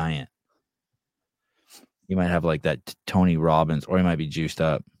be a giant. He might have like that Tony Robbins, or he might be juiced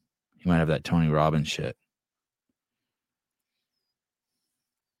up. He might have that Tony Robbins shit.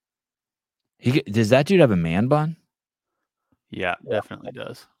 Does that dude have a man bun? Yeah, definitely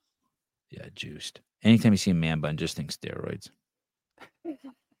does. Yeah, juiced. Anytime you see a man bun, just think steroids.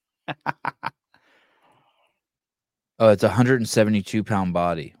 Oh, it's a 172-pound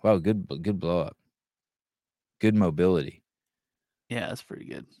body. Wow, good blow up. Good mobility. Yeah, that's pretty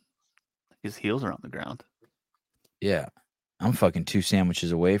good. His heels are on the ground. Yeah. I'm fucking 2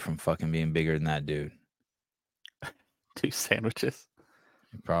 sandwiches away from fucking being bigger than that dude. 2 sandwiches.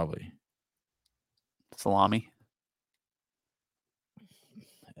 Probably. Salami.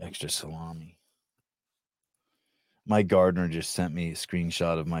 Extra salami. My gardener just sent me a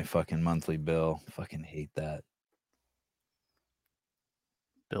screenshot of my fucking monthly bill. Fucking hate that.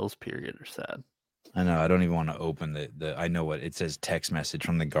 Bills period are sad. I know. I don't even want to open the I know what it says, text message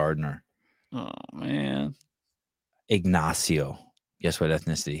from the gardener. Oh man. Ignacio. Guess what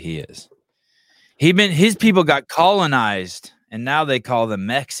ethnicity he is? His people got colonized, and now they call them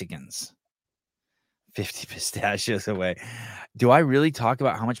Mexicans. 50 pistachios away. Do I really talk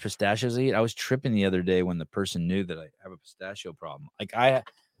about how much pistachios I eat? I was tripping the other day when the person knew that I have a pistachio problem. Like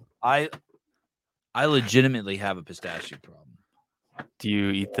I legitimately have a pistachio problem. Do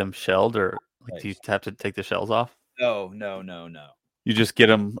you eat them shelled, or like, do you have to take the shells off? No. You just get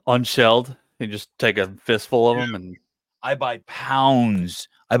them unshelled and just take a fistful of them, and I buy pounds.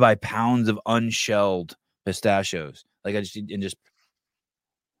 Of unshelled pistachios. Like I just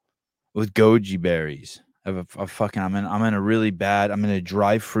with goji berries. I'm in a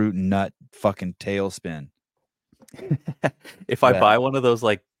dry fruit nut fucking tailspin. if I buy one of those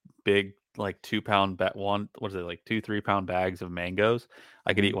like big like 2 pound what is it, like 2-3 pound bags of mangoes,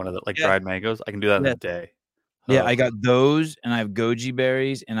 I could eat one of the dried mangoes. I can do that in a day. Yeah, I got those, and I have goji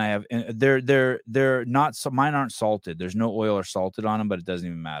berries, and I have they're not so mine aren't salted. There's no oil or salted on them, but it doesn't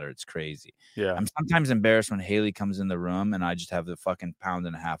even matter. It's crazy. Yeah. I'm sometimes embarrassed when Haley comes in the room and I just have the fucking 1.5 pounds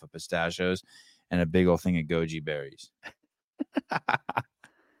of pistachios and a big old thing of goji berries.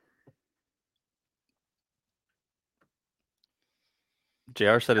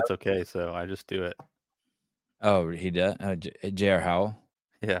 JR said it's okay, so I just do it. Oh, he does? J.R. Howell?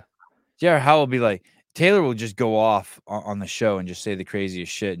 Yeah. J.R. Howell will be like, Taylor will just go off on the show and just say the craziest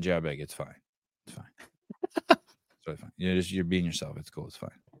shit, and J.R. be like, it's fine. It's fine. It's really fine. You're being yourself. It's cool. It's fine.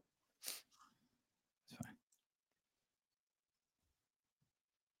 It's fine.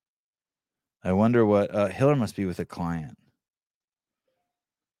 I wonder what Hiller must be with a client.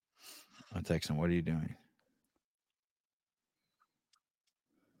 I'll text him. What are you doing?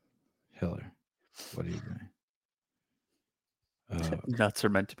 Hiller, what are you doing? Nuts are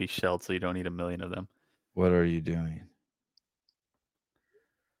meant to be shelled, so you don't eat 1,000,000 of them. What are you doing?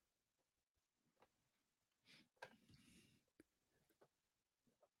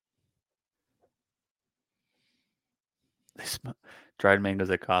 They smell dried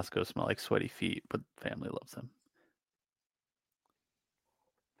mangoes at Costco smell like sweaty feet, but family loves them.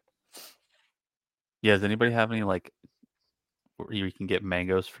 Yeah, does anybody have any like where you can get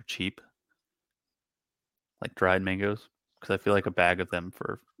mangoes for cheap? Like dried mangoes? Because I feel like a bag of them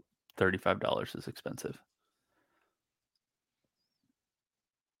for $35 is expensive.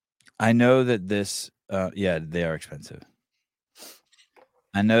 I know that this yeah, they are expensive.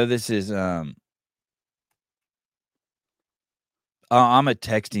 I know this is I'm a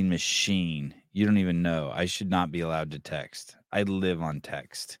texting machine. You don't even know. I should not be allowed to text. I live on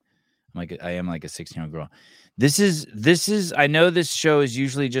text. I am like a 16-year-old girl. This is I know this show is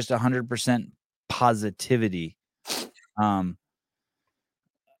usually just 100% positivity.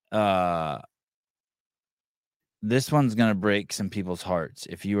 This one's gonna break some people's hearts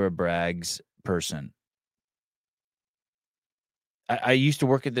if you're a Bragg's person. I used to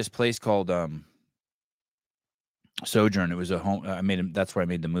work at this place called Sojourn. It was a home. That's where I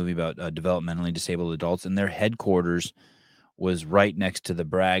made the movie about developmentally disabled adults, and their headquarters was right next to the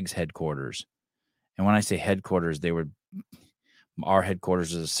Bragg's headquarters. And when I say headquarters, they were Our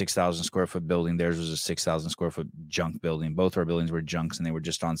headquarters is a 6,000 square foot building. Theirs was a 6,000 square foot junk building. Both our buildings were junks, and they were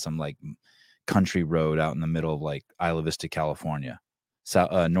just on some like country road out in the middle of like Isla Vista, California,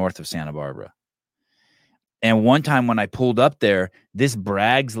 north of Santa Barbara. And one time when I pulled up there, this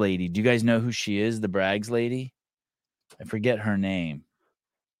Braggs lady, do you guys know who she is? The Braggs lady? I forget her name.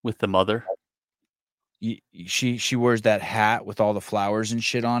 With the mother? She wears that hat with all the flowers and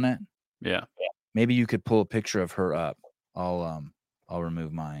shit on it. Yeah. Maybe you could pull a picture of her up. I'll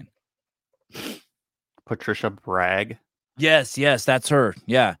remove mine. Patricia Bragg. Yes, that's her.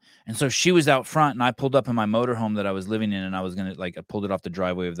 Yeah. And so she was out front, and I pulled up in my motorhome that I was living in, and I was gonna I pulled it off the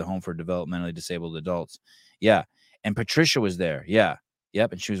driveway of the home for developmentally disabled adults. Yeah. And Patricia was there. Yeah.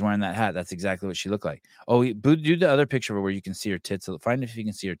 Yep. And she was wearing that hat. That's exactly what she looked like. Oh, do the other picture where you can see her tits. Find if you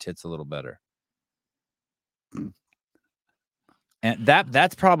can see her tits a little better. And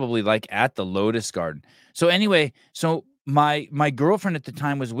that's probably like at the Lotus Garden. So anyway, my girlfriend at the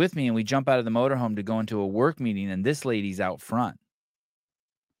time was with me, and we jump out of the motorhome to go into a work meeting, and this lady's out front.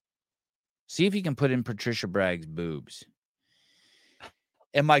 See if you can put in Patricia Bragg's boobs.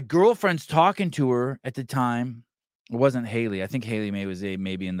 And my girlfriend's talking to her at the time. It wasn't Haley. I think Haley was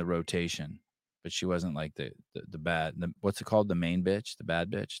maybe in the rotation, but she wasn't like the bad. What's it called? The main bitch, the bad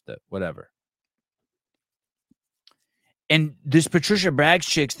bitch, the whatever. And this Patricia Bragg's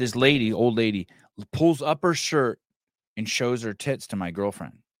chick, this old lady, pulls up her shirt and shows her tits to my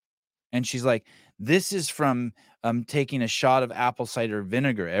girlfriend. And she's like, this is from taking a shot of apple cider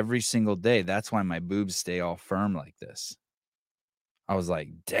vinegar every single day. That's why my boobs stay all firm like this. I was like,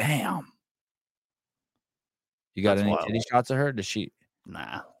 damn. You got any titty shots of her? Does she?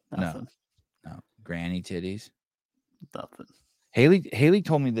 Nah, nothing. No. Granny titties? Nothing. Haley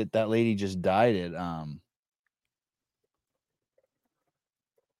told me that lady just died at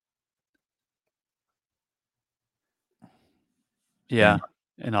Yeah,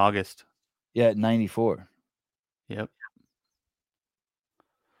 in August. Yeah, at 94. Yep.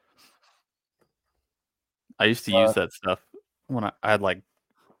 I used to use that stuff when I had like.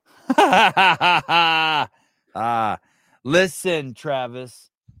 Listen, Travis.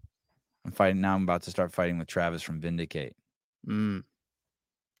 I'm fighting now. I'm about to start fighting with Travis from Vindicate. Jesus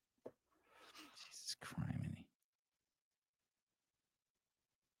Christ.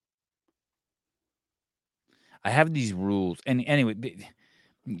 I have these rules. And anyway,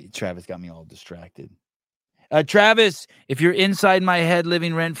 Travis got me all distracted. Travis, if you're inside my head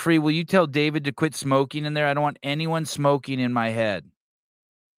living rent-free, will you tell David to quit smoking in there? I don't want anyone smoking in my head.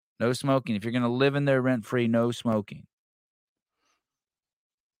 No smoking. If you're going to live in there rent-free, no smoking.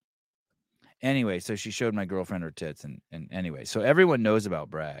 Anyway, so she showed my girlfriend her tits. And anyway, so everyone knows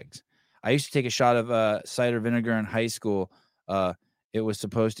about Braggs. I used to take a shot of cider vinegar in high school. It was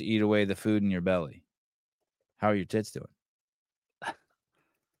supposed to eat away the food in your belly. How are your tits doing?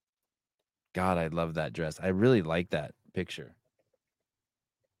 God, I love that dress. I really like that picture.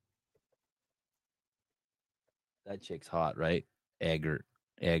 That chick's hot, right? Eggert.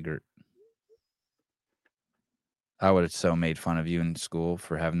 I would have so made fun of you in school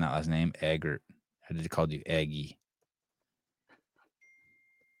for having that last name, Eggert. I would have called you Eggy.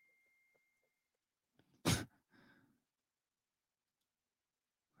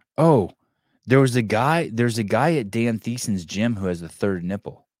 Oh, there's a guy at Dan Thiessen's gym who has a third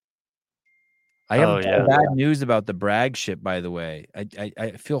nipple. I have bad news about the Bragg shit, by the way.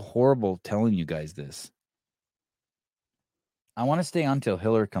 I feel horrible telling you guys this. I want to stay on till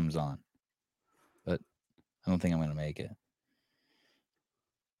Hiller comes on, but I don't think I'm going to make it.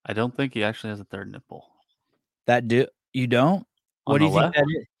 I don't think he actually has a third nipple. You don't? What do you think that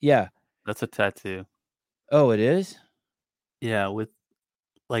is? Yeah. That's a tattoo. Oh, it is? Yeah, with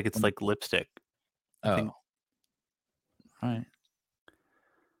it's like lipstick. I think. All right.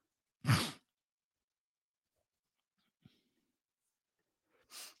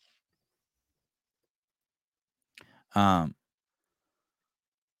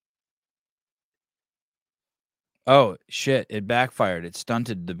 Oh shit! It backfired. It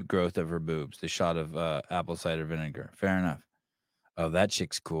stunted the growth of her boobs. The shot of apple cider vinegar. Fair enough. Oh, that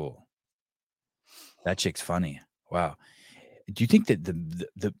chick's cool. That chick's funny. Wow. Do you think that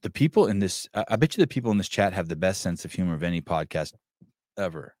the people in this? I bet you the people in this chat have the best sense of humor of any podcast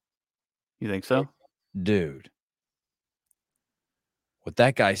ever. You think so, dude? What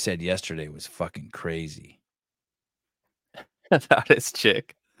that guy said yesterday was fucking crazy. About his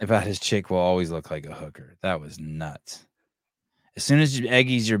chick. About his chick will always look like a hooker. That was nuts. As soon as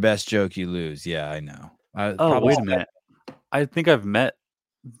Eggy's your best joke, you lose. Yeah, I know. Wait a minute. I think I've met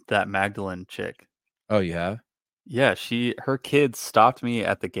that Magdalene chick. Oh, you have? Yeah, her kids stopped me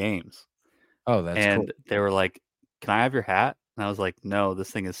at the games. Oh, that's cool. And they were like, "Can I have your hat?" And I was like, no, this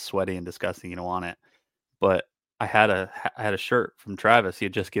thing is sweaty and disgusting. You don't want it. But I had a shirt from Travis. He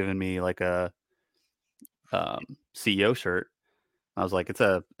had just given me like a CEO shirt. I was like, it's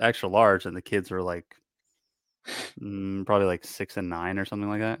a extra large, and the kids were like probably like 6 and 9 or something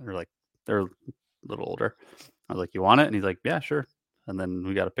like that, or like they're a little older. I was like, you want it? And he's like, yeah, sure. And then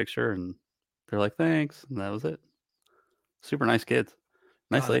we got a picture, and they're like, thanks, and that was it. Super nice kids,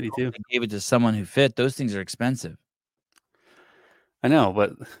 nice lady too. They gave it to someone who fit. Those things are expensive. I know,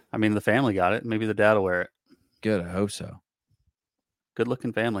 but I mean, the family got it. Maybe the dad will wear it. Good, I hope so. Good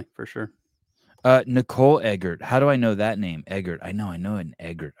looking family for sure. Nicole Eggert. How do I know that name? Eggert. I know an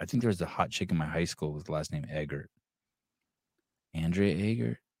Eggert. I think there was a hot chick in my high school with the last name Eggert. Andrea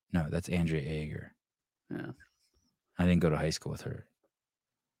Eggert? No, that's Andrea Eger. Yeah. I didn't go to high school with her.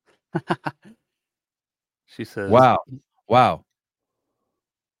 She says, Wow.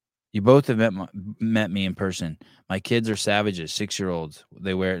 You both have met me in person. My kids are savages, 6-year-olds.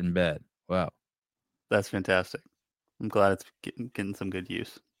 They wear it in bed. Wow. That's fantastic. I'm glad it's getting some good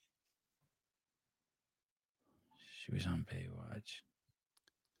use. She was on Baywatch.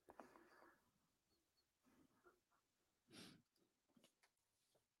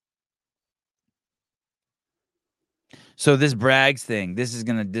 So this Braggs thing, this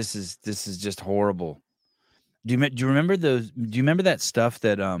is just horrible. Do you remember those? Do you remember that stuff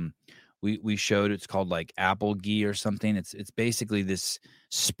that we showed? It's called like apple ghee or something. It's basically this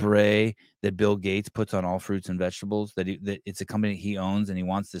spray that Bill Gates puts on all fruits and vegetables. That it's a company he owns, and he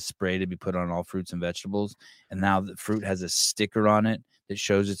wants this spray to be put on all fruits and vegetables. And now the fruit has a sticker on it that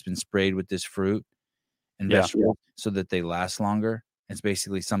shows it's been sprayed with this fruit and vegetable so that they last longer. It's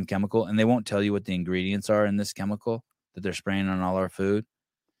basically some chemical, and they won't tell you what the ingredients are in this chemical that they're spraying on all our food.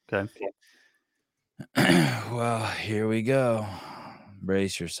 Okay. Well, here we go.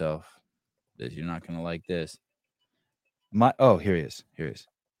 Brace yourself. You're not going to like this. Here he is.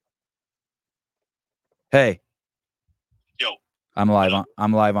 Hey. Yo. I'm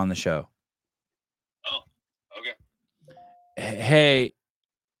live on the show. Oh, okay. Hey.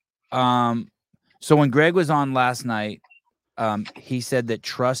 So when Greg was on last night, he said that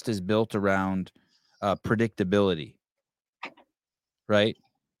trust is built around predictability. Right?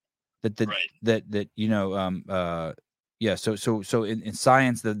 That you know so in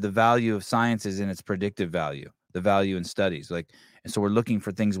science the value of science is in its predictive value, the value in studies, like, and so we're looking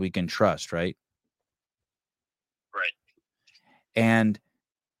for things we can trust, right? And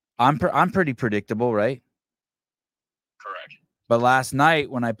I'm pretty predictable, right? Correct. But last night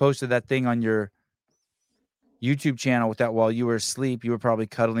when I posted that thing on your YouTube channel with that, while you were asleep, you were probably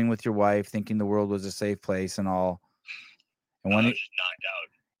cuddling with your wife thinking the world was a safe place and all, and I was just knocked out.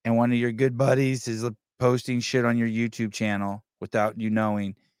 And one of your good buddies is posting shit on your YouTube channel without you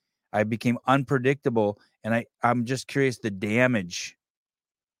knowing. I became unpredictable, and I'm just curious the damage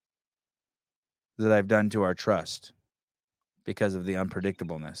that I've done to our trust because of the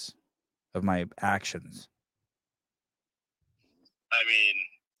unpredictableness of my actions. I mean,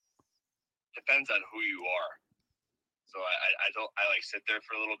 depends on who you are. So I like sit there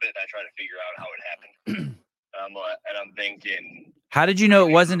for a little bit and I try to figure out how it happened. And I'm thinking, how did you know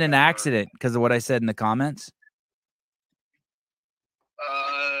it wasn't an accident? Because of what I said in the comments?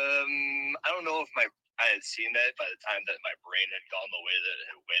 I don't know if I had seen that by the time that my brain had gone the way that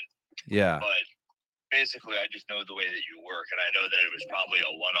it went. Yeah. But basically, I just know the way that you work, and I know that it was probably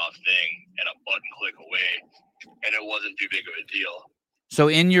a one-off thing and a button click away, and it wasn't too big of a deal. So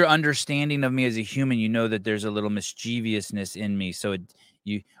in your understanding of me as a human, you know that there's a little mischievousness in me. So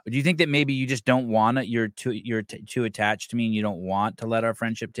do you think that maybe you just don't want it? You're too attached to me, and you don't want to let our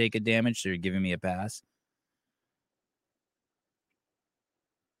friendship take a damage. So you're giving me a pass.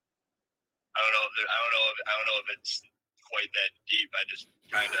 I don't know if it's quite that deep. I just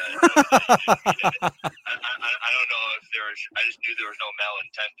kind of I don't know if I just knew there was no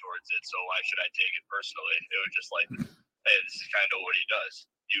malintent towards it. So why should I take it personally? It was just like, hey, this is kind of what he does.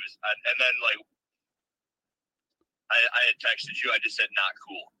 And then like I had texted you. I just said not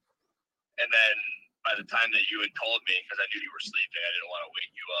cool. And then by the time that you had called me, because I knew you were sleeping, I didn't want to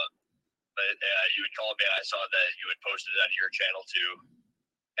wake you up. But you had called me, and I saw that you had posted it on your channel too.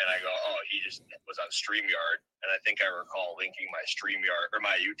 And I go, oh, he just was on StreamYard. And I think I recall linking my StreamYard or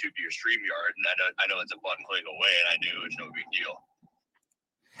my YouTube to your StreamYard. And I know it's a button click away, and I knew it was no big deal.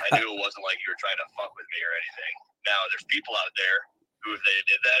 I knew it wasn't like you were trying to fuck with me or anything. Now, there's people out there who, if they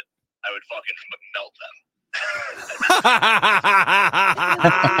did that, I would fucking melt them.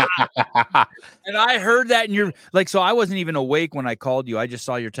 And I heard that, and you're like, so I wasn't even awake when I called you. I just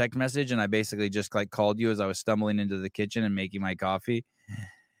saw your text message, and I basically just like called you as I was stumbling into the kitchen and making my coffee.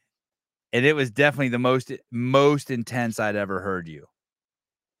 And it was definitely the most intense I'd ever heard you.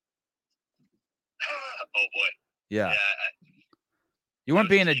 Oh boy. Yeah. Yeah. You weren't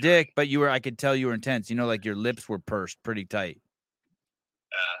being a dick, but I could tell you were intense. You know, like your lips were pursed pretty tight.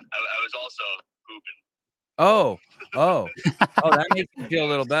 I was also pooping. Oh, that makes me feel a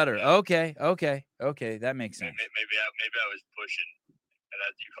little better. Okay. That makes sense. Maybe I was pushing, and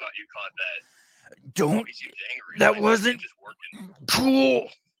that you caught that. Don't. He seems angry. That He's wasn't just working. cool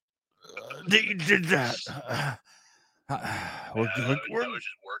that you did that. We're That was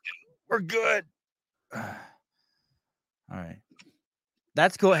just working. We're good. All right.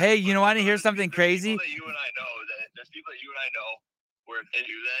 That's cool. Hey, you know, I didn't hear something crazy. There's people that you and I know where if they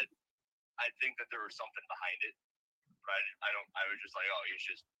do that, I think that there was something behind it. But I was just like, oh, he's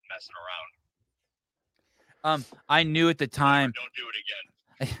just messing around. I knew at the time. Don't do it again.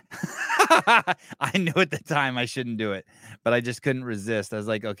 I knew at the time I shouldn't do it, but I just couldn't resist. I was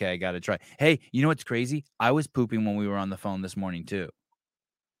like, okay, I got to try. Hey, you know what's crazy? I was pooping when we were on the phone this morning too.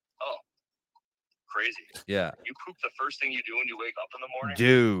 Oh, crazy. Yeah. You poop the first thing you do when you wake up in the morning?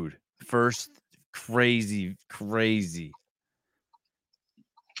 Dude, first crazy.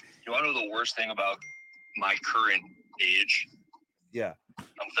 You want to know the worst thing about my current age? Yeah.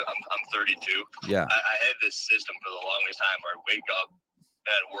 I'm 32. Yeah. I had this system for the longest time where I'd wake up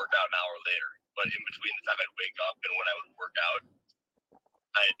and I'd work out an hour later. But in between the time I'd wake up and when I would work out,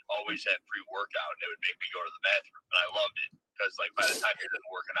 I'd always have pre-workout and it would make me go to the bathroom. And I loved it because like by the time you're done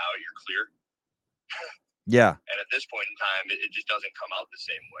working out, you're clear. Yeah. And at this point in time, it just doesn't come out the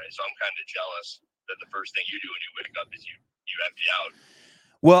same way. So I'm kind of jealous that the first thing you do when you wake up is you empty out.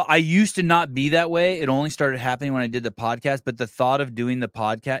 Well, I used to not be that way. It only started happening when I did the podcast. But the thought of doing the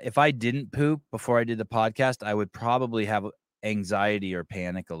podcast, if I didn't poop before I did the podcast, I would probably have anxiety or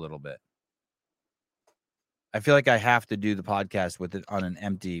panic a little bit. I feel like I have to do the podcast with it on an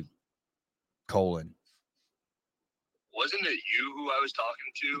empty colon. Wasn't it you who I was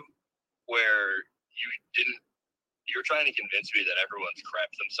talking to where you're trying to convince me that everyone's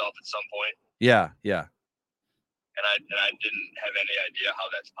crapped themselves at some point? Yeah. And I didn't have any idea how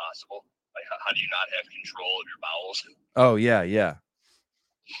that's possible. Like, how do you not have control of your bowels? Oh, yeah.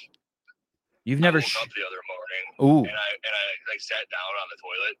 You've never. I woke up the other morning. Ooh. And I like sat down on the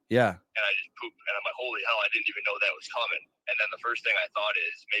toilet. Yeah. And I just pooped. And I'm like, holy hell! I didn't even know that was coming. And then the first thing I thought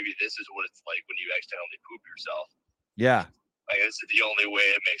is maybe this is what it's like when you accidentally poop yourself. Yeah. Like this is the only way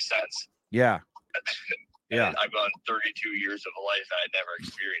it makes sense. Yeah. Yeah. I've gone 32 years of life and I never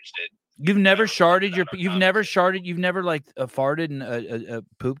experienced it. You've never sharded you've never like farted and a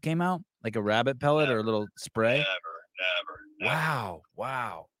poop came out like a rabbit pellet or a little spray. Never.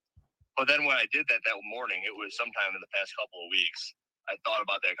 Wow. But then when I did that morning, it was sometime in the past couple of weeks. I thought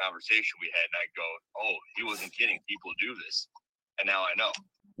about that conversation we had and I go, oh, he wasn't kidding. People do this. And now I know.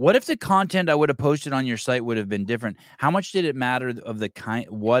 What if the content I would have posted on your site would have been different? How much did it matter of the kind,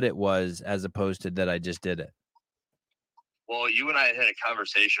 what it was, as opposed to that I just did it? Well, you and I had a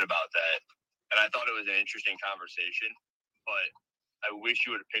conversation about that, and I thought it was an interesting conversation, but I wish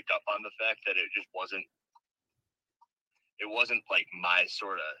you would have picked up on the fact that it just wasn't like my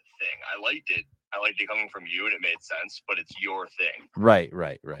sort of thing. I liked it coming from you, and it made sense, but it's your thing. Right.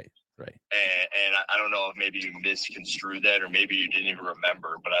 And I don't know if maybe you misconstrued that or maybe you didn't even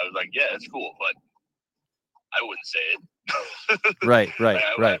remember, but I was like, yeah, it's cool, but I wouldn't say it. Right. Yeah.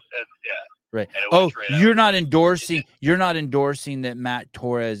 Right. Oh, you're not endorsing that Matt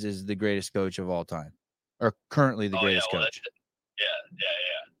Torres is the greatest coach of all time or currently the greatest coach. Yeah.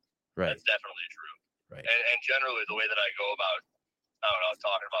 Right. That's definitely true. Right. And generally the way that I go about, I don't know,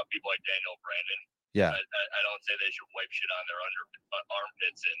 talking about people like Daniel Brandon, yeah. I don't say they should wipe shit on their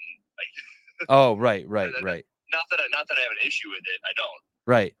armpits and like. Oh, right. Not that I have an issue with it. I don't.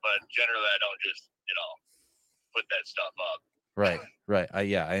 Right. But generally, I don't just put that stuff up. Right.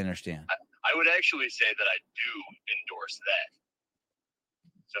 I understand. I would actually say that I do endorse that.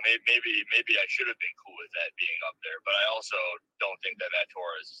 So maybe I should have been cool with that being up there, but I also don't think that Matt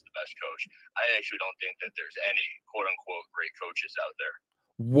Torres is the best coach. I actually don't think that there's any quote unquote great coaches out there.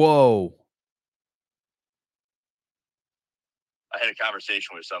 Whoa. I had a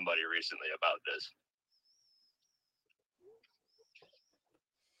conversation with somebody recently about this.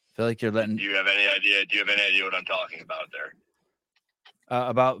 I feel like you're letting. Do you have any idea? What I'm talking about there?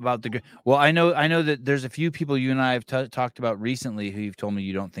 About the. Well, I know that there's a few people you and I have talked about recently who you've told me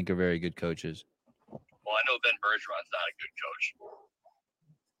you don't think are very good coaches. Well, I know Ben Bergeron's not a good coach.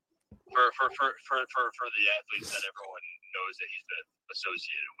 For the athletes that everyone knows that he's been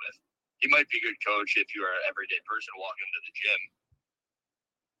associated with, he might be a good coach if you are an everyday person walking into the gym.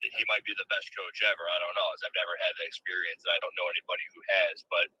 He might be the best coach ever. I don't know. I've never had that experience. I don't know anybody who has,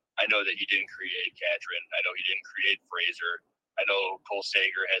 but I know that he didn't create Katrin. I know he didn't create Fraser. I know Cole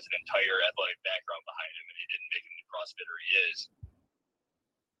Sager has an entire athletic background behind him, and he didn't make him the CrossFitter he is.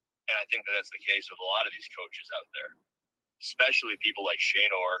 And I think that that's the case with a lot of these coaches out there, especially people like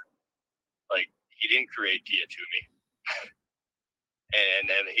Shane Orr. Like, he didn't create Tia Toomey.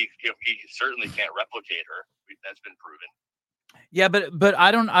 and he certainly can't replicate her. That's been proven. Yeah, but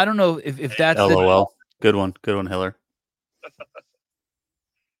I don't know if that's LOL. Good one, Hiller.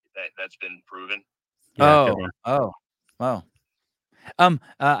 That's been proven. Yeah, oh.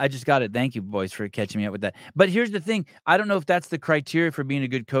 I just got it. Thank you, boys, for catching me up with that. But here's the thing: I don't know if that's the criteria for being a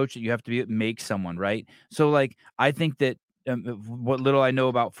good coach, that you have to make someone, right? So, like, I think that what little I know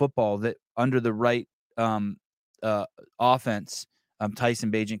about football, that under the right offense,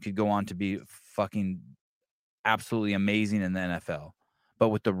 Tyson Bagent could go on to be fucking absolutely amazing in the NFL. But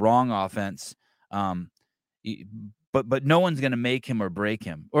with the wrong offense, but no one's going to make him or break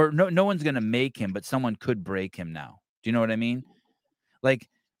him, or no one's going to make him, but someone could break him now. Do you know what I mean? Like,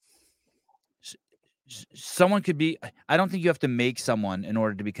 someone could be. I don't think you have to make someone in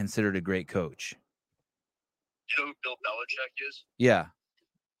order to be considered a great coach. You know who Bill Belichick is? Yeah.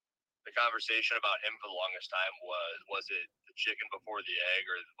 The conversation about him for the longest time was it the chicken before the egg,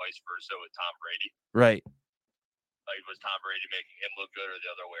 or vice versa with Tom Brady? Right. Like, was Tom Brady making him look good, or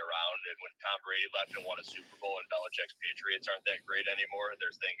the other way around? And when Tom Brady left and won a Super Bowl, and Belichick's Patriots aren't that great anymore,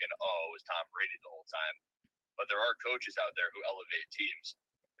 they're thinking, oh, it was Tom Brady the whole time. But there are coaches out there who elevate teams,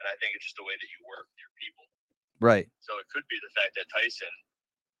 and I think it's just the way that you work with your people. Right. So it could be the fact that Tyson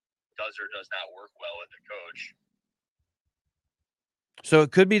does or does not work well with the coach. So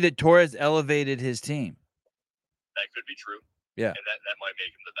it could be that Torres elevated his team. That could be true. Yeah. And that might make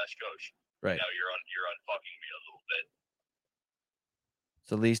him the best coach. Right. Now you're unfucking me a little bit.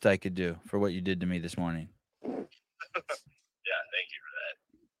 It's the least I could do for what you did to me this morning. Yeah, thank you for that.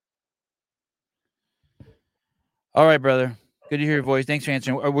 All right, brother. Good to hear your voice. Thanks for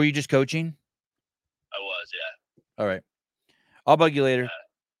answering. Or were you just coaching? I was, yeah. All right. I'll bug you later. All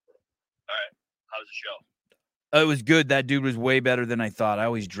right. How's the show? It was good. That dude was way better than I thought. I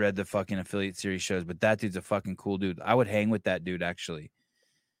always dread the fucking affiliate series shows, but that dude's a fucking cool dude. I would hang with that dude, actually.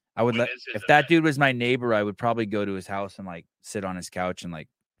 I would if that dude was my neighbor, I would probably go to his house and like sit on his couch and like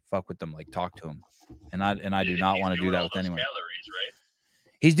fuck with them, like talk to him. And I do not want to do that with anyone. Calories, right?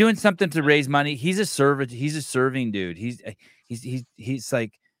 He's doing something to raise money. He's a serving dude. He's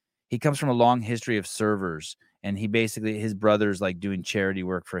like, he comes from a long history of servers, and he basically, his brother's like doing charity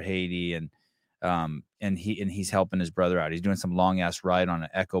work for Haiti, and he's helping his brother out. He's doing some long ass ride on an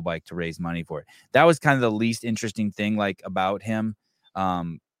Echo bike to raise money for it. That was kind of the least interesting thing like about him.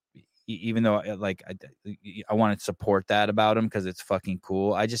 Even though like I want to support that about him because it's fucking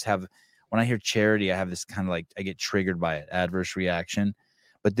cool. I just have, when I hear charity, I have this kind of like, I get triggered by it, adverse reaction.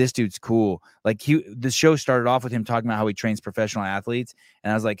 But this dude's cool. Like the show started off with him talking about how he trains professional athletes,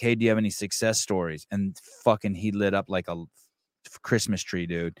 and I was like, "Hey, do you have any success stories?" And fucking, he lit up like a Christmas tree,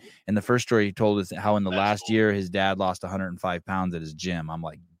 dude. And the first story he told us how in the last year his dad lost 105 pounds at his gym. I'm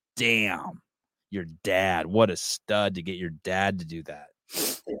like, damn, your dad, what a stud to get your dad to do that.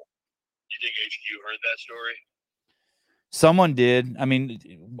 You think HQ heard that story? Someone did. I mean,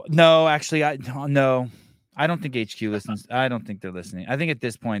 no, actually, I don't think HQ listens. I don't think they're listening. I think at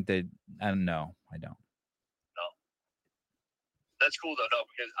this point I don't know. I don't. No. That's cool though, no,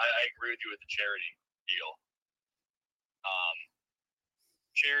 because I agree with you with the charity deal.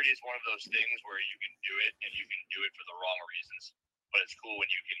 Charity is one of those things where you can do it and you can do it for the wrong reasons. But it's cool when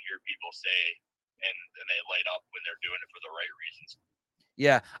you can hear people say and they light up when they're doing it for the right reasons.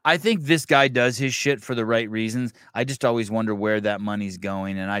 Yeah, I think this guy does his shit for the right reasons. I just always wonder where that money's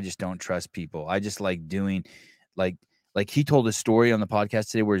going, and I just don't trust people. I just like doing, like he told a story on the podcast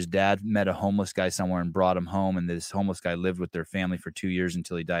today where his dad met a homeless guy somewhere and brought him home, and this homeless guy lived with their family for 2 years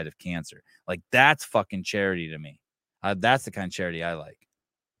until he died of cancer. Like, that's fucking charity to me. That's the kind of charity I like.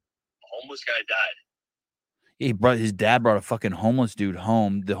 A homeless guy died. His dad brought a fucking homeless dude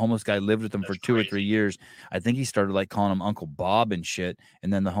home. The homeless guy lived with him for 2 or 3 years. I think he started like calling him Uncle Bob and shit.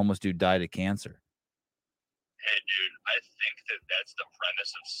 And then the homeless dude died of cancer. Hey, dude, I think that's the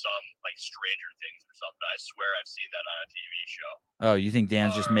premise of some like Stranger Things or something. I swear I've seen that on a TV show. Oh, you think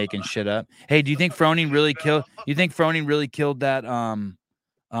Dan's just making shit up? Hey, do you think Froning really killed? You think Froning really killed that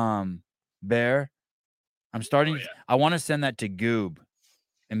bear? I'm starting. Yeah. I want to send that to Goob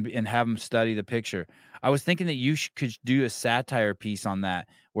and have him study the picture. I was thinking that you could do a satire piece on that,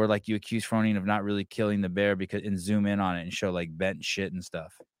 where like you accuse Froning of not really killing the bear and zoom in on it and show like bent shit and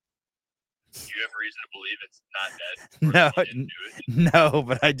stuff. You have reason to believe it's not dead? No,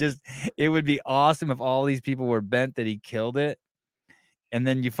 but it would be awesome if all these people were bent that he killed it. and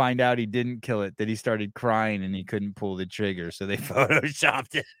then you find out he didn't kill it, that he started crying and he couldn't pull the trigger, so they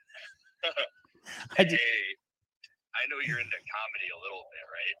photoshopped it. Hey, I know you're into comedy a little bit,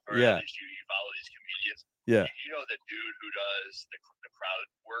 right? Or Yeah. at least you follow these comedians. Yeah. You know the dude who does the crowd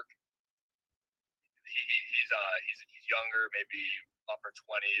work? He's younger, maybe upper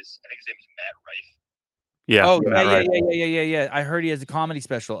 20s. I think his name is Matt Rife. Yeah. Oh, Matt Rife. yeah. I heard he has a comedy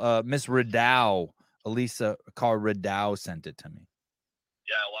special. Miss Ridow, Elisa Carr Ridow sent it to me.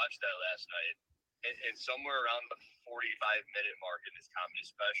 Yeah, I watched that last night. And somewhere around the 45-minute mark in his comedy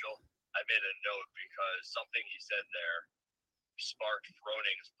special, I made a note because something he said there sparked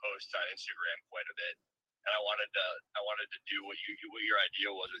Froning's posts on Instagram quite a bit. And I wanted to do what your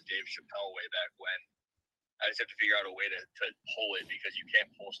idea was with Dave Chappelle way back when. I just have to figure out a way to pull it because you can't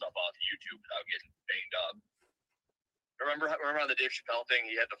pull stuff off YouTube without getting banged up. Remember on the Dave Chappelle thing,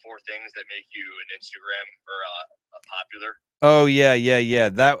 he had the 4 things that make you an Instagram or popular. Oh yeah.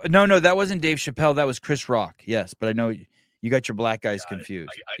 That that wasn't Dave Chappelle. That was Chris Rock. Yes, but I know you got your black guys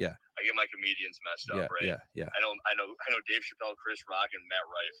confused. I get my comedians messed up, right? Yeah. I know Dave Chappelle, Chris Rock, and Matt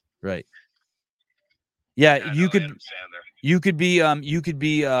Rife. Right. Yeah, And you could Adam Sandler. you could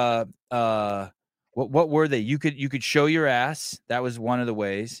be what were they? You could show your ass. That was one of the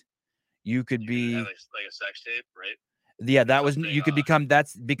ways. You could be have like a sex tape, right? Yeah, that was you could become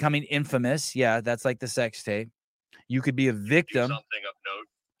that's becoming infamous. Yeah, that's like the sex tape. You could be a victim. Do something of note.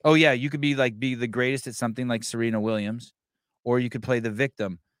 Oh yeah, you could be the greatest at something like Serena Williams, or you could play the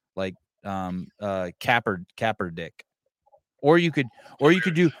victim like Capper Dick. Or you could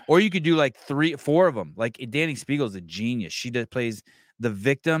do like 3 or 4 of them. Like Danny Spiegel's a genius. She plays the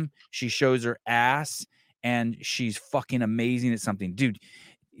victim. She shows her ass, and she's fucking amazing at something, dude.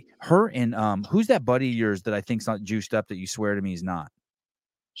 Her and who's that buddy of yours that I think's not juiced up that you swear to me he's not?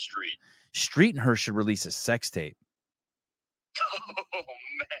 Street and her should release a sex tape. Oh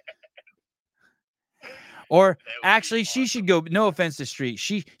man. Or actually, she should go. No offense to Street.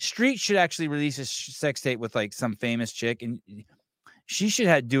 Street should actually release a sex tape with like some famous chick, and she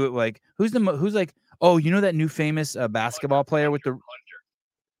should do it like who's like, oh, you know that new famous basketball player with the.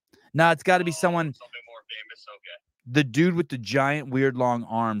 No, it's got to be someone. Something more famous. Okay. The dude with the giant, weird, long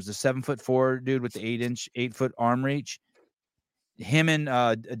arms, the 7'4" dude with the 8-foot arm reach. Him and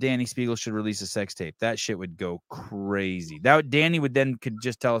Danny Spiegel should release a sex tape. That shit would go crazy. Danny would then could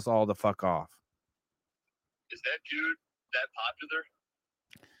just tell us all to fuck off. Is that dude that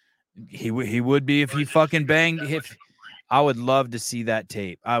He popular? would be if he fucking banged. If I would love to see that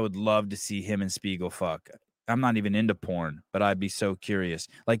tape. I would love to see him and Spiegel fuck. I'm not even into porn, but I'd be so curious.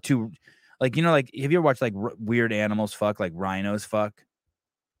 Like have you ever watched like weird animals fuck, like rhinos fuck?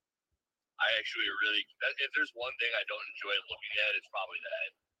 I actually if there's one thing I don't enjoy looking at, it's probably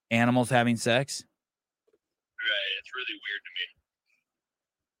that. Animals having sex? Right, it's really weird to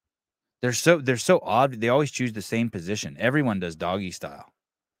me. They're so odd. They always choose the same position. Everyone does doggy style.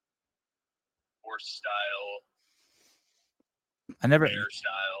 Horse style. Bear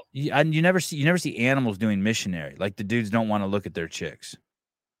style. You never see animals doing missionary. Like the dudes don't want to look at their chicks.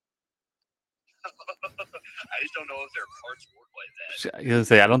 I just don't know if their parts work like that. I was gonna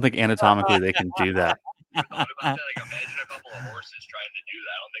say I don't think anatomically they can do that. You thought about that? Like imagine a couple of horses trying to do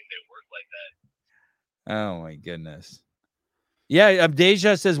that. I don't think they work like that. Oh my goodness. Yeah,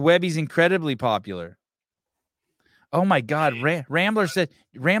 Deja says Webby's incredibly popular. Oh my God, Rambler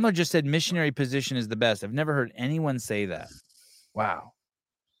just said missionary position is the best. I've never heard anyone say that. Wow.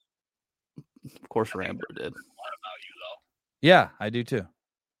 Of course, Rambler did. A lot about you though. Yeah, I do too.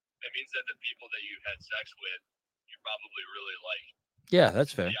 It means that the people that you had sex with, you probably really like. Yeah,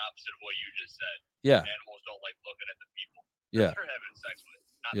 that's fair. The opposite of what you just said. Yeah. Animals don't like looking at the people. Yeah. They're having sex with,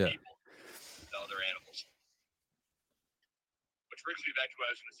 not people. No, they're animals. Which brings me back to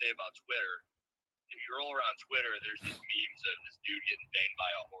what I was going to say about Twitter. If you roll around Twitter, there's these memes of this dude getting banged by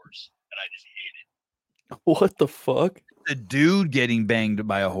a horse, and I just hate it. What the fuck? The dude getting banged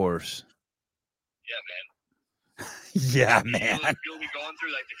by a horse. Yeah, man. Yeah, man. You'll be going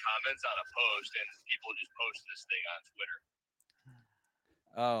through like the comments on a post, and people just post this thing on Twitter.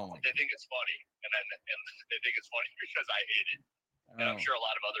 Oh. They think it's funny, and they think it's funny because I hate it, and I'm sure a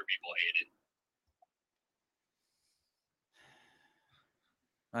lot of other people hate it.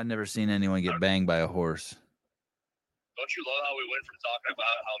 I've never seen anyone get banged by a horse. Don't you love how we went from talking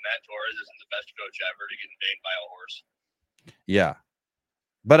about how Matt Torres isn't the best coach ever to getting banged by a horse? Yeah,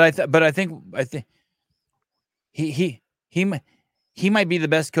 but I think he might be the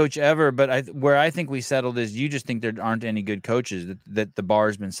best coach ever. But where I think we settled is you just think there aren't any good coaches, that the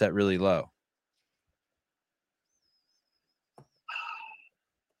bar's been set really low.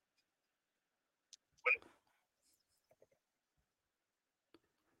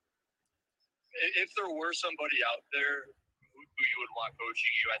 if there were somebody out there who you would want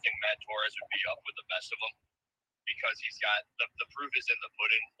coaching you, I think Matt Torres would be up with the best of them because he's got the proof is in the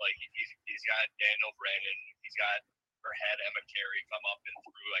pudding. Like he's got Daniel Brandon, he's got or had Emma Carey come up and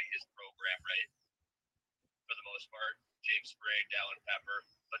through like his program, right? For the most part, James Sprague, Dallin Pepper,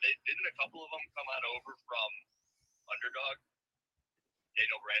 but didn't a couple of them come on over from Underdog?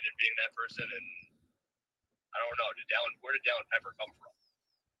 Daniel Brandon being that person, and I don't know. Where did Dallin Pepper come from?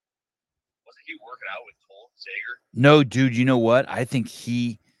 Wasn't he working out with Cole Sager? No, dude. You know what? I think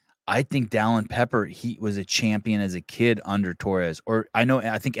Dallin Pepper, he was a champion as a kid under Torres. Or I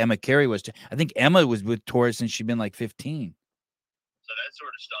think Emma Carey was. I think Emma was with Torres since she'd been like 15. So that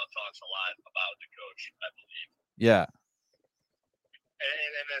sort of stuff talks a lot about the coach, I believe. Yeah.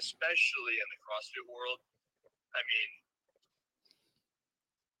 And especially in the CrossFit world, I mean,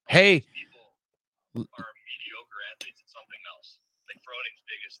 Hey. People are mediocre athletes at something else. Like Froning's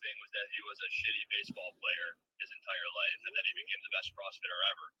biggest thing was that he was a shitty baseball player his entire life, and then he became the best CrossFitter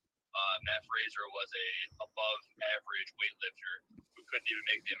ever. Matt Fraser was a above average weightlifter who couldn't even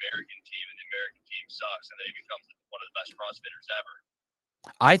make the American team, and the American team sucks, and then he becomes one of the best CrossFitters ever.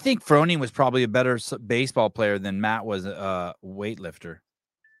 I think Froning was probably a better baseball player than Matt was a weightlifter.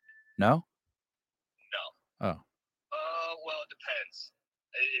 No? No. Oh. Well, it depends.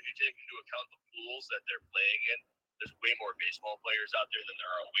 If you take into account the pools that they're playing in, there's way more baseball players out there than there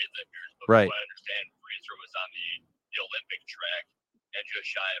are weightlifters. But right. From what I understand, Fraser was on the Olympic track and just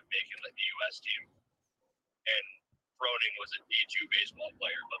shy of making the U.S. team. And Froning was a D2 baseball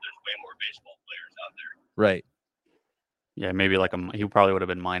player, but there's way more baseball players out there. Right. Yeah, maybe like he probably would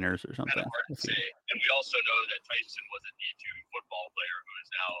have been minors or something. Kind of hard to say. And we also know that Thiessen was a D2 football player who is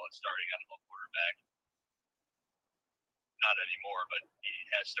now starting NFL quarterback. Not anymore, but he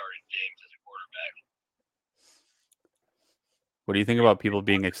has started games as a quarterback. What do you think about people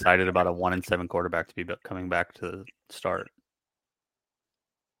being excited about a 1-7 quarterback to be coming back to the start?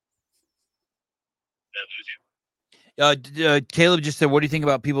 Did I lose you? Caleb just said, what do you think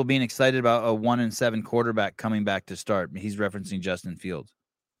about people being excited about a 1-7 quarterback coming back to start? He's referencing Justin Fields.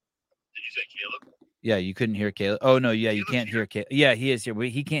 Did you say Caleb? Yeah, you couldn't hear Caleb. Oh no, yeah, you can't hear Caleb. Yeah, he is here.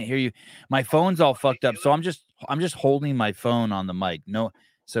 He can't hear you. My phone's all fucked up, so I'm just holding my phone on the mic. No,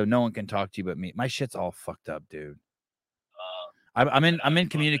 so no one can talk to you but me. My shit's all fucked up, dude. I'm in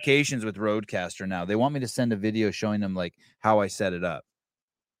communications with Roadcaster now. They want me to send a video showing them like how I set it up.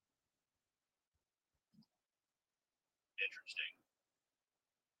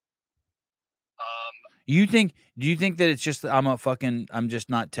 Interesting. Do you think that it's just I'm just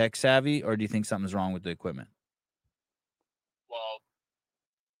not tech savvy, or do you think something's wrong with the equipment? Well,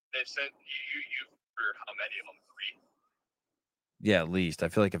 they said you've heard how many of them? 3? Yeah, at least. I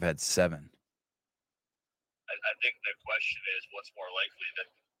feel like I've had 7. I think the question is, what's more likely, that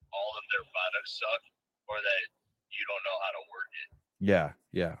all of their products suck, or that you don't know how to work it? Yeah.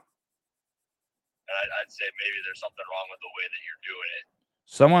 And I'd say maybe there's something wrong with the way that you're doing it.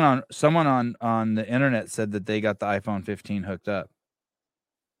 Someone on the internet said that they got the iPhone 15 hooked up.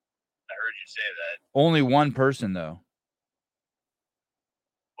 I heard you say that. Only one person though.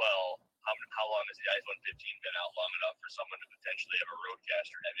 Well, how long has the iPhone 15 been out? Long enough for someone to potentially have a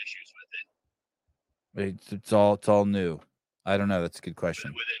Roadcaster have issues with it? It's all new. I don't know. That's a good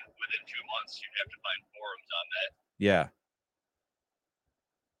question. Within 2 months, you'd have to find forums on that. Yeah.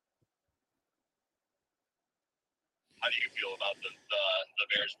 How do you feel about the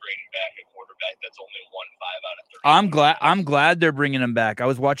Bears bringing back a quarterback that's only won 5 out of 30? I'm glad they're bringing him back. I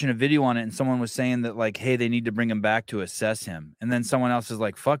was watching a video on it, and someone was saying that like, hey, they need to bring him back to assess him. And then someone else is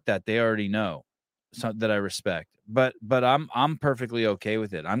like, fuck that. They already know. So that I respect. But I'm perfectly okay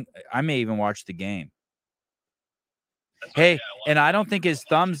with it. I may even watch the game. Hey, and I don't think his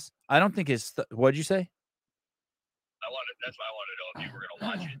thumbs. I don't think his. What'd you say? That's why I want to know if you were gonna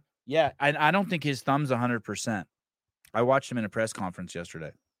watch it. Yeah, I don't think his thumb's 100%. I watched him in a press conference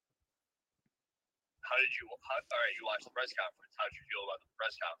yesterday. How did you? All right, you watched the press conference. How did you feel about the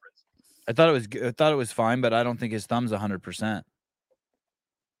press conference? I thought it was good. I thought it was fine, but I don't think his thumb's 100%. You didn't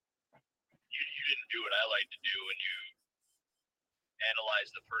do what I like to do when you analyze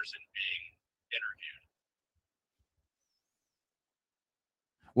the person being interviewed.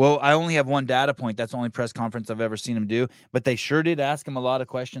 Well, I only have one data point. That's the only press conference I've ever seen him do. But they sure did ask him a lot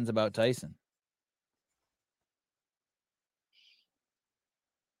of questions about Thiessen.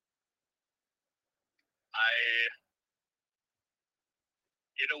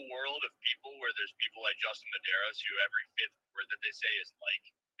 In a world of people where there's people like Justin Medeiros who every 5th word that they say is like,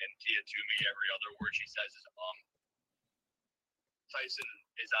 and Tia Toomey every other word she says is Thiessen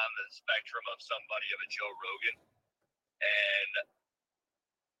is on the spectrum of somebody of a Joe Rogan, and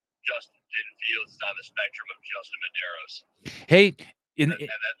Justin Fields is on the spectrum of Justin Medeiros. Hey, And that's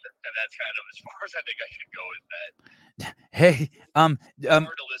kind of as far as I think I should go with that. hey, It's hard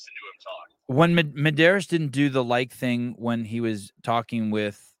to listen to him talk. When Medeiros didn't do the like thing when he was talking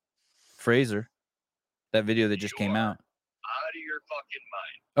with Fraser, that video that just came out. Out of your fucking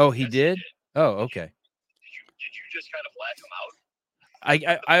mind. Oh, he did? Oh, okay. Did you just kind of black him out?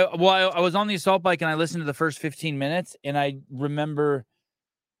 I was on the assault bike and I listened to the first 15 minutes and I remember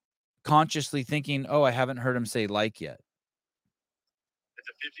consciously thinking, oh, I haven't heard him say like yet. It's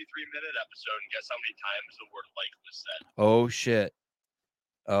a 53-minute episode, and guess how many times the word like was said? Oh shit.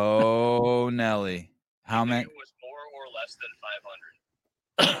 Oh Nelly. How many? It was more or less than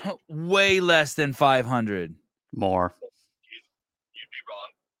 500. Way less than 500. More. You'd be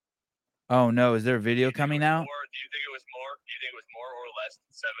wrong. Oh no, is there a video coming out? Do you think it was more? Do you think it was more or less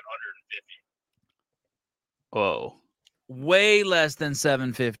than 750? Whoa. Way less than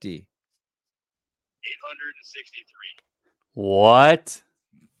 750. 863. What?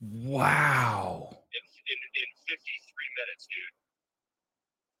 Wow. In 53 minutes, dude.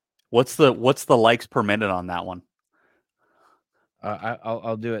 What's the likes per minute on that one?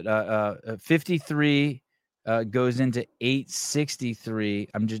 I'll do it. 53 goes into 863.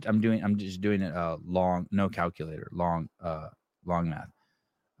 I'm just doing it long, no calculator, long math.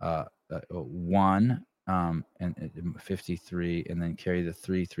 1 and 53, and then carry the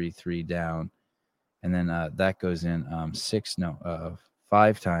 333 down, and then that goes in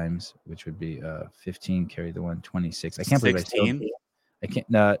 5 times, which would be 15. Carry the 1, 26. I can't believe 16? I can't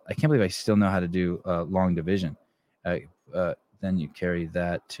believe I still know how to do long division. Then you carry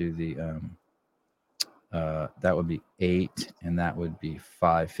that to the that would be 8, and that would be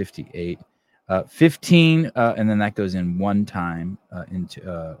 5. 58. 15, and then that goes in 1 time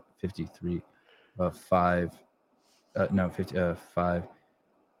into 53. 5. No, 50. 5.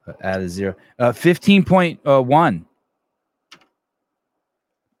 Add a 0. 15.1.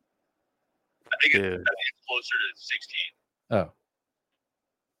 I think it's closer to 16. Oh.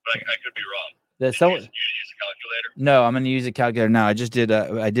 But I could be wrong. You use a calculator? No, I'm going to use a calculator now. I just did.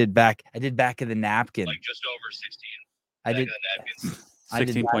 I did back of the napkin. Like just over 16. I did.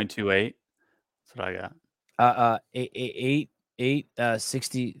 16.28. That's what I got.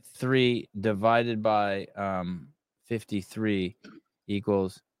 863 divided by 53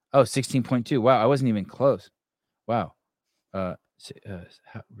 equals 16.2. Wow, I wasn't even close. Wow.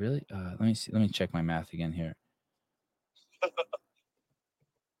 Really? Let me see. Let me check my math again here.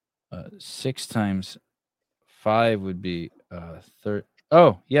 6 times 5 would be 30.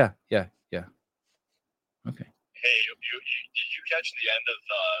 Oh, yeah. Okay. Hey, did you catch the end of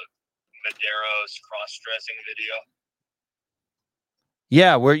the Medeiros cross-dressing video?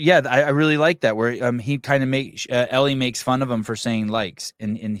 Yeah, I really like that. Where he kind of makes Ellie makes fun of him for saying likes,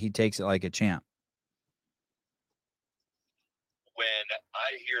 and he takes it like a champ. When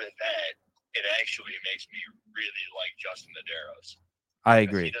I hear that, it actually makes me really like Justin Medeiros. I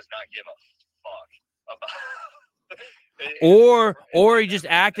agree. He does not give a fuck about. or he just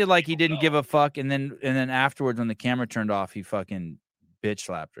acted like he didn't give a fuck, and then afterwards, when the camera turned off, he fucking bitch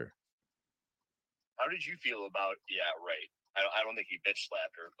slapped her. How did you feel about? Yeah, right. I don't think he bitch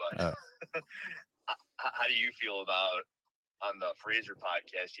slapped her, but how do you feel about on the Fraser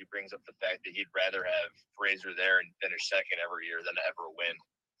podcast? He brings up the fact that he'd rather have Fraser there and finish second every year than ever win.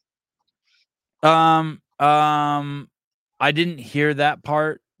 I didn't hear that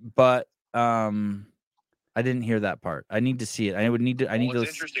part, but I didn't hear that part. I need to see it. What's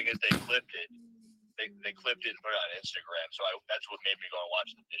interesting is they clipped it. They clipped it and put it on Instagram. So that's what made me go and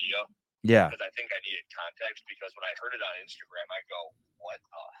watch the video. Yeah. Because I think I needed context, because when I heard it on Instagram, I go, what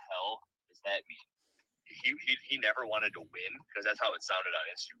the hell does that mean? He never wanted to win, because that's how it sounded on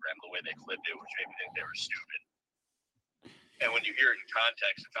Instagram, the way they clipped it, which made me think they were stupid. And when you hear it in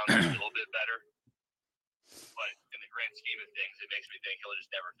context, it sounds a little bit better. But in the grand scheme of things, it makes me think he'll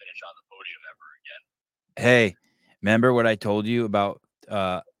just never finish on the podium ever again. Hey, remember what I told you about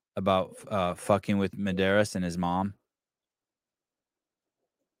fucking with Medeiros and his mom?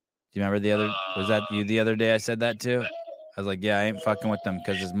 Do you remember was that you the other day I said that too? I was like, yeah, I ain't fucking with them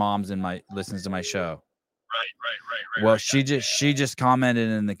because his mom's listens to my show. Right. Well, she just commented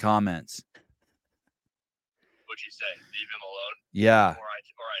in the comments. What'd she say? Leave him alone? Yeah. Or I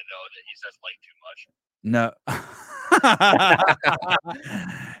know that he says like too much.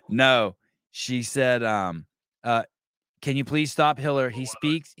 No. She said, can you please stop Hiller? He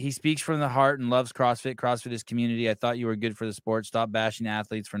speaks from the heart and loves CrossFit. CrossFit is community. I thought you were good for the sport. Stop bashing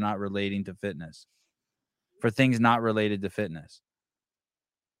athletes for not relating to fitness. For things not related to fitness.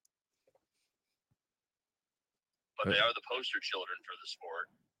 But they are the poster children for the sport.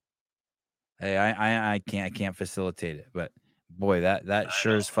 Hey, I can't facilitate it, but boy, that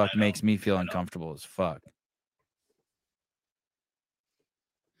sure as fuck makes me feel uncomfortable as fuck.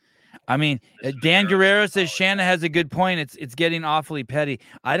 I mean, Dan Guerrero says Shanna has a good point. It's getting awfully petty.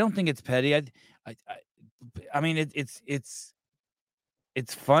 I don't think it's petty. I mean, it's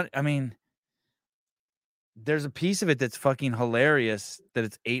fun. I mean, there's a piece of it that's fucking hilarious that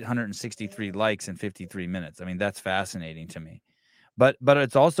it's 863 likes in 53 minutes. I mean, that's fascinating to me. But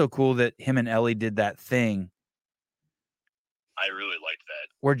it's also cool that him and Ellie did that thing. I really liked that.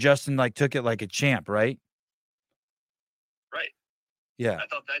 Where Justin like took it like a champ, right? Right. Yeah. I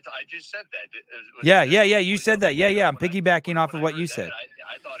thought that I just said that. Yeah. You said that. Yeah. I'm piggybacking off of what you said.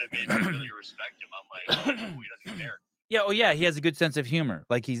 I thought it made me really respect him. I'm like, oh, he doesn't care. Yeah. Oh, yeah. He has a good sense of humor.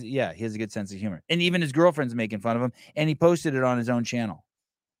 Like he has a good sense of humor. And even his girlfriend's making fun of him. And he posted it on his own channel.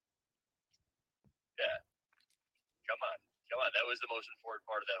 Yeah. Come on. That was the most important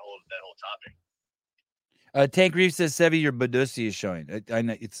part of that whole topic. Tank Reef says, Sevi, your Badusi is showing. I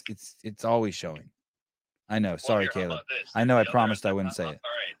know it's always showing. I know. Sorry, Caleb. I know I promised I wouldn't say it.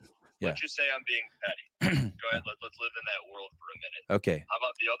 All right. Yeah. Let's just say I'm being petty. Go ahead. Let's live in that world for a minute. Okay. How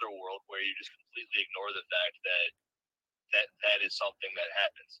about the other world where you just completely ignore the fact that is something that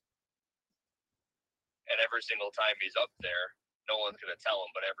happens? And every single time he's up there, no one's going to tell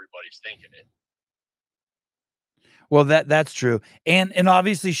him, but everybody's thinking it. Well, that's true. And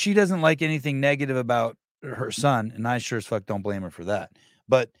obviously she doesn't like anything negative about her son, and I sure as fuck don't blame her for that.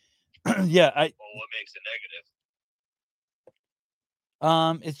 But yeah, Well, what makes it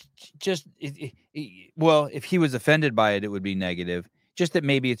negative? It's just well, if he was offended by it, it would be negative. Just that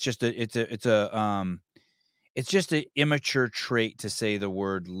maybe it's just an immature trait to say the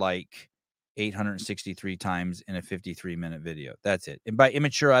word like 863 times in a 53-minute video. That's it. And by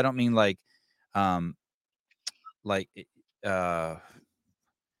immature, I don't mean like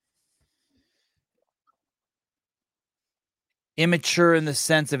immature in the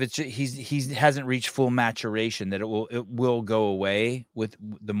sense of he hasn't reached full maturation, that it will go away with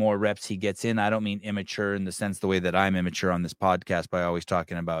the more reps he gets in. I don't mean immature in the sense the way that I'm immature on this podcast by always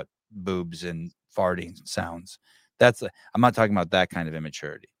talking about boobs and farting sounds. I'm not talking about that kind of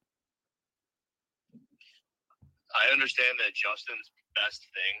immaturity. I understand that Justin's best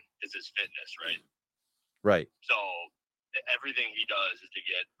thing is his fitness, right? Right. So everything he does is to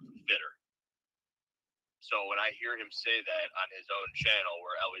get fitter. So when I hear him say that on his own channel,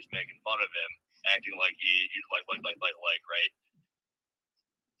 where Ellie's making fun of him, acting like he's like, right?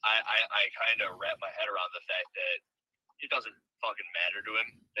 I kind of wrap my head around the fact that it doesn't fucking matter to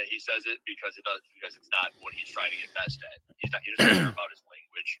him that he says it because it's not what he's trying to get best at. He doesn't care about his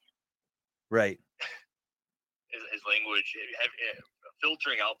language. Right. His language,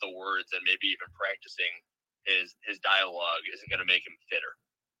 filtering out the words and maybe even practicing his dialogue isn't going to make him fitter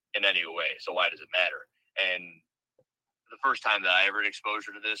in any way. So why does it matter? And the first time that I ever had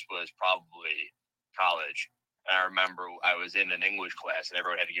exposure to this was probably college. And I remember I was in an English class and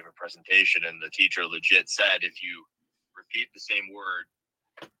everyone had to give a presentation, and the teacher legit said, if you repeat the same word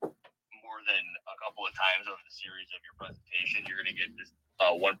more than a couple of times over the series of your presentation, you're going to get this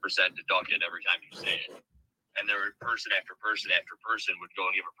 1% deducted every time you say it. And there were person after person after person would go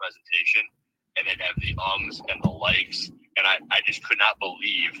and give a presentation, and they'd have the ums and the likes. And I just could not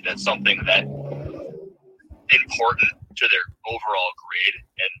believe that something that important to their overall grade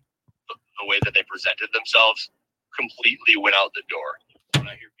and the way that they presented themselves completely went out the door. When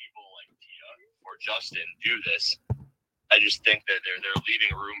I hear people like Tia or Justin do this, I just think that they're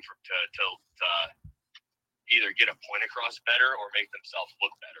leaving room to either get a point across better or make themselves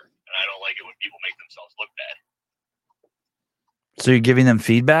look better. And I don't like it when people make themselves look bad. So you're giving them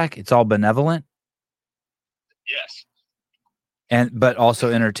feedback? It's all benevolent? Yes. But also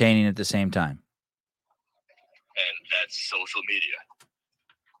entertaining at the same time. And that's social media.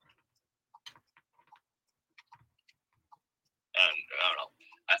 And I don't know.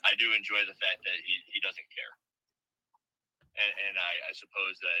 I do enjoy the fact that he doesn't care. And I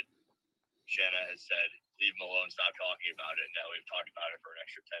suppose that Shanna has said, leave him alone, stop talking about it. And now we've talked about it for an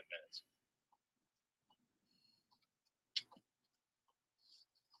extra 10 minutes.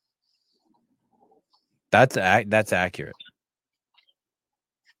 That's accurate.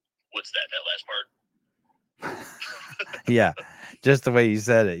 What's that last part? Yeah, just the way you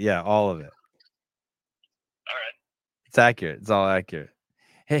said it. Yeah, all of it. All right. It's accurate. It's all accurate.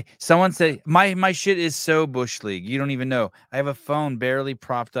 Hey, someone say my shit is so Bush League. You don't even know. I have a phone barely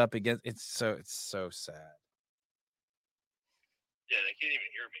propped up against. It's so sad. Yeah, they can't even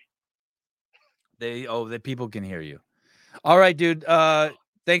hear me. The people can hear you. All right, dude.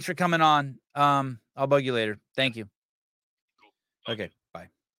 Thanks for coming on. I'll bug you later. Thank you. Cool. Okay. Bye.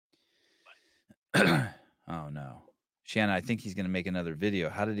 Oh no, Shanna, I think he's gonna make another video.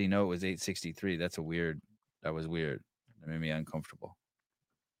 How did he know it was 863? That was weird. That made me uncomfortable.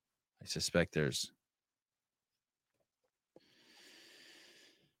 I suspect there's.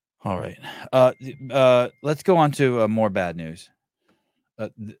 All right. Let's go on to more bad news.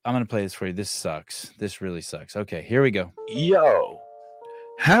 I'm gonna play this for you. This sucks. This really sucks. Okay, here we go. Yo,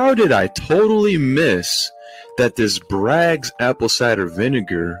 how did I totally miss that this Bragg's apple cider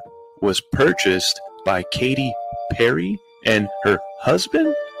vinegar was purchased by Katy Perry and her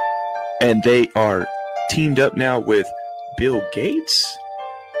husband? And they are teamed up now with Bill Gates?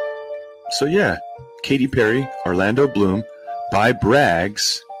 So yeah, Katy Perry, Orlando Bloom, by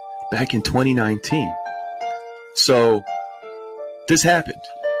Bragg's back in 2019. So this happened.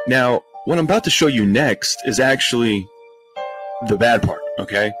 Now, what I'm about to show you next is actually the bad part,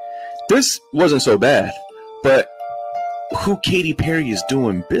 okay? This wasn't so bad, but who Katy Perry is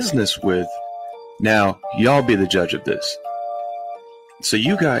doing business with, now, y'all be the judge of this. So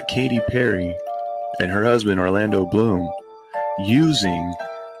you got Katy Perry and her husband, Orlando Bloom, using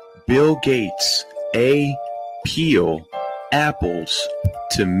Bill Gates' peel apples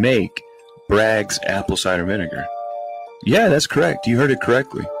to make Bragg's apple cider vinegar. Yeah, that's correct. You heard it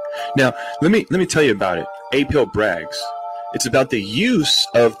correctly. Now, let me tell you about it. A-Pale Bragg's. It's about the use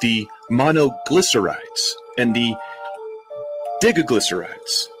of the monoglycerides and the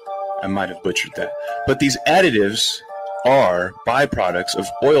digaglycerides. I might have butchered that. But these additives are byproducts of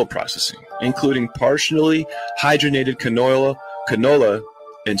oil processing, including partially hydrogenated canola,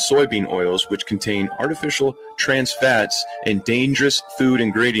 and soybean oils, which contain artificial trans fats and dangerous food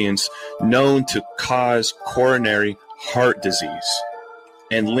ingredients known to cause coronary heart disease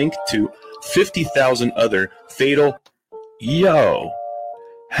and linked to 50,000 other fatal. Yo,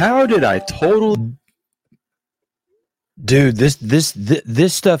 how did I totally... Dude, this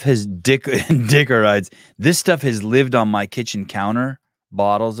stuff has dickerides. This stuff has lived on my kitchen counter,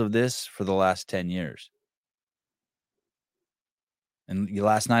 bottles of this, for the last 10 years. And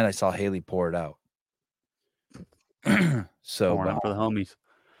last night I saw Haley pour it out. So Pouring out for the homies.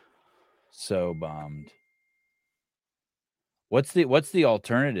 So bummed. What's the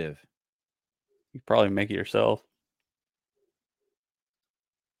alternative? You probably make it yourself.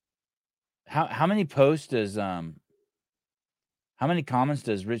 How many posts does how many comments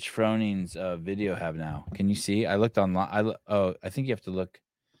does Rich Froning's video have now? Can you see? I looked online. I think you have to look.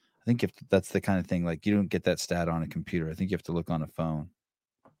 I think that's the kind of thing, like, you don't get that stat on a computer. I think you have to look on a phone.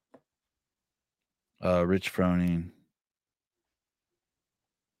 Rich Froning.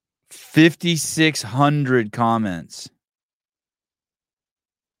 5,600 comments.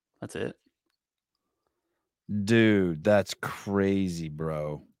 That's it. Dude, that's crazy,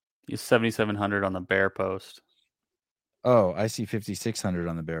 bro. He's 7,700 on the bear post. Oh, I see 5,600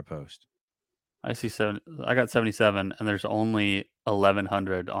 on the bear post. I got 77, and there's only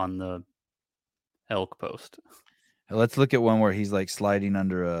 1,100 on the elk post. Let's look at one where he's like sliding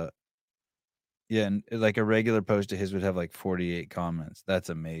under a. Yeah, and like a regular post of his would have like 48 comments. That's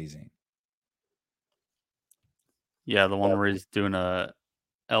amazing. Yeah, the one where he's doing a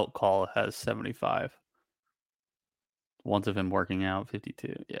elk call has 75. Ones of him working out,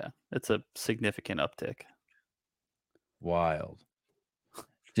 52. Yeah, it's a significant uptick. Wild.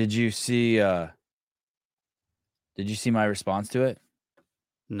 Did you see my response to it?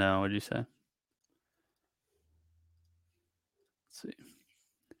 No, what'd you say? Let's see.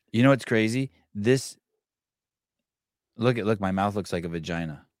 You know what's crazy? This look, my mouth looks like a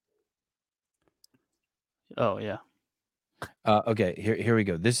vagina. Oh yeah. Okay, here we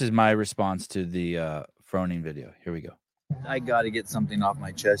go. This is my response to the Froning video. Here we go. I got to get something off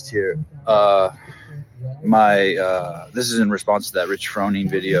my chest here. This is in response to that Rich Froning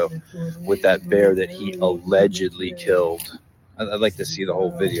video with that bear that he allegedly killed. I'd like to see the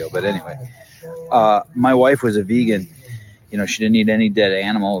whole video, but anyway, my wife was a vegan. You know, she didn't eat any dead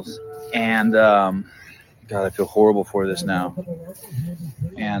animals, and God, I feel horrible for this now.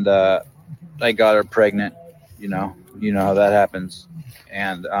 And I got her pregnant. You know how that happens.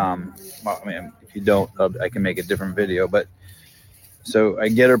 And I mean, if you don't, I can make a different video. But so I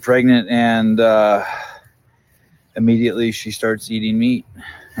get her pregnant, and immediately she starts eating meat.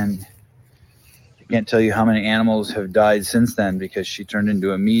 And I can't tell you how many animals have died since then because she turned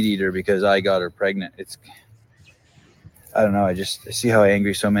into a meat eater because I got her pregnant. I don't know. I see how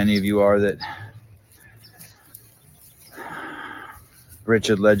angry so many of you are that Rich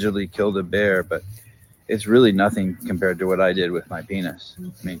allegedly killed a bear, but it's really nothing compared to what I did with my penis.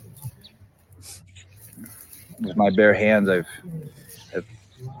 I mean, with my bare hands, I've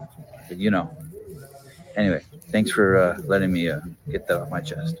Anyway, thanks for letting me get that off my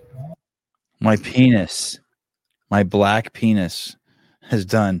chest. My penis, my black penis, has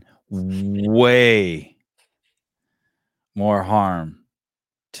done way more harm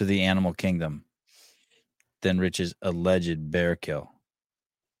to the animal kingdom than Rich's alleged bear kill.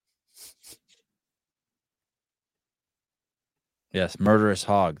 Yes, murderous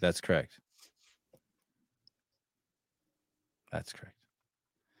hog. That's correct. That's correct.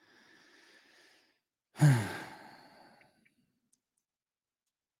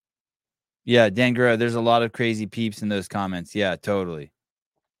 Yeah, Dan Guerrero, there's a lot of crazy peeps in those comments. Yeah, totally.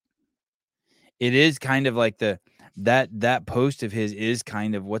 It is kind of like that post of his is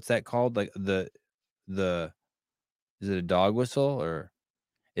kind of, what's that called? Like the is it a dog whistle, or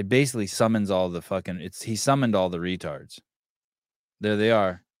it basically summons all the fucking, he summoned all the retards. There they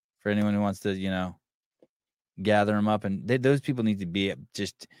are. For anyone who wants to, gather them up, and those people need to be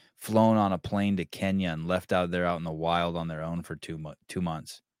just flown on a plane to Kenya and left out there out in the wild on their own for 2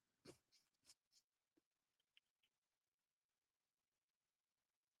 months.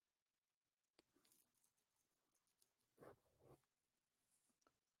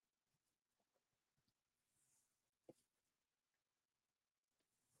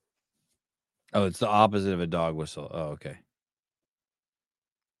 Oh, it's the opposite of a dog whistle. Oh, okay.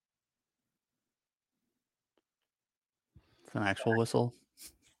 It's an actual whistle.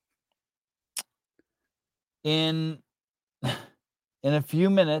 In a few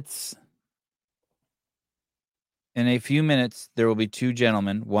minutes, there will be two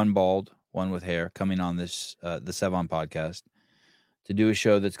gentlemen, one bald, one with hair, coming on this the Sevon podcast to do a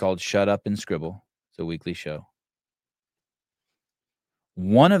show that's called Shut Up and Scribble. It's a weekly show.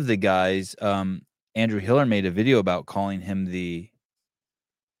 One of the guys, Andrew Hiller, made a video about calling him the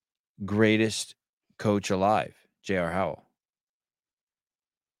greatest coach alive, J.R. Howell.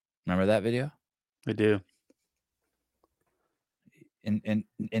 Remember that video? I do. And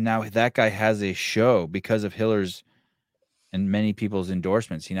now that guy has a show because of Hiller's and many people's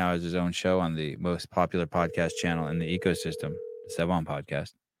endorsements. He now has his own show on the most popular podcast channel in the ecosystem, the Sevon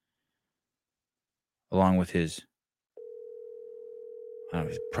podcast, along with his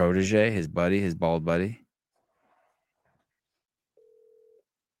protege, his buddy, his bald buddy.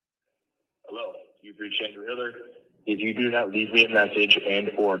 Hello, you've reached Andrew Hiller. If you do not leave me a message and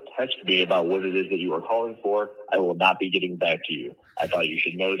or text me about what it is that you are calling for, I will not be getting back to you. I thought you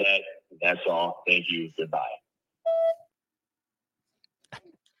should know that. That's all. Thank you. Goodbye.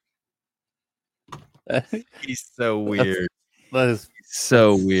 He's so weird. That is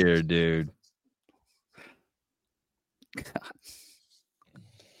So weird, dude.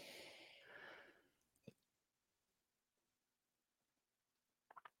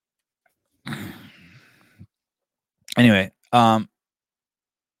 Anyway, oh,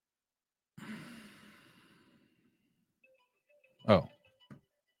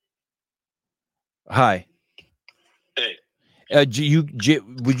 hi. Hey. Didn't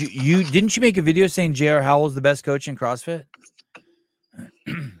you make a video saying J.R. Howell's the best coach in CrossFit?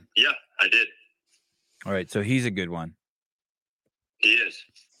 Yeah, I did. All right, so he's a good one. He is.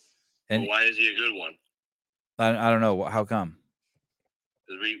 And well, why is he a good one? I don't know. How come?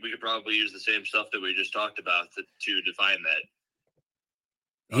 Because we could probably use the same stuff that we just talked about to define that.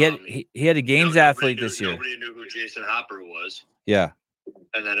 He had a games athlete this year. Nobody knew who Jason Hopper was. Yeah.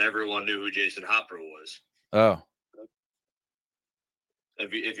 And then everyone knew who Jason Hopper was. Oh.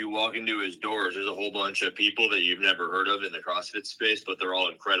 If you walk into his doors, there's a whole bunch of people that you've never heard of in the CrossFit space, but they're all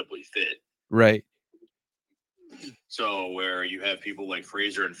incredibly fit. Right. So where you have people like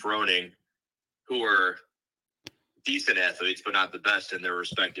Fraser and Froning who are decent athletes, but not the best in their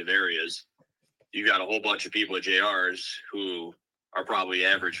respective areas. You got a whole bunch of people at JRs who are probably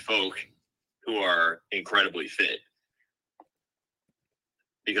average folk who are incredibly fit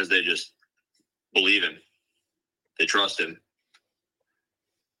because they just believe him. They trust him.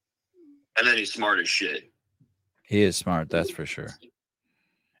 And then he's smart as shit. He is smart, that's for sure.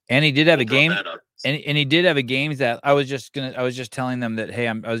 And he did have a game. And he did have a games that I was just telling them that, hey,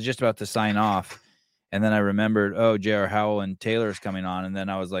 I was just about to sign off. And then I remembered, J.R. Howell and Taylor's coming on. And then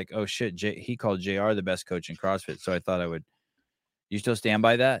I was like, oh shit, he called JR the best coach in CrossFit. So I thought I would. You still stand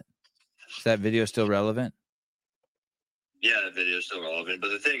by that? Is that video still relevant? Yeah, that video is still relevant. But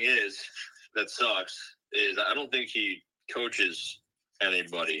the thing is, that sucks, is I don't think he coaches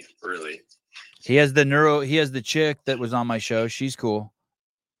anybody, really. He has the chick that was on my show. She's cool.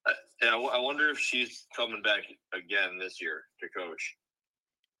 I wonder if she's coming back again this year to coach.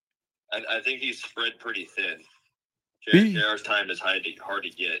 I think he's spread pretty thin. JR's time is hard to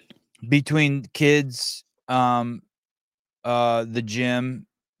get. Between kids, the gym,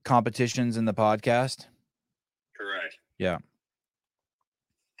 competitions, and the podcast. Correct. Yeah.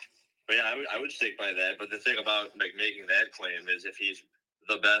 But yeah, I would stick by that. But the thing about like making that claim is if he's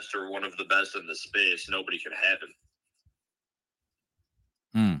the best or one of the best in the space, nobody can have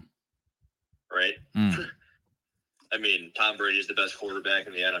him. Right? I mean, Tom Brady is the best quarterback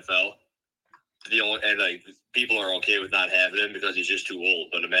in the NFL. And like people are okay with not having him because he's just too old.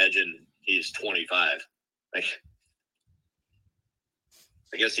 But imagine he's 25. Like,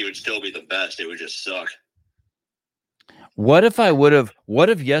 I guess he would still be the best. It would just suck. What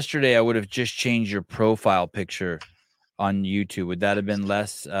if yesterday I would have just changed your profile picture on YouTube? Would that have been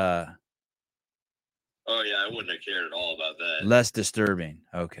less Oh yeah, I wouldn't have cared at all about that. less disturbing?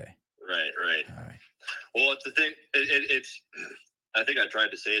 Okay. Right. All right. Well, it's the thing. It's. I think I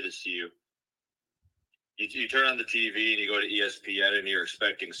tried to say this to you. You turn on the TV and you go to ESPN and you're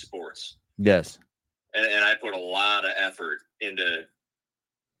expecting sports. Yes. And I put a lot of effort into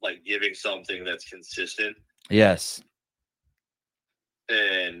like giving something that's consistent. Yes.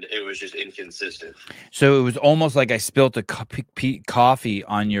 And it was just inconsistent. So it was almost like I spilt a coffee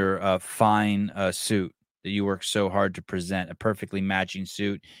on your fine suit that you worked so hard to present, a perfectly matching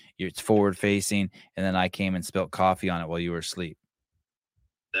suit. It's forward facing, and then I came and spilt coffee on it while you were asleep.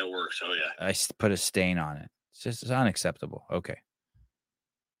 That works. Oh yeah. I put a stain on it. It's unacceptable. Okay.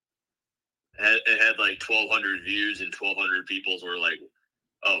 It had like 1,200 views, and 1,200 people were like,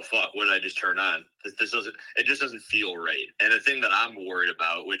 "Oh fuck, what did I just turn on? This doesn't. It just doesn't feel right." And the thing that I'm worried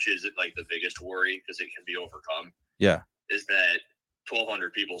about, which is like the biggest worry because it can be overcome, Yeah. is that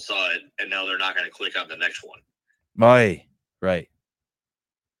 1,200 people saw it, and now they're not going to click on the next one. Right.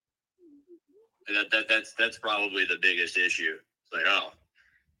 And that's probably the biggest issue. It's like, oh,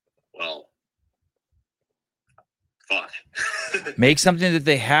 well, fuck. Make something that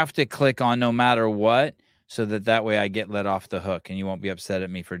they have to click on no matter what, so that way I get let off the hook, and you won't be upset at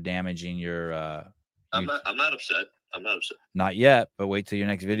me for damaging your. I'm not upset. Not yet, but wait till your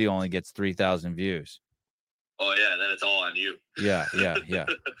next video only gets 3,000 views. Oh yeah, then it's all on you. Yeah.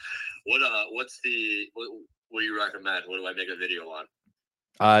 What do you recommend? What do I make a video on?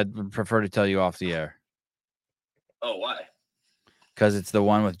 I'd prefer to tell you off the air. Oh, why? Because it's the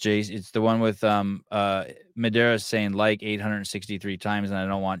one with Jace. It's the one with Madera saying like 863 times, and I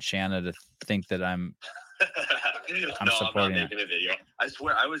don't want Shanna to think that I'm I'm not making a video. I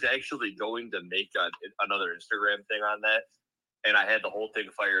swear, I was actually going to make another Instagram thing on that, and I had the whole thing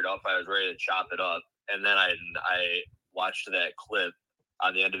fired up. I was ready to chop it up, and then I watched that clip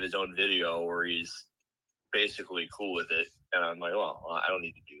on the end of his own video where he's basically cool with it, and I'm like, well, I don't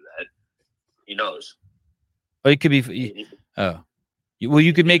need to do that. He knows. Oh, it could be. Oh, well,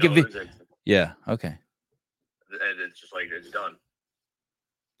 you could make a video. Yeah. Okay. And it's just like it's done.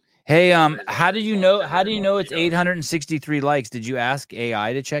 Hey, how do you know? How do you know it's 863 likes? Did you ask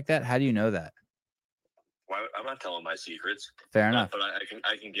AI to check that? How do you know that? Well, I'm not telling my secrets. Fair enough. But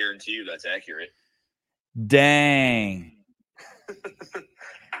I can guarantee you that's accurate. Dang.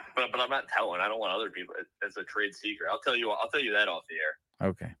 But I'm not telling. I don't want other people. It's a trade secret. I'll tell you that off the air.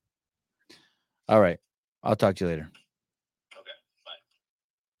 Okay. All right. I'll talk to you later. Okay.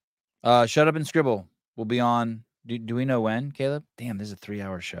 Bye. Shut Up and Scribble. We'll be on. Do we know when, Caleb? Damn, this is a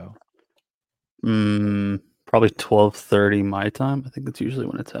 3-hour show. Probably 12:30 my time. I think that's usually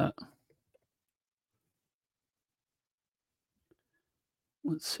when it's at.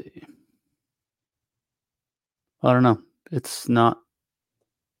 Let's see. I don't know. It's not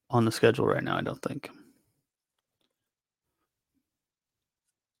on the schedule right now, I don't think.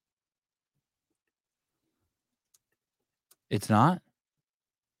 It's not?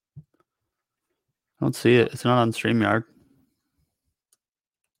 I don't see it. It's not on StreamYard.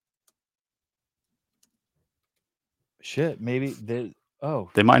 Shit, maybe they. Oh,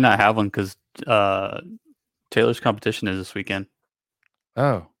 they might not have one because Taylor's competition is this weekend.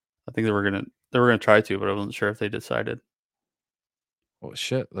 Oh, I think they were gonna try to, but I wasn't sure if they decided. Well,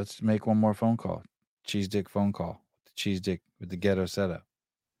 shit. Let's make one more phone call. Cheese dick phone call. The cheese dick with the ghetto setup.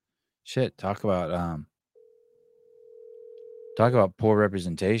 Shit. Talk about poor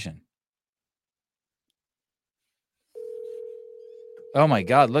representation. Oh my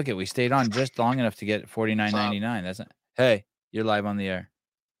God! Look we stayed on just long enough to get $49.99. That's not. Hey, you're live on the air.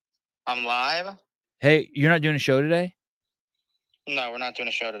 I'm live. Hey, you're not doing a show today? No, we're not doing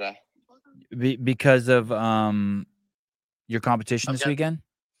a show today. Because of your competition this weekend?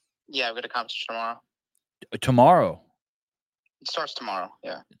 Yeah, I've got a competition tomorrow. Tomorrow? It starts tomorrow.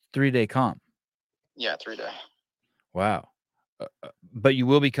 Yeah. 3-day comp. Yeah, 3-day. Wow. But you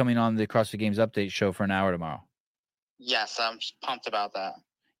will be coming on the CrossFit Games update show for an hour tomorrow. Yes, I'm pumped about that.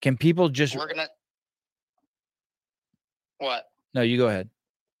 Can people just? We're gonna. What? No, you go ahead.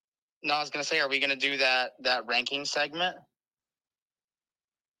 No, I was gonna say, are we gonna do that ranking segment?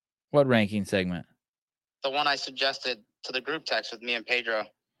 What ranking segment? The one I suggested to the group text with me and Pedro.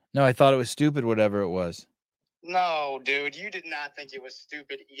 No, I thought it was stupid, whatever it was. No, dude, you did not think it was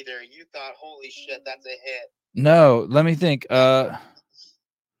stupid either. You thought, holy shit, that's a hit. No, let me think. No,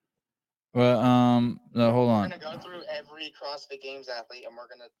 hold We're on. gonna go through every CrossFit Games athlete, and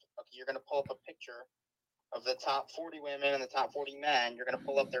you're gonna pull up a picture of the top 40 women and the top 40 men. You're gonna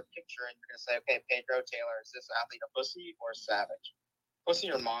pull up their picture, and you're gonna say, okay, Pedro Taylor, is this athlete a pussy or a savage?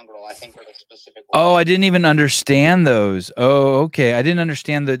 Pussy or mongrel, I think, were the specific words. Oh, I didn't even understand those. Oh, okay. I didn't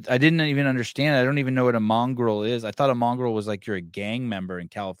understand that. I didn't even understand. I don't even know what a mongrel is. I thought a mongrel was like you're a gang member in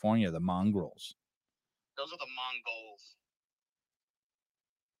California, the mongrels. Those are the Mongols.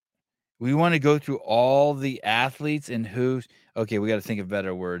 We want to go through all the athletes and who's okay. We got to think of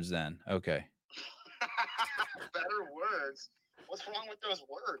better words then. Okay. Better words? What's wrong with those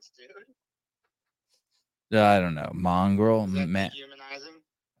words, dude? I don't know. Mongrel, Is that man. dehumanizing?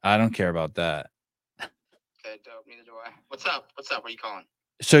 I don't care about that. Okay, dope. Neither do I. What's up? What's up? What are you calling?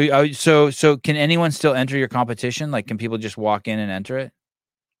 So can anyone still enter your competition? Like, can people just walk in and enter it?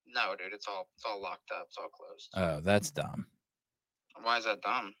 No, dude. It's all locked up. It's all closed. Oh, that's dumb. Why is that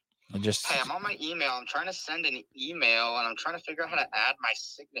dumb? Hey, I'm on my email. I'm trying to send an email, and I'm trying to figure out how to add my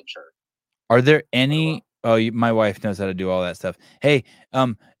signature. Are there any? Oh, my wife knows how to do all that stuff. Hey,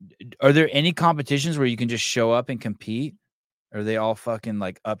 are there any competitions where you can just show up and compete? Or are they all fucking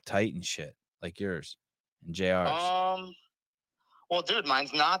like uptight and shit, like yours and JR's? Well, dude,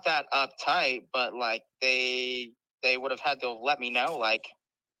 mine's not that uptight, but like they would have had to let me know like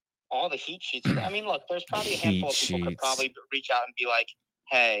all the heat sheets. I mean, look, there's probably a handful of people could probably reach out and be like,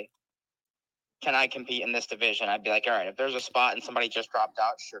 "Hey, can I compete in this division?" I'd be like, "All right, if there's a spot and somebody just dropped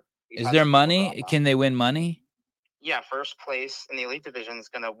out, sure." Is there money? Can they win money? Yeah, first place in the elite division is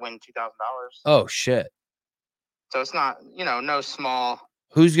gonna win $2,000. Oh shit! So it's not, no small.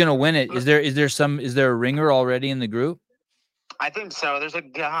 Who's gonna win it? Is there a ringer already in the group? I think so. There's a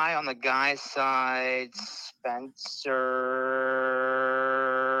guy on the guy's side, Spencer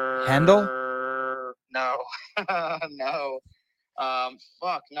Handel? No, no.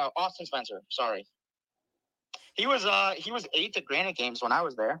 Fuck no, Austin Spencer. Sorry. He was 8th at Granite Games when I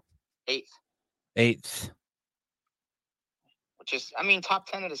was there. 8th. Which is, I mean, top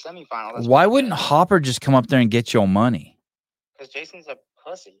 10 at a semifinal. That's Why wouldn't Hopper just come up there and get your money? Because Jason's a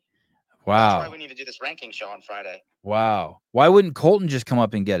pussy. Wow. That's why we need to do this ranking show on Friday. Wow. Why wouldn't Colton just come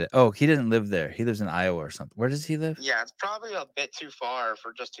up and get it? Oh, he doesn't live there. He lives in Iowa or something. Where does he live? Yeah, it's probably a bit too far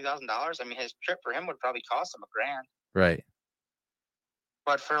for just $2,000. I mean, his trip for him would probably cost him $1,000. Right.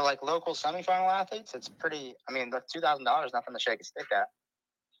 But for like local semifinal athletes, it's pretty. I mean, the $2,000 nothing to shake a stick at.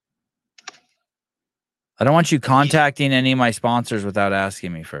 I don't want you contacting any of my sponsors without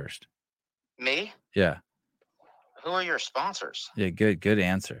asking me first. Me? Yeah. Who are your sponsors? Yeah, good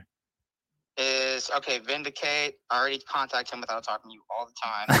answer. Okay, Vindicate. I already contact him without talking to you all the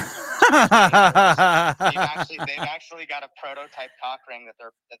time. they've actually got a prototype cock ring that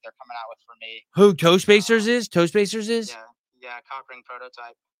they're coming out with for me. Who Toastmasters is? Toastmasters is? Yeah, cock ring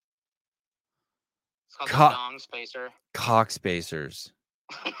prototype. It's called the Dong Spacer. Cock spacers.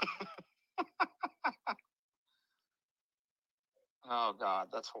 Oh God,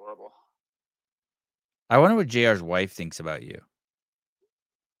 that's horrible. I wonder what JR's wife thinks about you.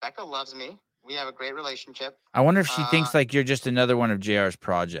 Becca loves me. We have a great relationship. I wonder if she thinks like you're just another one of JR's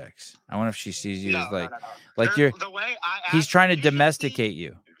projects. I wonder if she sees you as like you're. The way he's trying to domesticate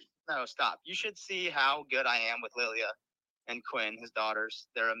you. No, stop. You should see how good I am with Lilia and Quinn, his daughters.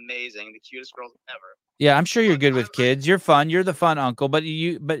 They're amazing. The cutest girls ever. Yeah, I'm sure you're good with kids. You're fun. You're the fun uncle. But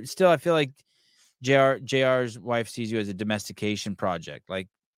still, I feel like JR's wife sees you as a domestication project. Like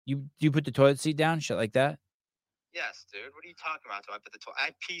you put the toilet seat down, shit like that. Yes, dude. What are you talking about? Do I put the toilet?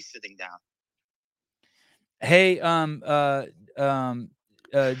 I pee sitting down. Hey,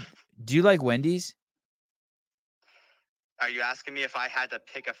 do you like Wendy's? Are you asking me if I had to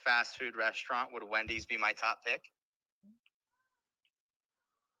pick a fast food restaurant, would Wendy's be my top pick?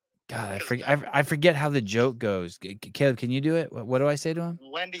 God, I forget how the joke goes. Caleb, can you do it? What do I say to him?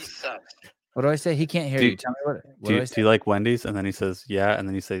 Wendy's sucks. What do I say? He can't hear you. Tell me what do you like Wendy's? And then he says, yeah. And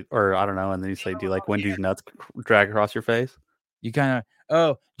then you say, or I don't know. And then you say, do you like Wendy's nuts drag across your face? You kind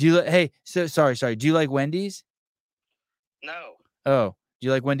of, do you, hey, so sorry. Do you like Wendy's? No. Oh, do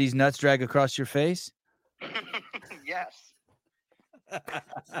you like Wendy's nuts drag across your face? Yes.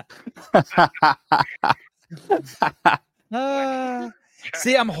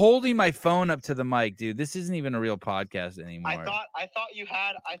 See, I'm holding my phone up to the mic, dude. This isn't even a real podcast anymore. I thought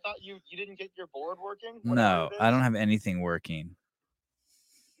you didn't get your board working? No, I don't have anything working.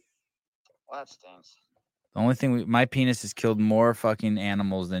 Well, that stinks. The only thing my penis has killed more fucking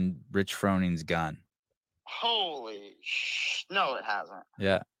animals than Rich Froning's gun. Holy no, it hasn't.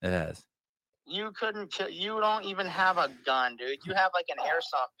 Yeah, it has. You couldn't kill. You don't even have a gun, dude. You have like an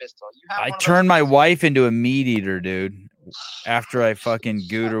airsoft pistol. You have. I turned my wife into a meat eater, dude. After I fucking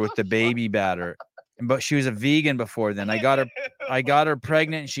gooed her with the baby batter, but she was a vegan before then. I got her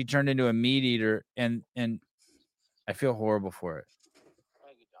pregnant, and she turned into a meat eater, and I feel horrible for it. No,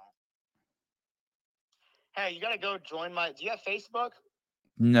 you don't. Hey, you gotta go join my. Do you have Facebook?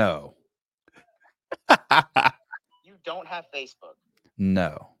 No. You don't have Facebook.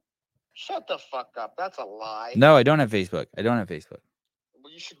 No. Shut the fuck up. That's a lie. No, I don't have Facebook.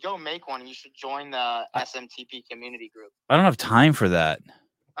 Well, you should go make one. You should join the SMTP community group. I don't have time for that.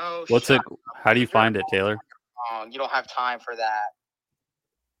 Oh, What's it? How do you find it, Taylor? You don't have time for that.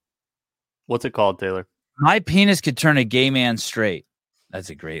 What's it called, Taylor? My penis could turn a gay man straight. That's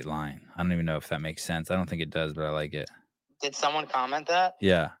a great line. I don't even know if that makes sense. I don't think it does, but I like it. Did someone comment that?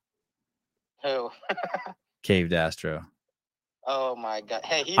 Yeah. Who? Caved Astro. Oh my god.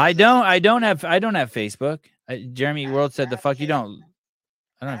 Hey, I don't have Facebook. Jeremy World said the fuck you don't.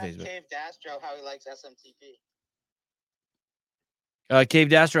 I don't have Facebook. Cave Dastro, how he likes SMTP. Cave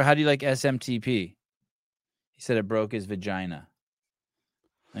Dastro, how do you like SMTP? He said it broke his vagina.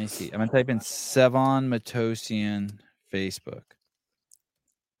 Let me see. I'm gonna type in Sevon Matosian Facebook.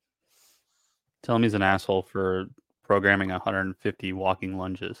 Tell him he's an asshole for programming 150 walking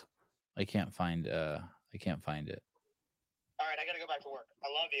lunges. I can't find it. All right, I gotta go back to work. I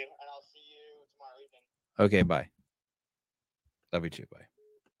love you, and I'll see you tomorrow evening. Okay, bye. Love you too. Bye.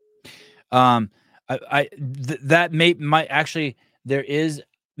 That might actually there is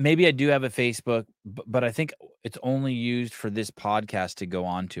maybe I do have a Facebook, but I think it's only used for this podcast to go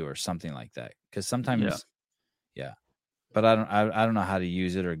on to or something like that. Because sometimes, yeah. But I don't know how to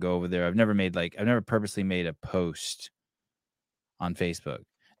use it or go over there. I've never purposely made a post on Facebook.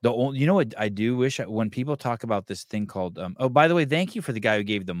 You know what I do wish when people talk about this thing called oh, by the way, thank you for the guy who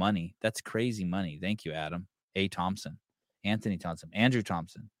gave the money. That's crazy money. Thank you, Adam A. Thompson, Anthony Thompson, Andrew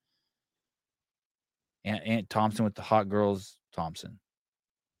Thompson, and Thompson with the hot girls Thompson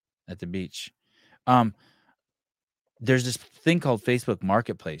at the beach. There's this thing called Facebook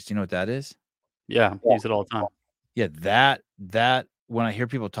Marketplace. Do you know what that is? Yeah, I use it all the time. Yeah, that when I hear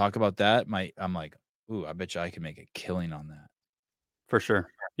people talk about that, I'm like, ooh, I bet you I can make a killing on that. For sure.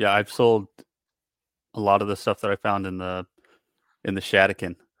 Yeah, I've sold a lot of the stuff that I found in the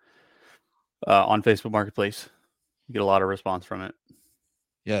Shadican on Facebook Marketplace. You get a lot of response from it.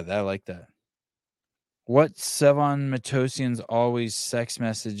 Yeah, I like that. What Sevon Matosians always sex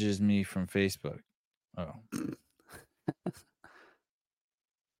messages me from Facebook? Oh.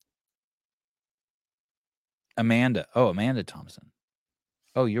 Amanda. Oh, Amanda Thompson.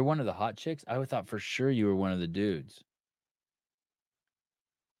 Oh, you're one of the hot chicks? I thought for sure you were one of the dudes.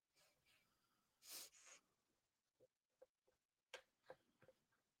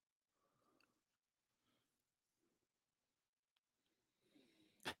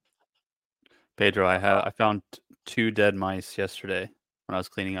 Pedro, I found 2 dead mice yesterday when I was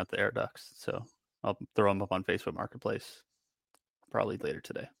cleaning out the air ducts. So I'll throw them up on Facebook Marketplace probably later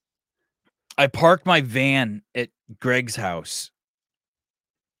today. I parked my van at Greg's house.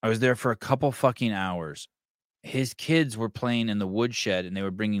 I was there for a couple fucking hours. His kids were playing in the woodshed and they were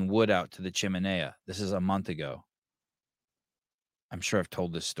bringing wood out to the chimenea. This is a month ago. I'm sure I've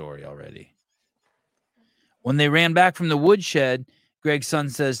told this story already. When they ran back from the woodshed, Greg's son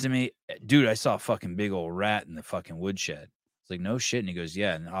says to me, dude, I saw a fucking big old rat in the fucking woodshed. It's like, no shit. And he goes,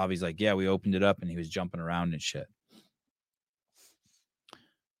 yeah. And Avi's like, yeah, we opened it up and he was jumping around and shit.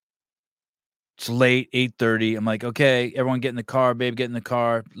 It's late, 8:30. I'm like, okay, everyone get in the car, babe, get in the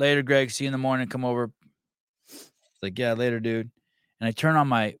car. Later, Greg, see you in the morning. Come over. It's like, yeah, later, dude. And I turn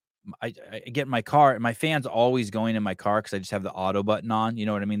on I get in my car, and my fan's always going in my car because I just have the auto button on. You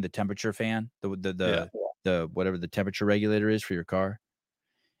know what I mean? The temperature fan, the whatever the temperature regulator is for your car.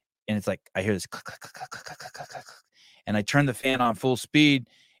 And it's like, I hear this click, click, click, click, click, click, click, click. And I turn the fan on full speed,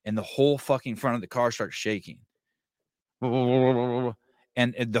 and the whole fucking front of the car starts shaking. And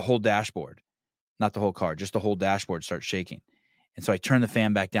the whole dashboard. Not the whole car, just the whole dashboard starts shaking. And so I turn the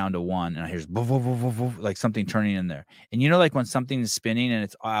fan back down to 1 and I hear like something turning in there. And you know, like when something is spinning and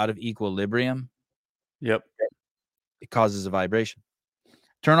it's out of equilibrium? Yep. It causes a vibration.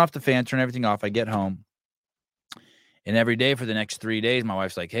 Turn off the fan, turn everything off. I get home. And every day for the next 3 days, my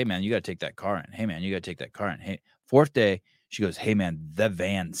wife's like, hey, man, you got to take that car in. Hey, man, you got to take that car in. Hey, 4th day, she goes, hey, man, the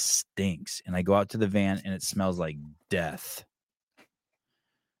van stinks. And I go out to the van and it smells like death.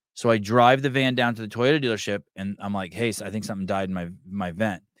 So I drive the van down to the Toyota dealership and I'm like, hey, I think something died in my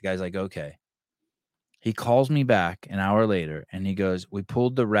vent. The guy's like, okay. He calls me back an hour later, and he goes, "We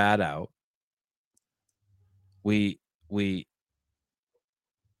pulled the rat out. We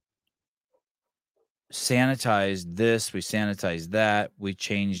sanitized this. We sanitized that. We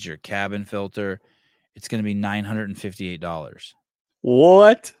changed your cabin filter. It's going to be $958."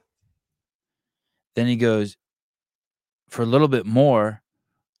 What? Then he goes, "For a little bit more,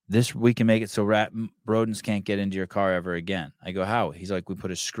 we can make it so rodents can't get into your car ever again." I go, "How?" He's like, "We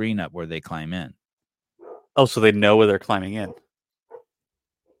put a screen up where they climb in." Oh, so they know where they're climbing in.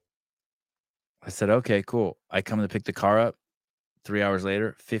 I said, "Okay, cool." I come to pick the car up. 3 hours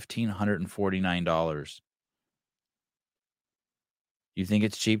later, $1,549. You think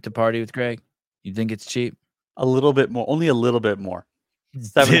it's cheap to party with Greg? You think it's cheap? A little bit more. Only a little bit more.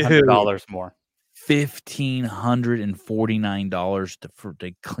 $700 more. $1,549 to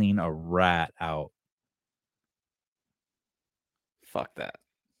clean a rat out. Fuck that.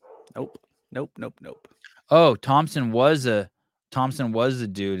 Nope. Oh, Thompson was a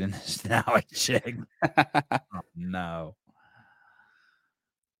dude, and is now a chick. Oh, no.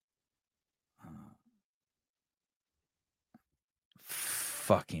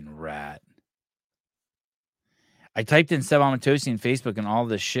 Fucking rat. I typed in Seb Amatosi in Facebook, and all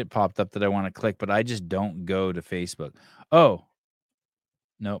this shit popped up that I want to click, but I just don't go to Facebook. Oh.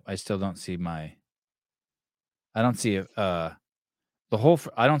 Nope, I still don't see my... I don't see I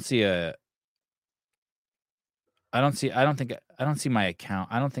don't see my account.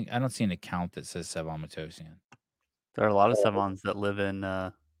 I don't see an account that says Seb Amatosian. There are a lot of Sevons that live in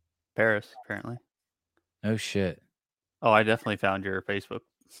Paris, apparently. No shit. Oh, I definitely found your Facebook.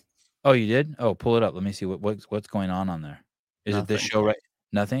 Oh, you did? Oh, pull it up. Let me see what's going on there. Is it this show right?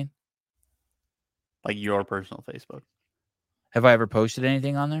 Nothing? Like your personal Facebook. Have I ever posted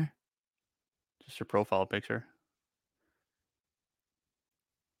anything on there? Just your profile picture.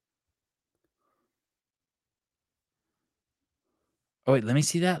 Oh, wait, let me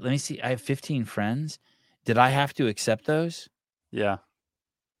see that. Let me see. I have 15 friends. Did I have to accept those? Yeah.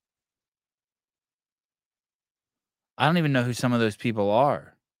 I don't even know who some of those people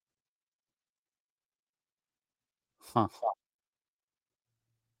are. Huh.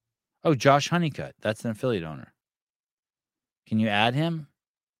 Oh, Josh Honeycutt. That's an affiliate owner. Can you add him?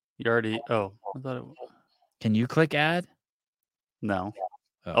 You already... Oh, I thought it... Can you click add? No.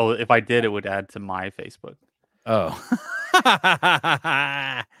 Oh, if I did, it would add to my Facebook. Oh.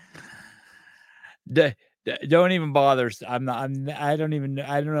 Don't even bother. I don't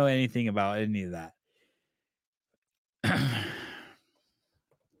know anything about any of that.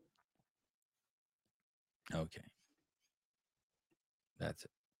 Okay. That's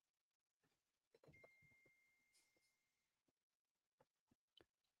it.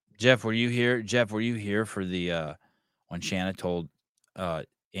 Jeff, were you here? For the when Shanna told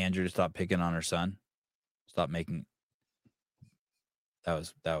Andrew to stop picking on her son? Stop making...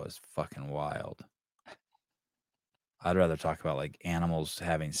 That was fucking wild. I'd rather talk about like animals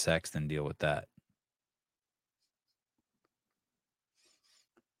having sex than deal with that.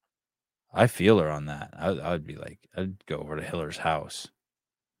 I feel her on that. I'd be like, I'd go over to Hiller's house.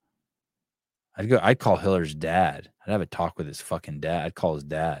 I'd call Hiller's dad. I'd have a talk with his fucking dad. I'd call his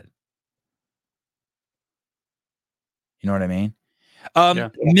dad. You know what I mean? Yeah.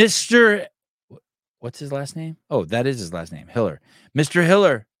 Mr. What's his last name? Oh, that is his last name. Hiller. Mr.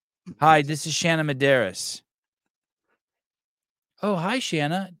 Hiller. Hi, this is Shanna Medeiros. Oh, hi,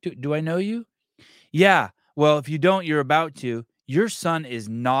 Shanna. Do I know you? Yeah. Well, if you don't, you're about to. Your son is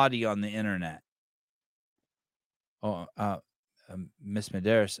naughty on the internet. Oh, Miss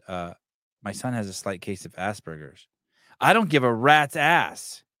Medeiros, my son has a slight case of Asperger's. I don't give a rat's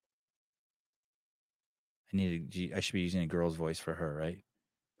ass. I should be using a girl's voice for her, right?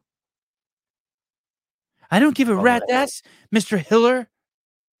 I don't give a rat's ass, Mr. Hiller.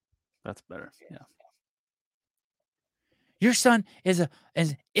 That's better. Yeah. Your son is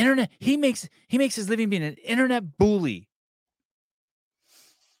an internet. He makes his living being an internet bully.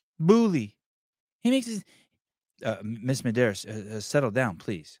 He makes his... Miss Medeiros, settle down,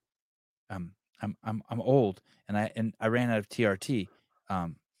 please. I'm old, and I ran out of TRT.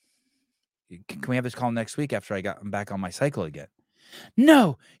 Can we have this call next week after I'm back on my cycle again?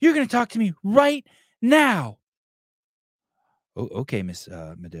 No, you're going to talk to me right now. Oh, okay, Miss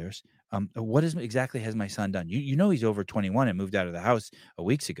Medeiros. What exactly has my son done? You know he's over 21 and moved out of the house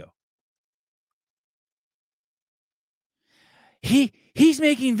weeks ago. He's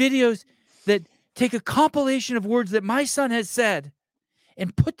making videos that take a compilation of words that my son has said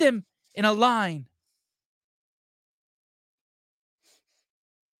and put them in a line.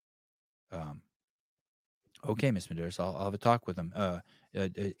 Okay, Miss Medeiros, I'll have a talk with him.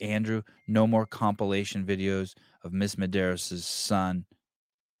 Andrew, no more compilation videos of Miss Medeiros' son.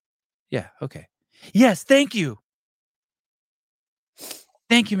 Yeah, okay. Yes, thank you.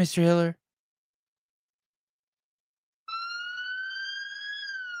 Thank you, Mr. Hiller.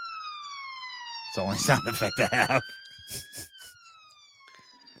 It's the only sound effect I have.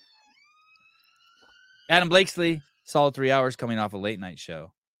 Adam Blakesley, solid 3 hours coming off a late night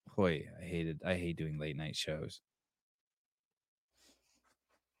show. Boy, I hate doing late night shows.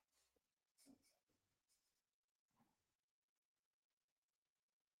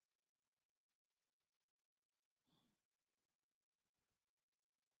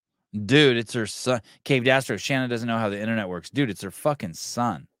 Dude, it's her son. Caved Astro, Shannon doesn't know how the internet works. Dude, it's her fucking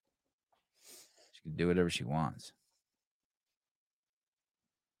son. She can do whatever she wants.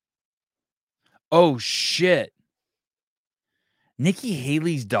 Oh, shit. Nikki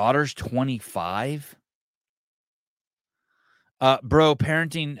Haley's daughter's 25? Bro,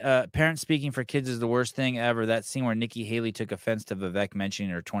 parent speaking for kids is the worst thing ever. That scene where Nikki Haley took offense to Vivek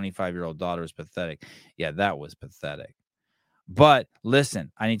mentioning her 25-year-old daughter was pathetic. Yeah, that was pathetic. But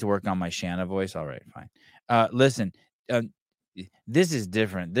listen, I need to work on my Shanna voice. All right, fine. Listen, this is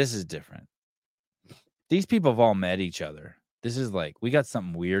different. These people have all met each other. This is like, we got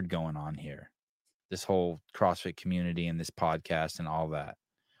something weird going on here. This whole CrossFit community and this podcast and all that.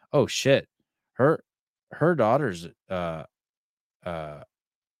 Oh shit. Her daughter's yeah.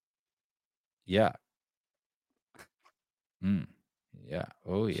 Yeah.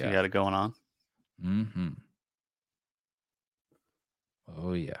 Oh yeah. She got it going on. Mm-hmm.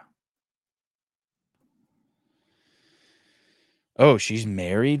 Oh yeah. Oh, she's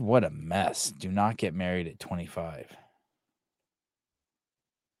married? What a mess. Do not get married at 25.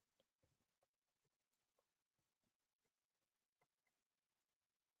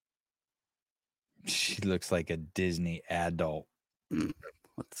 She looks like a Disney adult.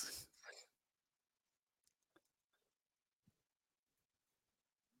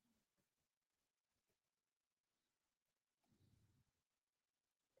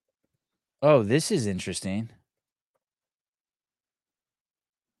 Oh, this is interesting.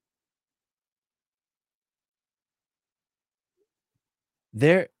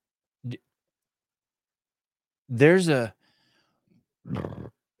 There's a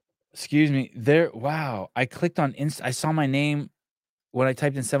excuse me. Wow. I clicked on I saw my name when I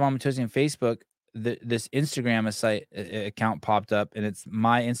typed in Sevan Matosi on Facebook. This Instagram account popped up, and it's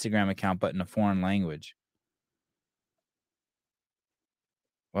my Instagram account, but in a foreign language.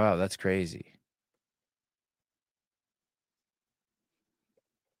 Wow, that's crazy.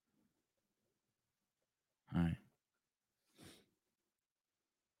 All right.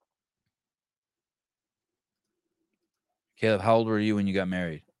 Caleb, how old were you when you got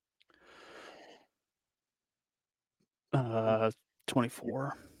married?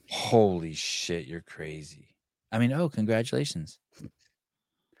 24. Holy shit, you're crazy. I mean, congratulations.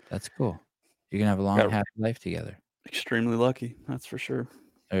 That's cool. You're going to have a long, happy life together. Extremely lucky, that's for sure.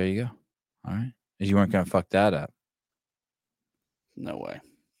 There you go. All right. You weren't going to fuck that up. No way.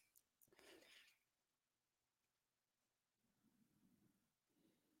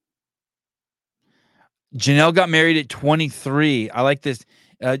 Janelle got married at 23. I like this.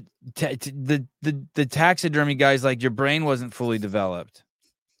 The taxidermy guy's like, your brain wasn't fully developed.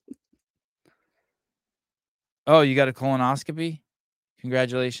 Oh, you got a colonoscopy?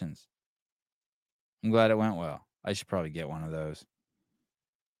 Congratulations. I'm glad it went well. I should probably get one of those.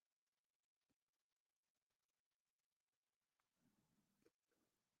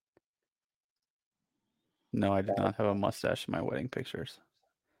 No, I did not have a mustache in my wedding pictures.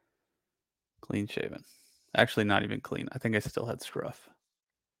 Clean shaven. Actually, not even clean. I think I still had scruff.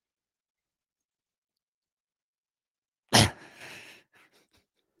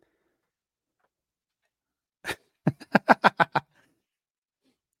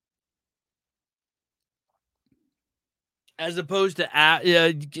 As opposed to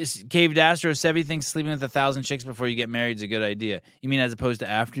Caved Astro, Sevi thinks sleeping with 1,000 chicks before you get married is a good idea. You mean as opposed to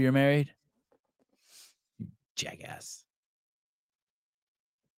after you're married? Jackass.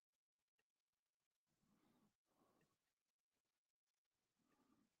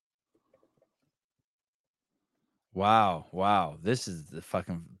 Wow. This is the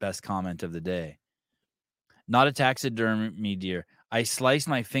fucking best comment of the day. Not a taxidermy deer. I sliced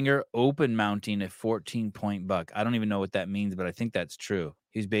my finger open mounting a 14-point buck. I don't even know what that means, but I think that's true.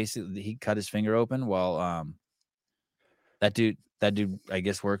 He cut his finger open while that dude I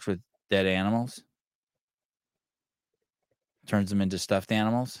guess works with dead animals. Turns them into stuffed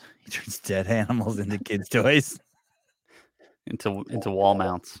animals. He turns dead animals into kids' toys. Into wall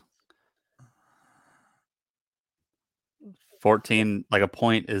mounts. 14, like a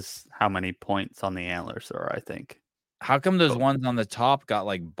point is how many points on the antlers there are, I think. How come those ones on the top got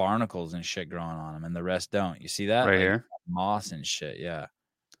like barnacles and shit growing on them and the rest don't? You see that? Right Like, here? moss and shit, yeah.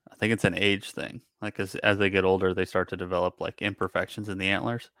 I think it's an age thing. Like as they get older, they start to develop like imperfections in the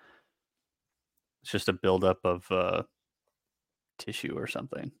antlers. It's just a buildup of tissue or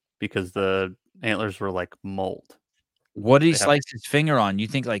something because the antlers were like mold. What did he They have- slice his finger on? You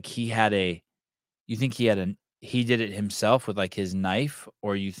think like he did it himself with like his knife,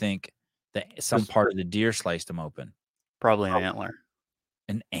 or you think that some Just- part of the deer sliced him open? Probably an antler.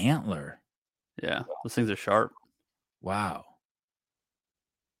 An antler. Yeah, those things are sharp. Wow.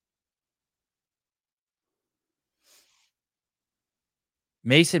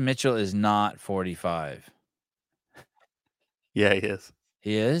 Mason Mitchell is not 45. Yeah, he is.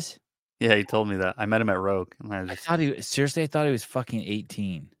 He is? Yeah, he told me that. I met him at Rogue, and I I just thought I thought he was fucking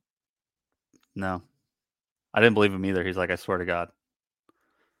 18. no. I didn't believe him either. He's like, I swear to God.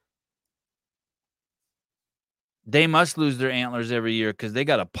 They must lose their antlers every year because they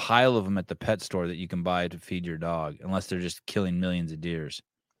got a pile of them at the pet store that you can buy to feed your dog, unless they're just killing millions of deers.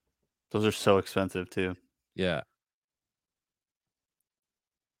 Those are so expensive too. Yeah.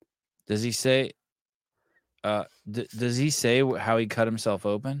 Does he say? Does he say how he cut himself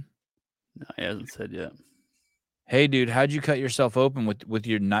open? No, he hasn't said yet. Hey, dude, how'd you cut yourself open with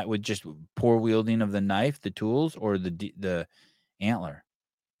your knife? With just poor wielding of the knife, the tools, or the antler?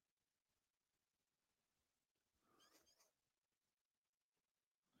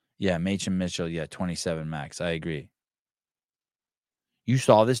 Yeah, Machen Mitchell. Yeah, 27 max. I agree. You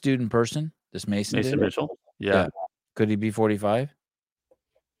saw this dude in person? This Mason dude? Mitchell? Yeah. Could he be 45?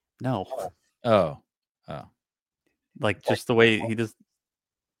 No. Oh. Like just the way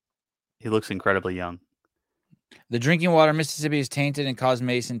he looks incredibly young. The drinking water in Mississippi is tainted and caused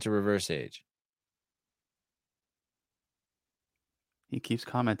Mason to reverse age. He keeps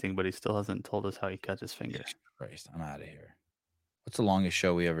commenting, but he still hasn't told us how he cut his finger. Christ, I'm out of here. What's the longest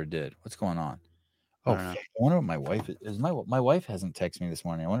show we ever did? What's going on? I Oh, don't know. I wonder what my wife is. My wife hasn't texted me this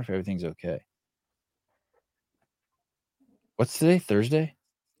morning. I wonder if everything's okay. What's today? Thursday?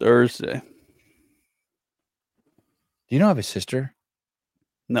 Thursday. Do you know I have a sister?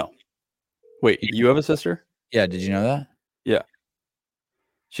 No. Wait, you have a sister? Yeah, did you know that? Yeah.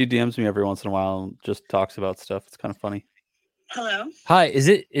 She DMs me every once in a while and just talks about stuff. It's kind of funny. Hello. Hi, is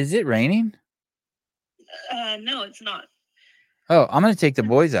it raining? No, it's not. Oh, I'm gonna take the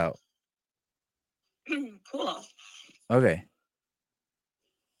boys out. Cool. Okay.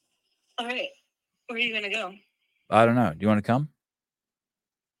 All right. Where are you gonna go? I don't know. Do you want to come?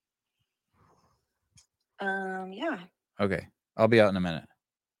 Yeah. Okay. I'll be out in a minute.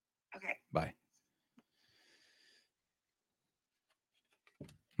 Okay. Bye.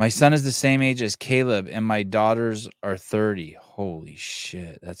 My son is the same age as Caleb, and my daughters are 30. Holy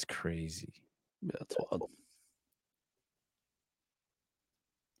shit. That's crazy. Yeah, that's wild.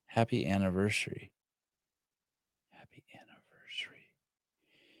 Happy anniversary. Happy anniversary.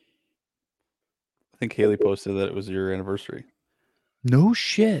 I think Haley posted that it was your anniversary. No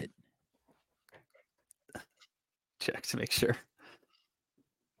shit. Check to make sure.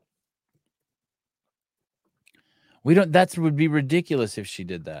 We don't. That would be ridiculous if she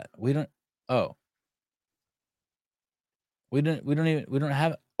did that. We don't. Oh. We don't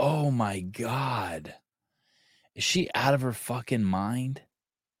have. Oh my God. Is she out of her fucking mind?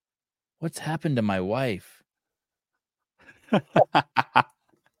 What's happened to my wife?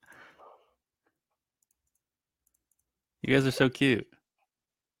 You guys are so cute.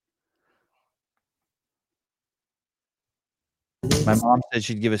 My mom said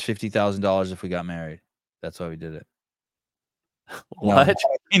she'd give us $50,000 if we got married. That's why we did it. What?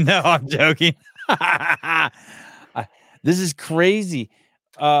 No, I'm joking. This is crazy.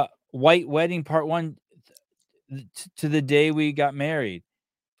 White Wedding Part 1 to the day we got married.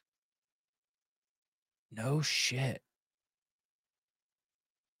 No shit.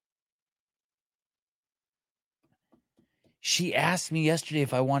 She asked me yesterday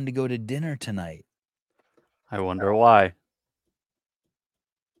if I wanted to go to dinner tonight. I wonder why. I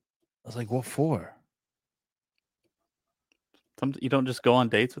was like, what for? You don't just go on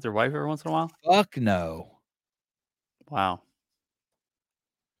dates with your wife every once in a while? Fuck no. Wow.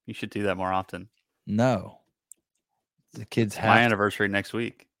 You should do that more often. No. The kids It's have my to, anniversary next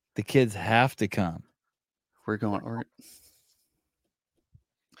week. the kids have to come. We're going.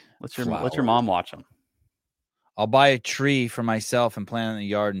 Let your Flowers. mom watch them. I'll buy a tree for myself and plant it in the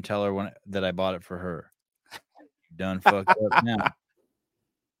yard and tell her that I bought it for her. Done fucked up now.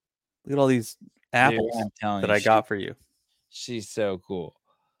 Look at all these apples I'm telling that you, I got for you. She's so cool.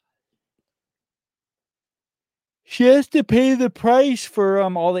 She has to pay the price for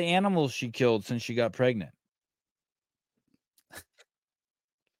all the animals she killed since she got pregnant.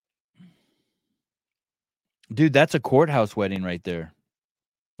 Dude, that's a courthouse wedding right there.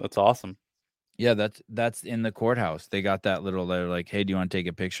 That's awesome. Yeah, that's in the courthouse. They got that little letter like, hey, do you want to take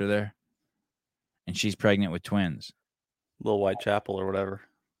a picture there? And she's pregnant with twins. Little Whitechapel or whatever.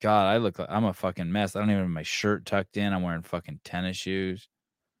 God, I'm a fucking mess. I don't even have my shirt tucked in. I'm wearing fucking tennis shoes.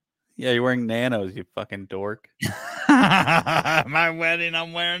 Yeah, you're wearing nanos, you fucking dork. My wedding,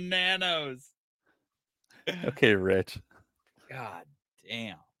 I'm wearing nanos. Okay, Rich. God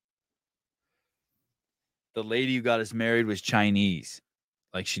damn. The lady who got us married was Chinese.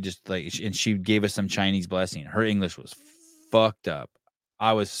 Like and she gave us some Chinese blessing. Her English was fucked up.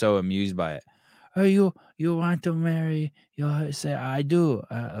 I was so amused by it. Oh, you want to marry? You say I do.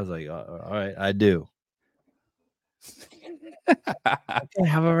 I was like, all right, I do. Okay,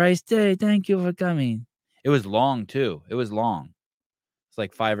 have a nice day. Thank you for coming. It was long too. It was long. It's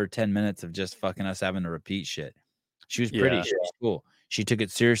like 5 or 10 minutes of just fucking us having to repeat shit. She was pretty. Yeah. She was cool. She took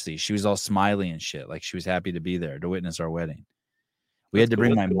it seriously. She was all smiley and shit. Like she was happy to be there to witness our wedding. We had to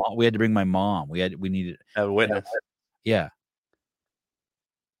bring my mom. We had to bring my mom. We needed a witness. Yeah.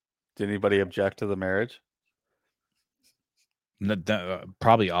 Did anybody object to the marriage?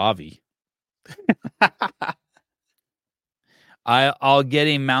 Probably Avi. I'll get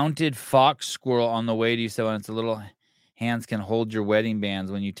a mounted fox squirrel on the way to you, so when it's a little hands can hold your wedding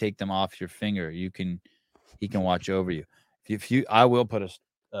bands when you take them off your finger. He can watch over you. If you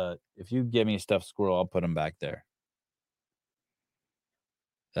give me a stuffed squirrel, I'll put him back there.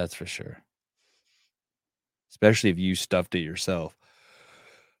 That's for sure. Especially if you stuffed it yourself.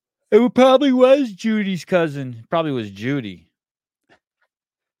 It probably was Judy's cousin. It probably was Judy. I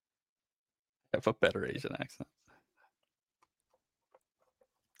have a better Asian accent.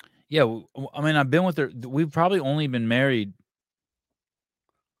 Yeah, I mean, I've been with her. We've probably only been married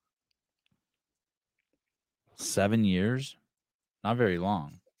 7 years. Not very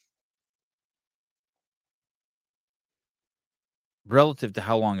long. Relative to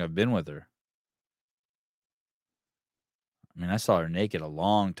how long I've been with her. I mean, I saw her naked a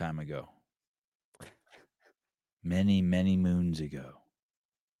long time ago. Many, many moons ago.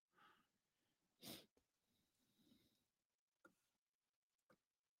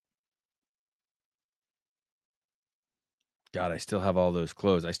 God, I still have all those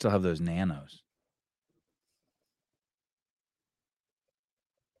clothes. I still have those nanos.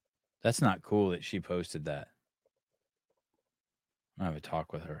 That's not cool that she posted that. I'm going to have a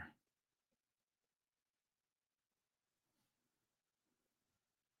talk with her.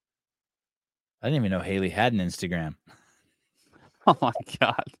 I didn't even know Haley had an Instagram. Oh my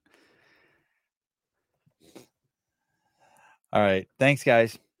God. All right. Thanks,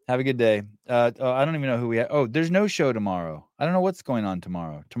 guys. Have a good day. I don't even know who we have. Oh, there's no show tomorrow. I don't know what's going on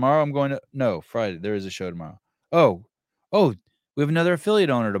tomorrow. Tomorrow I'm going to... No, Friday. There is a show tomorrow. Oh, we have another affiliate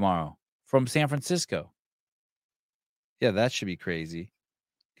owner tomorrow from San Francisco. Yeah, that should be crazy.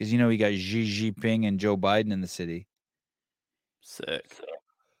 Because, we got Xi Jinping and Joe Biden in the city. Sick.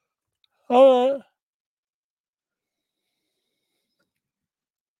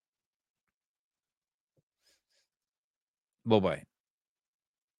 Bye-bye.